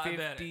would be be a lot 50,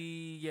 better.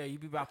 Yeah,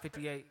 you'd be about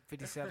 58,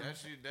 57.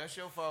 That's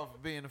your fault for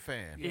being a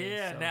fan.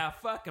 yeah, so- now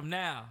fuck him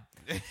now.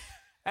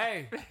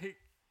 Hey,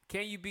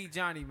 can you beat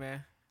Johnny,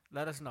 man?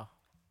 Let us know.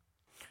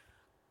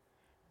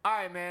 All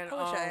right, man.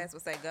 I wish your ass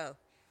would say go.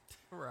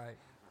 Right.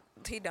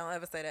 He don't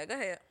ever say that. Go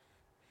ahead.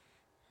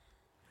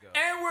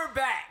 And we're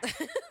back.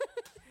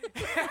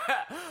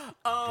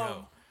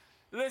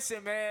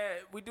 Listen, man,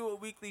 we do a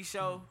weekly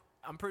show.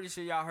 I'm pretty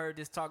sure y'all heard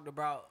this talked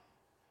about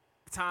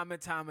time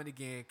and time and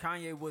again.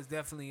 Kanye was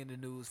definitely in the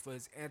news for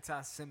his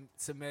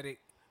anti-Semitic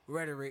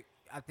rhetoric.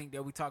 I think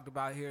that we talked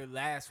about here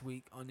last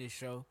week on this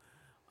show.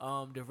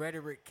 The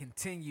rhetoric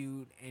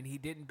continued, and he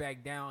didn't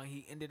back down.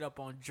 He ended up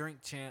on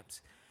Drink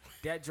Champs.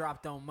 That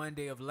dropped on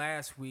Monday of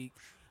last week,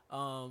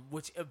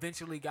 which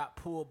eventually got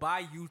pulled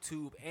by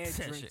YouTube and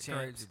That Drink shit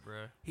Champs. crazy,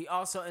 bro. He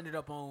also ended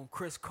up on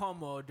Chris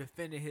Cuomo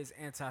defending his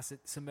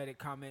anti-Semitic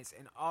comments,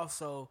 and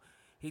also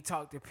he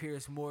talked to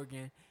Piers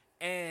Morgan,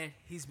 and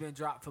he's been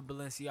dropped from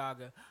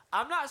Balenciaga.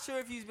 I'm not sure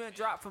if he's been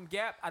dropped from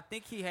Gap. I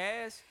think he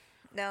has.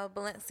 No,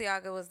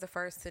 Balenciaga was the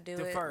first to do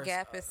The it. first.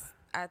 Gap is,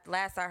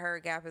 last I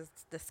heard, Gap is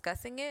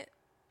discussing it,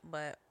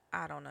 but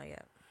I don't know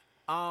yet.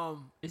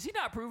 Is he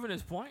not proving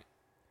his point?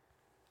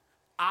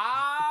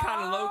 I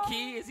Kind of low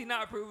key. Is he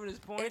not proving his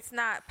point? It's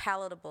not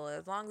palatable.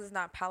 As long as it's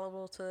not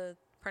palatable to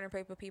print and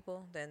paper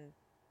people, then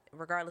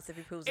regardless if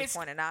he proves his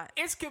point or not.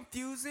 It's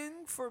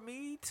confusing for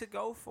me to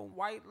go from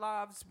White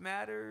Lives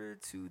Matter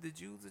to the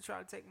Jews are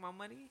trying to take my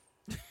money.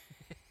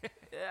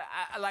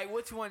 I like,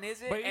 which one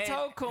is it? But he And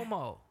told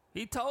Kumo.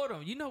 He told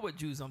him, you know what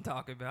Jews I'm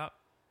talking about.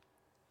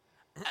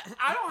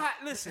 I don't have.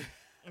 Listen,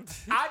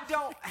 I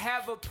don't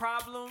have a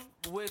problem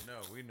with. No,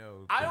 we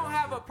know. I don't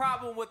have a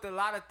problem with a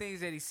lot of things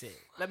that he said.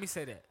 Let me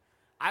say that.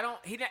 I don't.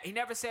 He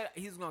never said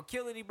he was gonna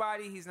kill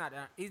anybody. He's not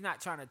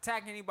trying to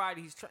attack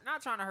anybody. He's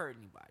not trying to hurt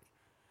anybody.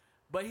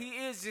 But he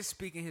is just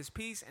speaking his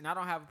piece, and I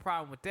don't have a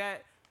problem with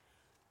that.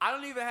 I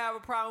don't even have a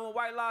problem with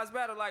White Lives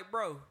Matter. Like,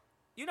 bro,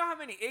 you know how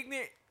many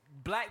ignorant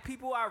black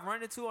people I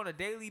run into on a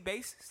daily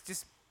basis,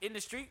 just in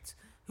the streets,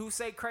 who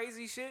say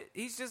crazy shit?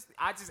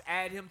 I just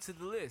add him to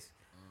the list.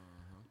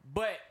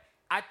 But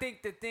I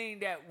think the thing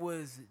that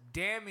was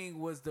damning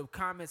was the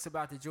comments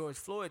about the George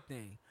Floyd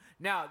thing.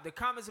 Now, the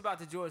comments about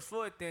the George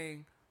Floyd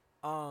thing,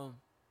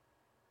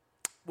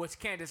 which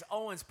Candace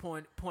Owens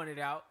pointed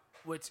out,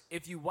 which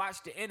if you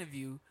watch the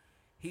interview,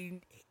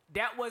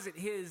 that wasn't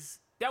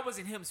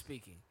him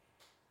speaking.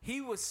 He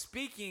was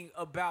speaking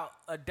about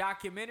a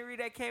documentary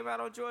that came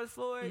out on George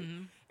Floyd.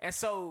 Mm-hmm. And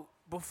so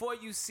before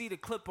you see the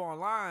clip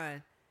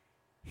online,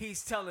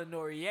 he's telling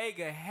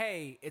Noriega,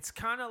 hey, it's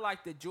kind of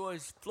like the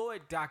George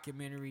Floyd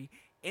documentary.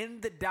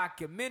 In the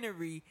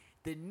documentary,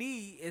 the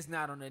knee is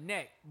not on the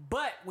neck.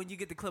 But when you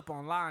get the clip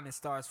online, it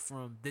starts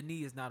from the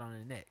knee is not on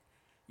the neck.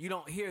 You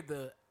don't hear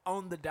the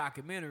on the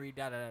documentary,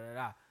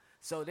 da-da-da-da-da.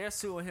 So they're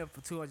suing him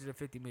for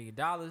 $250 million.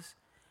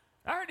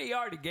 I heard he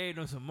already gave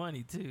them some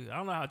money, too. I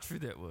don't know how true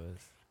that was.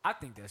 I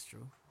think that's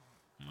true.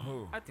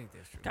 I think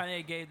that's true.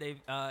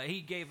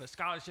 Kanye gave a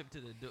scholarship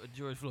to the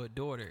George Floyd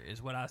daughter,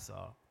 is what I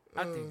saw.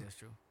 I think that's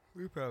true.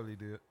 We probably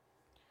did.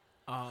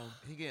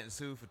 He getting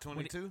sued for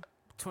 22?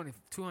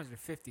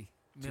 250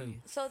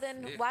 million. So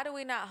then why do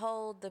we not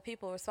hold the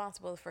people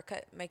responsible for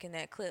cutting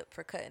that clip?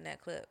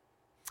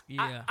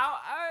 Yeah.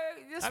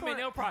 I mean,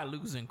 they'll probably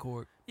lose in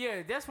court.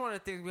 Yeah, that's one of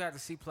the things we have to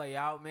see play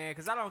out, man,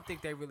 because I don't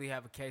think they really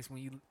have a case.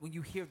 When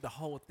you hear the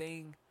whole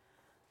thing,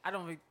 I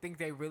don't think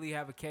they really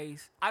have a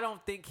case. I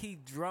don't think he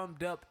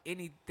drummed up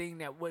anything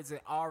that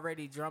wasn't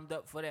already drummed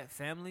up for that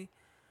family.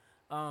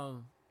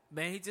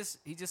 Man, he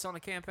just on a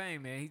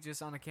campaign, man. He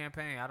just on a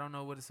campaign. I don't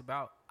know what it's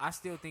about. I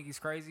still think he's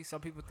crazy.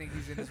 Some people think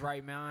he's in his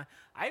right mind.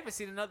 I even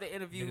seen another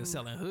interview. Nigga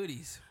selling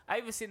hoodies. I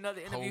even seen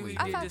another interview he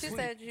I did thought this you week.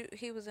 said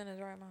he was in his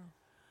right mind.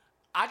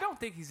 I don't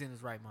think he's in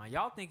his right mind.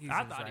 Y'all think he's in his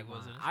right mind. I thought he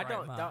was in his I right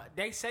don't. mind.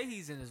 They say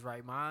he's in his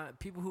right mind.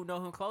 People who know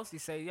him closely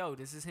say, yo,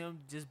 this is him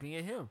just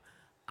being him.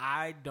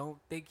 I don't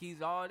think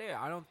he's all there.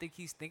 I don't think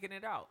he's thinking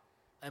it out.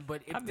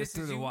 But if I this missed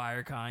through is the you,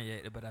 wire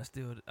Kanye, but I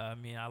still, I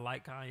mean, I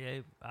like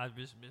Kanye. I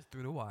just missed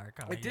through the wire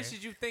Kanye. if this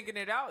is you thinking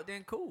it out,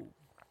 then cool.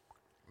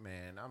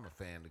 Man, I'm a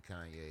fan of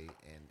Kanye,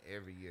 and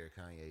every year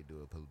Kanye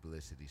do a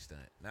publicity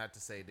stunt. Not to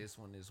say this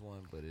one is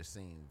one, but it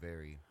seemed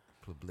very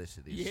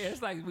publicity. Yeah,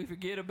 it's like we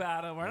forget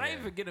about him. Or not Yeah.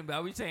 even forget about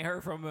him. We just ain't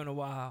heard from him in a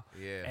while.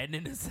 Yeah. And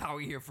then this is how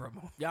we hear from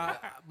him. Y'all,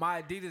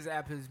 my Adidas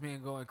app has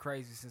been going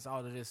crazy since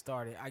all of this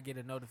started. I get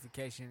a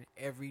notification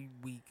every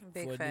week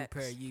Big for a facts. new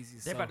pair of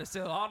Yeezys. They're So- about to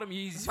sell all them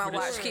Yeezys. My for this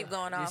watch shit. keep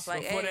going off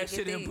like, Before hey, that get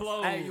shit these.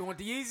 implodes. Hey, you want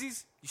the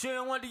Yeezys? You sure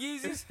you want the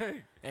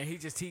Yeezys? And he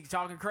just keep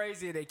talking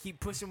crazy, and they keep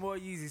pushing more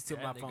Yeezys to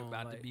That my nigga phone.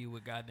 about like, to be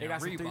with goddamn they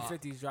got some Reebok.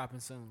 350s dropping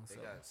soon. They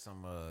So. got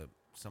some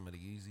of the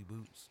Yeezy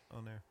boots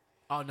on there.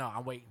 Oh no,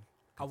 I'm waiting.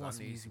 I 'Cause want I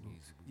some need Yeezy some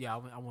boots. Yeezy boots. Yeah,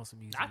 I want some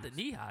Yeezy. Not the boots.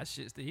 knee-high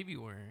shits that he be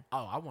wearing.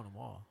 Oh, I want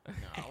them all. No,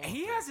 I want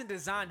He that. hasn't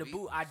designed a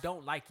boot I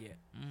don't like yet.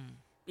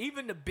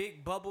 Even the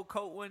big bubble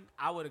coat one,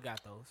 I would have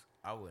got those.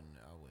 I wouldn't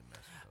mess with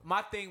those.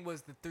 My thing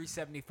was the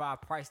 $375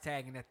 price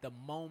tag, and at the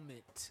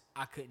moment,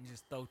 I couldn't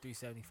just throw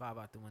 $375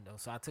 out the window,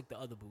 so I took the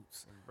other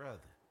boots. Brother,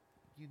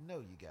 you know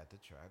you got to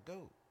try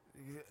GOAT.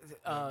 You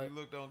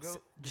looked on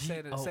GOAT? Say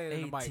it in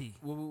the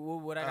mic.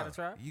 GOAT. What I gotta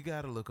try? You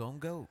got to look on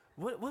GOAT.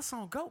 What's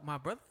on GOAT, my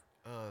brother?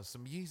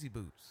 Some Yeezy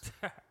boots.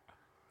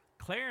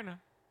 Klarna.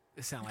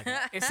 It sounded like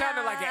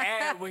an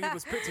ad when he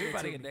was pitching it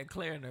Everybody to get me. that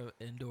Klarna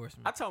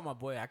endorsement. I told my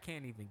boy I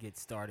can't even get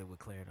started with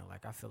Klarna.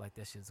 Like I feel like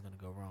that shit's gonna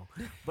go wrong.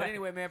 But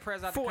anyway, man,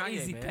 prayers out to 4 Kanye,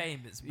 easy man.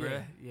 payments,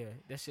 bruh. Yeah,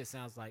 that shit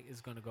sounds like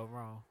it's gonna go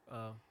wrong.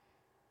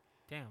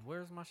 Damn,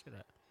 where's my shit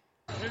at?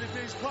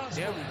 Anything's possible.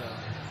 There we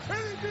go.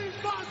 Anything's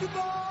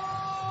possible.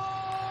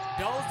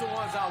 Those the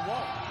ones I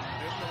want.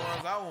 Them the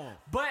ones I want.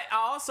 But I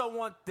also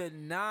want the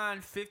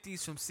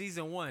 950s from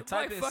season 1. Type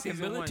like in fucking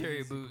season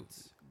military 1 Yeezy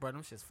boots. Bro,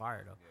 them shit's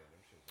fire though.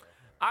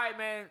 All right,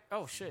 man.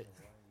 Oh shit,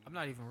 I'm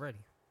not even ready.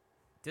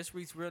 This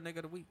week's real nigga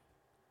of the week.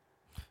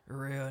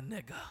 Real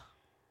nigga.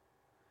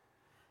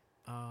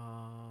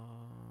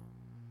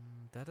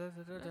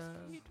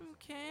 Keep them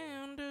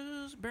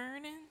candles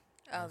burning.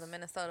 Oh, the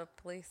Minnesota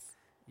police.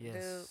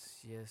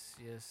 Yes.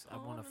 I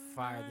want to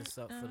fire this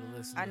up for the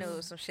listeners. I knew it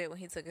was some shit when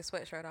he took his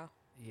sweatshirt off.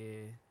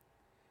 Yeah.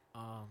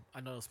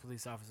 I know those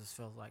police officers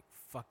felt like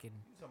fucking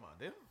You talking about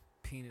them?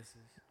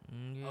 penises.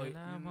 Yeah, Oh,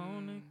 I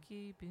wanna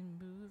keep it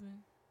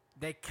moving.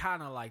 They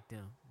kind of like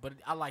them, but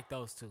I like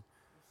those too.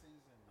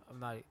 I'm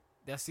not.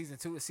 That's season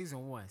 2. It's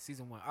season 1.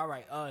 Season 1. All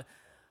right.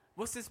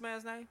 What's this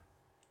man's name?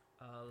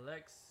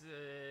 Alexis.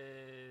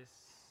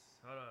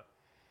 Hold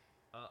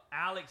up.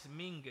 Alex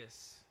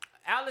Mingus.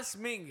 Alex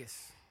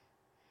Mingus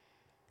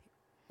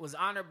was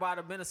honored by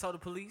the Minnesota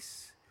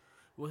police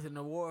with an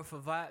award for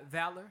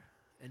valor,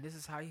 and this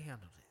is how he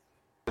handled it.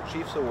 The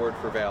Chiefs Award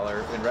for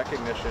Valor in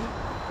recognition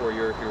for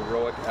your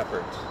heroic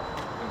efforts.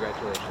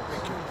 Congratulations.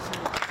 Thank you.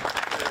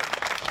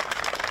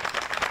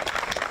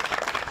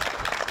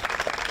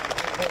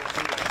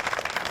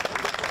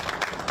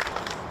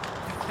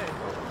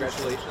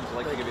 Congratulations. I'd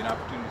like to give you an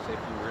opportunity to say a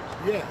few words.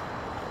 Yeah.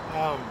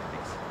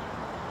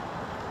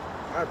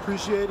 I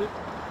appreciate it.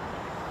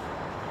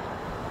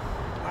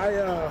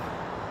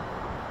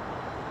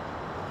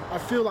 I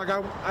feel like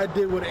I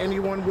did what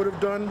anyone would have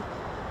done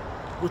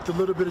with the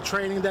little bit of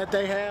training that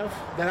I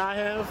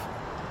have.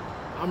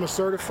 I'm a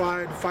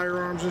certified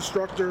firearms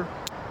instructor.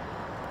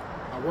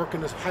 I work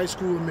in this high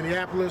school in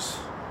Minneapolis.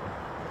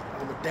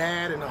 I'm a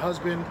dad and a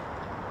husband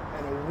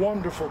and a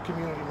wonderful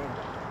community member.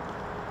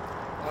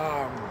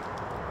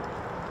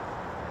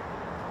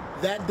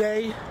 That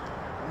day,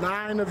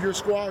 9 of your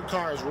squad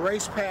cars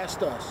raced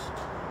past us.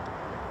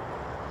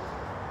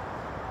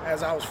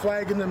 As I was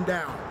flagging them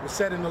down, it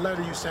said in the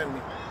letter you sent me.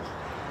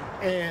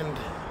 And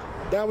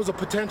that was a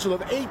potential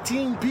of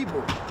 18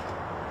 people.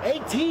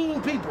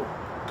 18 people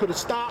could have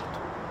stopped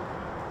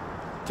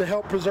to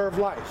help preserve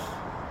life.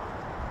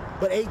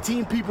 But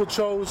 18 people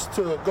chose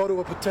to go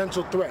to a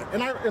potential threat.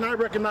 And I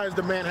recognized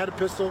the man had a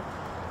pistol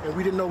and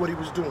we didn't know what he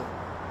was doing.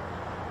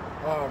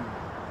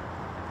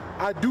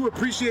 I do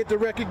appreciate the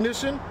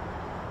recognition,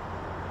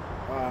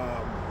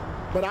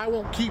 but I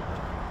won't keep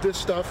this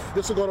stuff.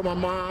 This will go to my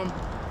mom,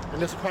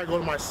 and this will probably go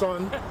to my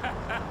son,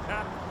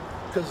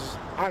 because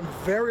I'm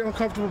very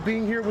uncomfortable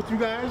being here with you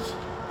guys.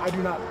 I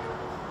do not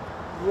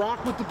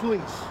rock with the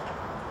police,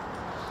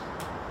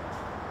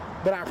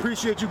 but I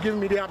appreciate you giving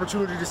me the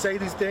opportunity to say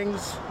these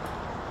things,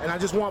 and I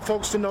just want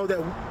folks to know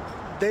that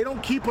they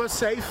don't keep us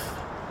safe.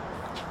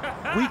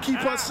 We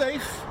keep us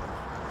safe.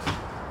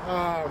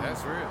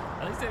 That's real.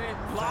 At least they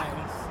didn't block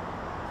him.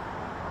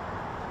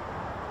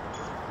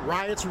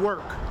 Riots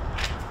work.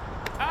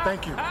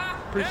 Thank you.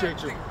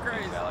 Appreciate you.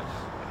 Crazy. Alex.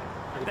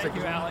 Thank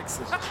you, Alex.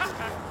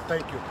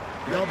 Thank you.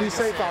 Y'all be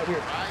safe out here.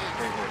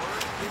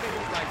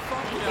 Like,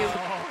 fuck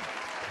y'all.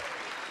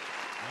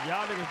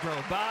 Y'all niggas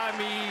drove by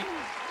me.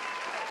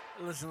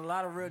 Listen, a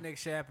lot of real nigga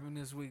shit happened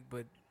this week,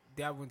 but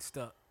that one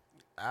stuck.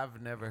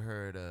 I've never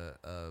heard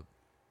a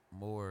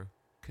more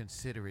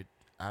considerate,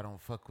 I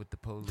don't fuck with the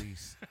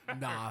police.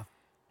 Nah,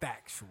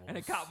 factual. And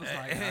the cop was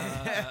like,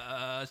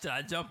 should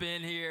I jump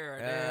in here?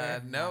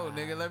 Or No,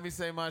 nigga, let me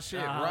say my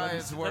shit.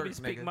 Riots work, Let me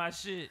speak nigga. my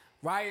shit.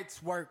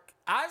 Riots work.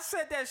 I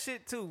said that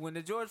shit too when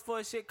the George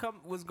Floyd shit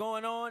was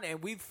going on,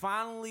 and we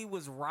finally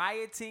was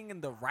rioting in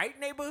the right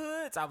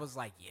neighborhoods. I was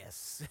like,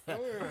 yes,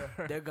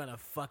 they're gonna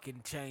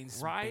fucking change.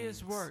 Some Riots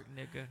things. work,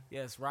 nigga.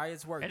 Yes,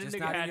 riots work. And just the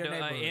nigga not had in your the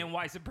neighborhood.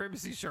 white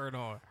supremacy shirt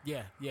on.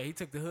 Yeah, he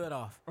took the hood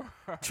off.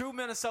 True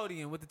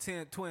Minnesotian with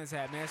the Twins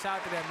hat, man. Shout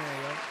out to that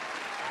man, yo.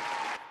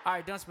 All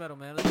right, Dunce Metal,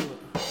 man. Let's do it.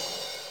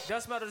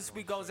 Dunce Metal this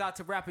week goes out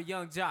to rapper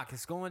Young Jock.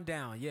 It's going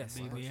down, yes.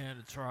 BB had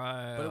a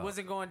trial. But it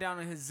wasn't going down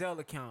on his Zelle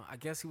account. I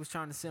guess he was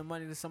trying to send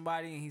money to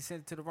somebody, and he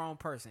sent it to the wrong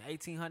person.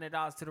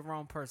 $1,800 to the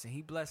wrong person.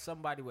 He blessed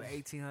somebody with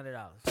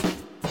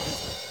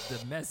 $1,800.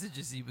 The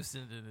messages he was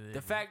sending to them.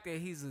 The fact that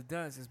he's a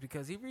dunce is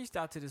because he reached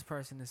out to this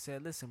person and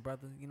said, listen,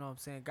 brother, you know what I'm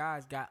saying?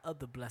 God's got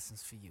other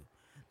blessings for you.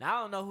 Now,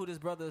 I don't know who this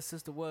brother or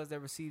sister was that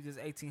received this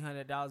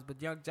 $1,800, but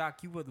Young Jock,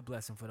 you were the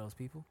blessing for those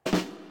people.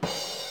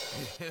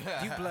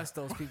 You blessed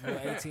those people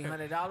with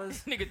 $1,800.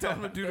 Nigga told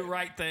him to do the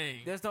right thing.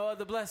 There's no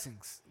other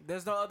blessings.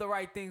 There's no other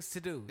right things to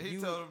do. He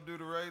told him to do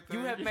the right thing.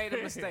 You have made a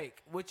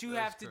mistake. What you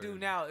have to do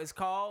now is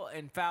call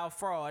and file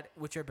fraud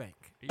with your bank.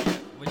 Yeah,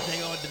 which they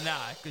gonna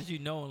deny because you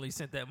knowingly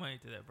sent that money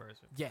to that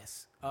person.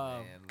 Yes.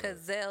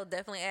 Because they'll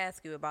definitely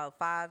ask you about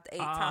 5 to 8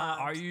 times.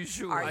 Are you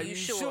sure? Are you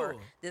sure?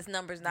 This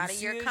number's not in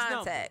see your his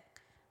contact.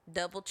 number?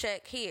 Double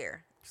check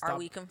here. Stop. Are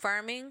we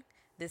confirming?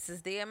 This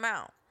is the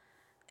amount.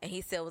 And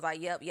he still was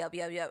like, yep.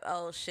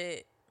 Oh,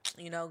 shit.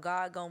 You know,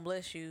 God gonna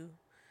bless you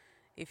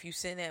if you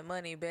send that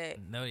money back.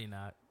 No, you're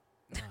not.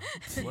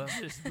 Well,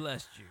 just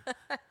blessed you.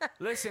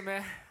 Listen,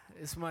 man.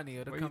 It's money.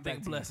 It'll Where come you back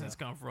think to blessings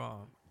you, come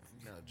from?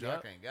 No,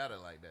 Jock ain't got it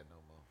like that no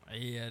more.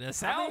 Yeah, that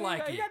sound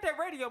like you it. got that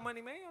radio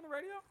money, man. On the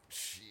radio.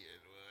 Shit,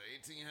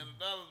 well,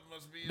 $1,800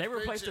 must be his They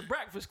replaced the paycheck.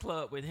 Breakfast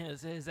Club with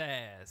his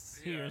ass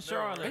here in I know,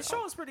 Charlotte. right? His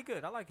show is pretty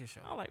good. I like his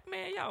show. I'm like,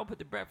 man, y'all put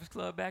the Breakfast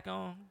Club back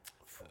on.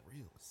 For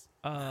reals.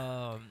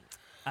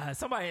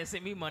 Somebody had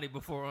sent me money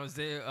before on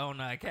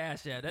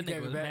Cash App. That You gave nigga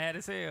it was back? mad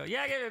as hell.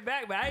 Yeah, I gave it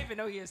back, but I didn't even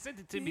know he had sent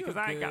it to me You because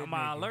a I ain't got good my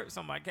nigga. alerts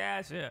on my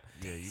Cash App.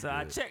 Yeah, you so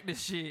I good. checked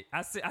this shit.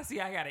 I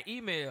see I got an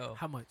email.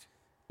 How much?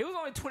 It was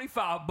only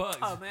 $25.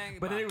 Oh, man,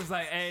 But then bye. it was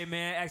like, hey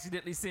man,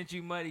 accidentally sent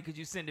you money. Could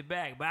you send it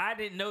back? But I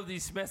didn't know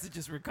these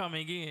messages were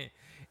coming in.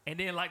 And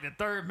then like the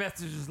third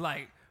message was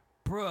like,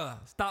 bruh,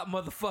 stop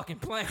motherfucking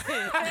playing.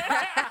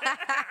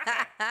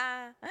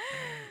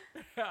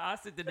 I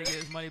sent the nigga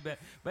his money back.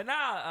 But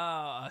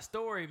now, a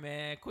story,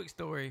 man. Quick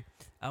story.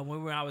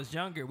 When I was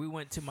younger, we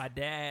went to my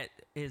dad.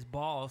 His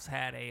boss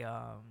had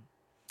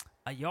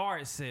a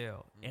yard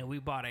sale, and we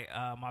bought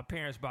my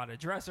parents bought a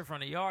dresser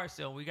from the yard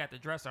sale. We got the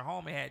dresser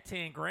home. It had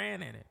 $10,000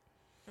 in it,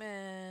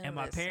 Man, and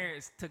my listen.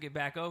 parents took it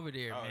back over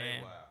there, Oh,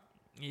 man. wow.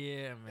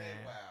 Yeah, man.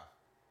 Hey, wow.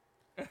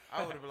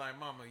 I would have been like,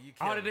 Mama, you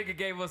All killed the me. nigga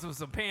gave us was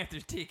some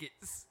Panthers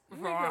tickets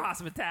for our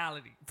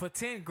hospitality. For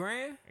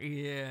 $10,000?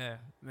 Yeah.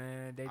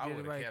 Man, they I did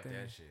would the have right kept thing.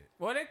 that shit.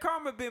 Well, that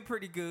karma been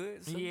pretty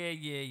good. So.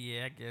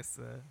 Yeah, I guess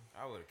so.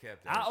 I would have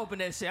kept that I shit.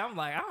 opened that shit. I'm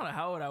like, I don't know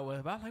how old I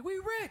was, but I was like, we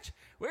rich.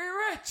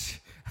 We're rich.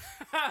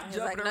 He's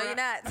like, no, you're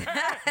not. You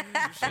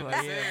Like, shouldn't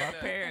have yeah, said my that.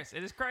 parents.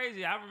 It is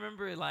crazy. I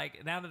remember,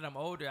 like, now that I'm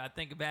older, I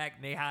think back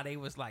how they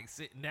was, like,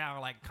 sitting down,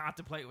 like,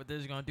 contemplate what they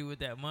was going to do with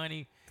that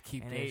money.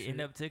 Keep and that they shit.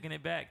 end up taking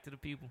it back to the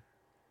people.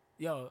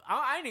 Yo,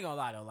 I ain't even gonna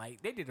lie though.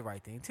 Like they did the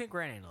right thing.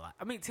 $10,000 ain't a lot.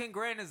 I mean,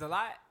 $10,000 is a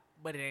lot,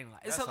 but it ain't a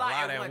lot. It's That's a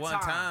lot at one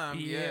time.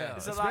 Yeah.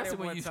 It's a lot Especially at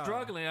when one you're time.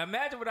 struggling.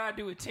 Imagine what I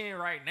do with 10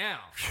 right now.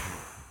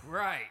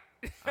 Right.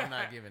 I'm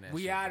not giving that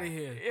We shit out of back.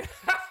 here.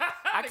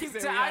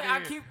 I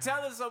I keep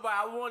telling somebody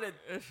I want a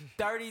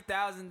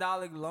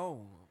 $30,000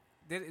 loan.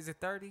 Is it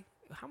 30?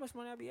 How much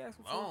money I be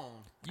asking for? Loan.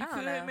 You I don't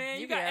could, know. man.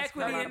 You You got can ask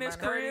for a equity lot in of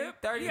this money. crib.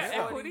 30, You got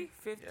 40, equity.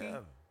 50. Yeah.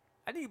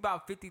 I need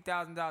about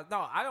 $50,000.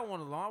 No, I don't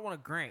want a loan. I want a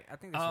grant. I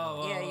think that's what I Oh,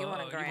 want. Yeah, you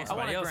want a grant. want I want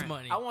somebody a else's grant.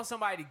 money. I want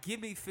somebody to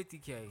give me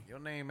 $50K. Your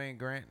name ain't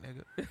Grant,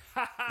 nigga.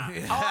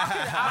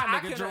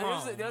 Nigga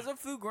Jerome. There's a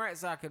few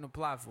grants I can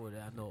apply for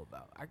that I know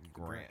about. I can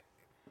Grant.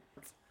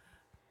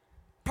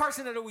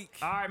 Person of the week.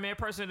 All right, man.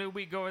 Person of the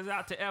week goes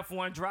out to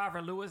F1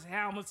 driver Lewis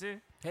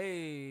Hamilton.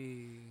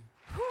 Hey.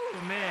 Whew,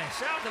 man.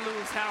 Shout out to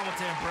Lewis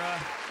Hamilton, bruh.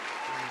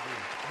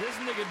 This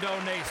nigga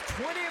donates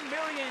 20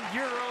 million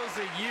euros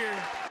a year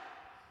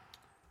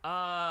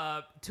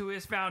to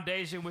his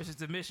foundation, which is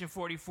the Mission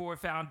 44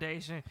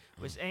 Foundation,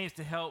 which aims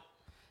to help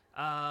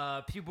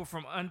people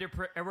from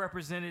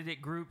underrepresented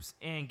groups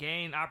and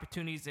gain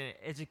opportunities in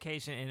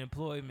education and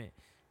employment.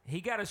 He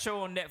got a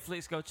show on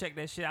Netflix. Go check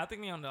that shit out. I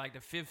think he's on like the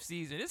 5th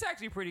season. It's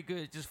actually pretty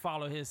good. Just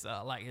follow his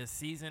his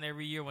season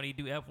every year when he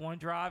do F1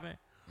 driving.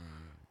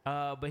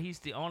 But he's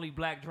the only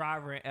black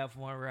driver in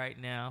F1 right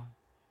now.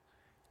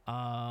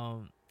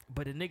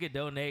 But the nigga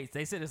donates.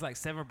 They said it's like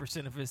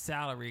 7% of his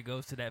salary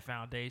goes to that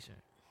foundation.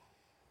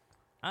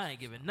 I ain't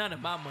giving none of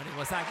my money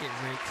once I get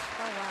rich.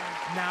 Oh,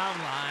 wow. Nah, I'm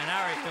lying.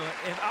 I already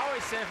know it. I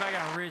always said if I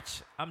got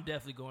rich, I'm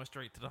definitely going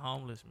straight to the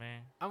homeless,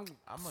 man. I'm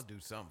gonna do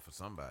something for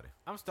somebody.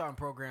 I'm starting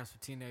programs for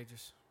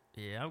teenagers.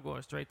 Yeah, I'm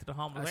going straight to the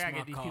homeless. I gotta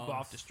get these people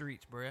off the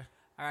streets, bruh.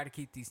 I gotta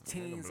keep these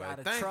teens like, out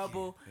of "Thank you,"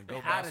 trouble, and go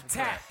out buy of some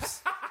crack.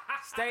 taps.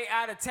 Stay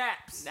out of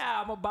taps.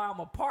 Nah, I'm gonna buy them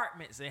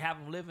apartments and have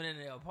them living in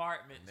their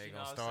apartments. They you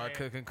gonna know start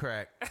cooking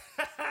crack.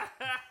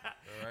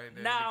 Right there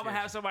in Now the I'm gonna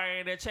have kitchen. somebody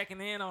in there checking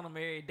in on them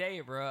every day,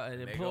 bro. An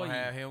They employee.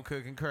 gonna have him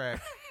cooking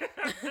crack.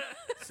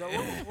 So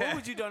what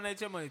would you donate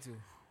your money to?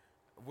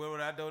 What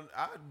would I donate?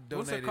 I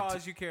What's the donated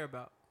cause you care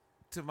about?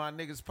 to my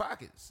niggas'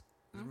 pockets.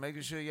 Just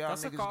making sure y'all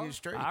That's a niggas cause. get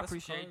straight. I That's a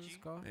appreciate cause, you.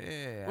 cause.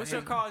 Yeah. What's I your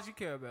ain't- cause you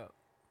care about?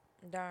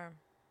 Durham.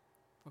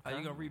 Are you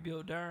gonna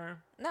rebuild Durham?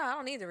 No, I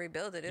don't need to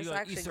rebuild it. It's you gonna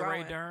actually Issa Rae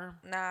growing. Durham?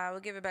 Nah, I will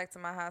give it back to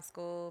my high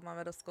school, my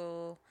middle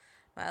school,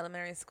 my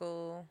elementary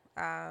school.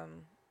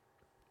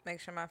 Make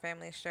sure my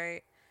family is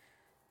straight.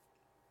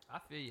 I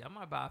feel you. I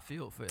might buy a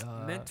field for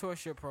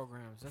Mentorship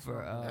programs. That's for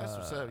what That's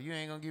what's up. You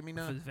ain't gonna give me for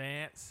none.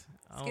 Vance.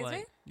 Excuse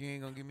me? You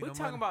ain't gonna give me we're no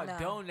talking money.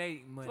 about No.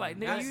 donating money. Like, nigga,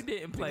 That's- you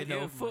didn't play nigga, no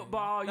give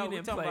football. money. You we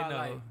didn't talking play about,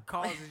 no like,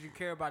 causes you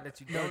care about that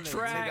you no donate.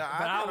 track. Nigga, I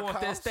But I got a want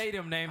that cause.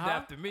 stadium named Huh?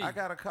 after me. I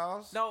got a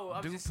cause. No,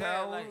 I'm Duke just saying,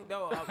 Powell. like,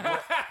 no.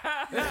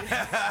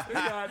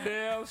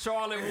 Goddamn,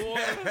 Charlotte Ward.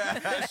 All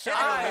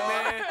right,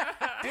 man.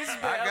 This has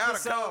been I got a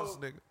episode cause,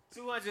 nigga.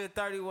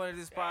 231 of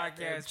this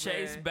podcast,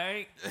 Chase man.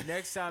 Bank,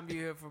 Next time you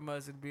hear from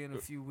us, it'll be in a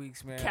few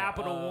weeks, man.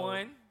 Capital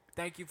One.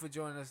 Thank you for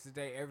joining us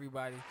today,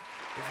 everybody.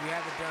 If you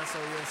haven't done so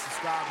yet,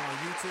 subscribe on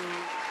YouTube.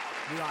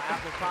 We on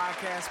Apple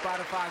Podcasts,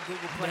 Spotify,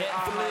 Google Play,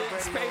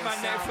 Netflix. iHeartRadio, Pay my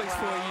Netflix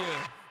for a SoundCloud. year.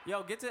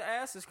 Yo, get the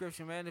ad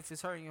subscription, man, if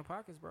it's hurting your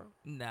pockets, bro.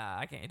 Nah,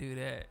 I can't do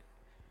that.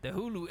 The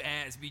Hulu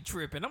ads be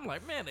tripping. I'm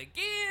like, man,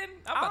 again?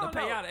 I'm I about don't to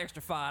pay know. out an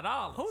extra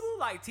 $5. Hulu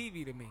like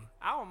TV to me.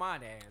 I don't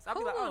mind ads. I'll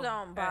be Hulu like, oh,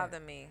 don't ad. bother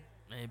me.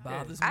 It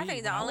bothers me. I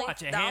think the when only I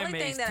watch a thing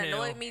Handmaid's that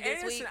Tale. annoyed me And this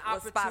it's week an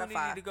was opportunity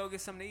Spotify. to go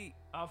get something to eat.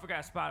 Oh, I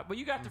forgot Spotify. But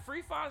you got the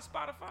free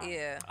Spotify?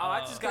 Yeah. Oh,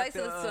 I just got I used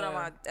to the listen to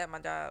it at my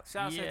job.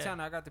 shout out Yeah.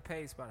 Santana. I got the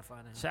paid Spotify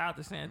now Shout out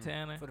to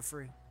Santana. for the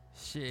free.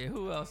 Shit,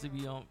 who else would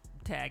be on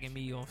tagging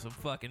me on some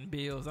fucking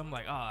bills? I'm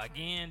like, oh,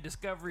 again,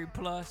 Discovery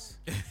Plus,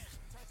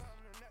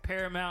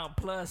 Paramount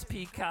Plus,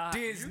 Peacock,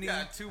 Disney. You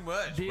got too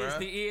much, Disney,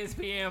 bruh.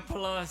 ESPN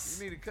Plus.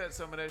 You need to cut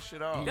some of that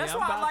shit off. Yeah. That's I'm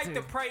why I about like to.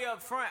 the pay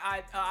up front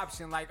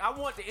option. Like, I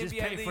want the Just NBA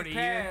pay for League the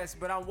year. Pass,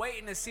 but I'm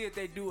waiting to see if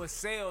they do a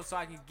sale so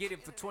I can get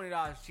it for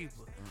 $20 cheaper.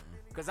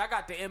 Because I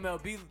got the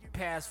MLB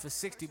Pass for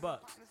 $60.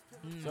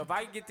 So if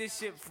I can get this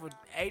shit for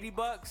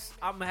 $80,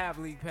 I'm gonna have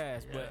League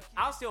Pass. But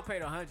I'll still pay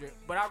the $100.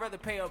 But I'd rather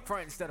pay up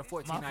front instead of My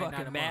 $14.99 a fucking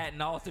month.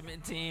 Madden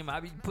Ultimate Team. I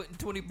be putting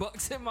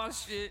 $20 in my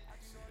shit.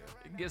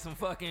 Get some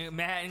fucking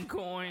Madden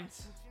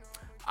coins.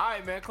 All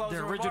right, man. Closing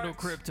The original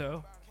remarks.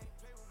 crypto.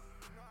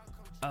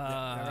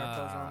 got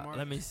closing remarks?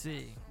 Let me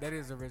see. That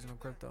is original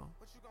crypto.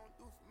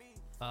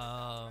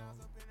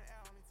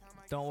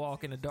 Don't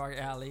walk in a dark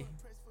alley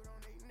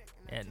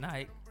at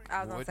night.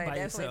 I was gonna say by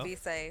definitely yourself. be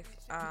safe.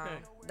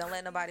 Don't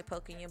let nobody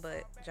poke in your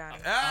butt, Johnny.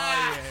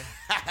 Oh yeah.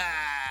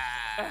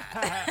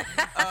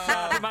 Shout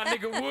out to my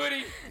nigga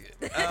Woody.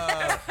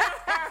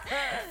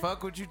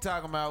 Fuck what you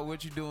talking about.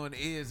 What you doing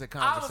is a I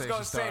was conversation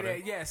gonna say starter.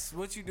 that. Yes,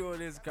 what you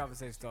doing is a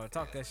conversation starter.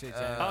 Talk that shit,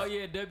 James. Oh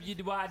yeah,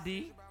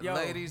 WYD. Yo.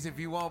 Ladies, if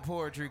you want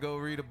poetry, go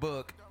read a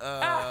book. So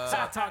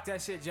talk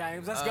that shit,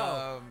 James. Let's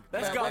go.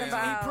 Let's go. man, He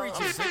I'm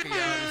preaching. sick of y'all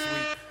this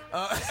week.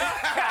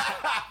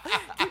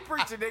 Keep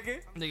preaching, nigga.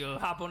 Nigga,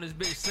 hop on this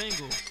bitch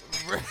single.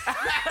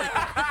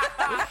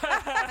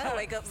 I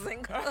wake up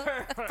single.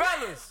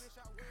 Fellas,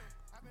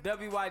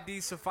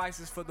 WYD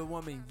suffices for the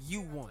woman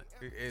you want.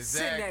 Exactly.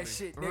 Send that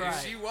shit, nigga. Right.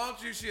 If she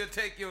wants you, she'll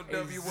take your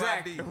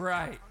Exactly. WYD.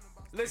 Right.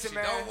 Listen, She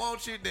man. don't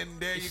want you, then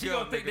there you She go.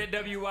 gonna think nigga.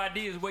 that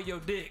WYD is where your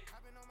dick.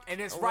 And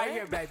it's right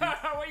here, baby.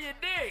 Where your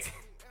dick?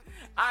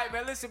 All right,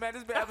 man. Listen, man.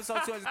 This has been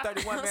episode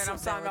 231, man. I'm I'm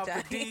so signing done off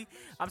with for D.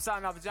 I'm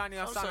signing off for Johnny.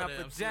 I'm signing off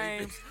so for damn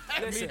James.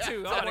 sleepy. Listen, Me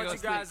too. I I gotta want go you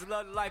guys to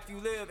love the life you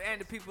live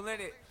and the people in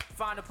it.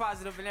 Find the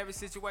positive in every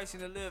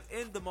situation and live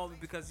in the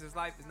moment because this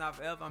life is not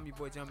forever. I'm your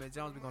boy, John Man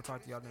Jones. We're going to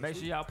talk to y'all next Make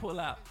week. sure y'all pull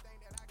out.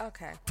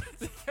 Okay.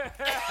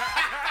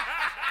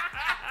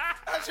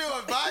 That's your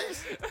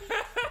advice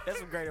That's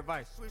some great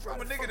advice.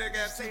 from a nigga that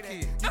got 2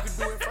 kids. You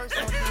can do it first,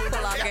 don't do it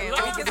Pull out game.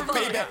 Weak as fuck.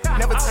 payback.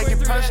 Never take it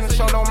personal,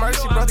 show no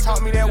mercy, bro.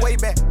 Taught me that way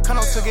back.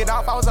 Kano took it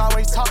off, I was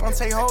always taught, don't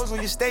take hoes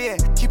where you stay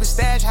at. Keep a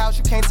stash house,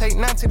 you can't take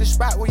none to the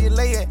spot where you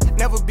lay at.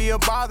 Never be a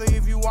bother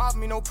if you off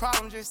me, no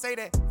problem, just say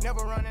that. Never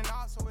running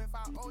off, so if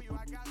I owe you,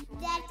 I got you.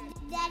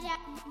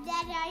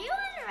 Dad, are you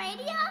on the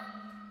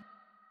radio?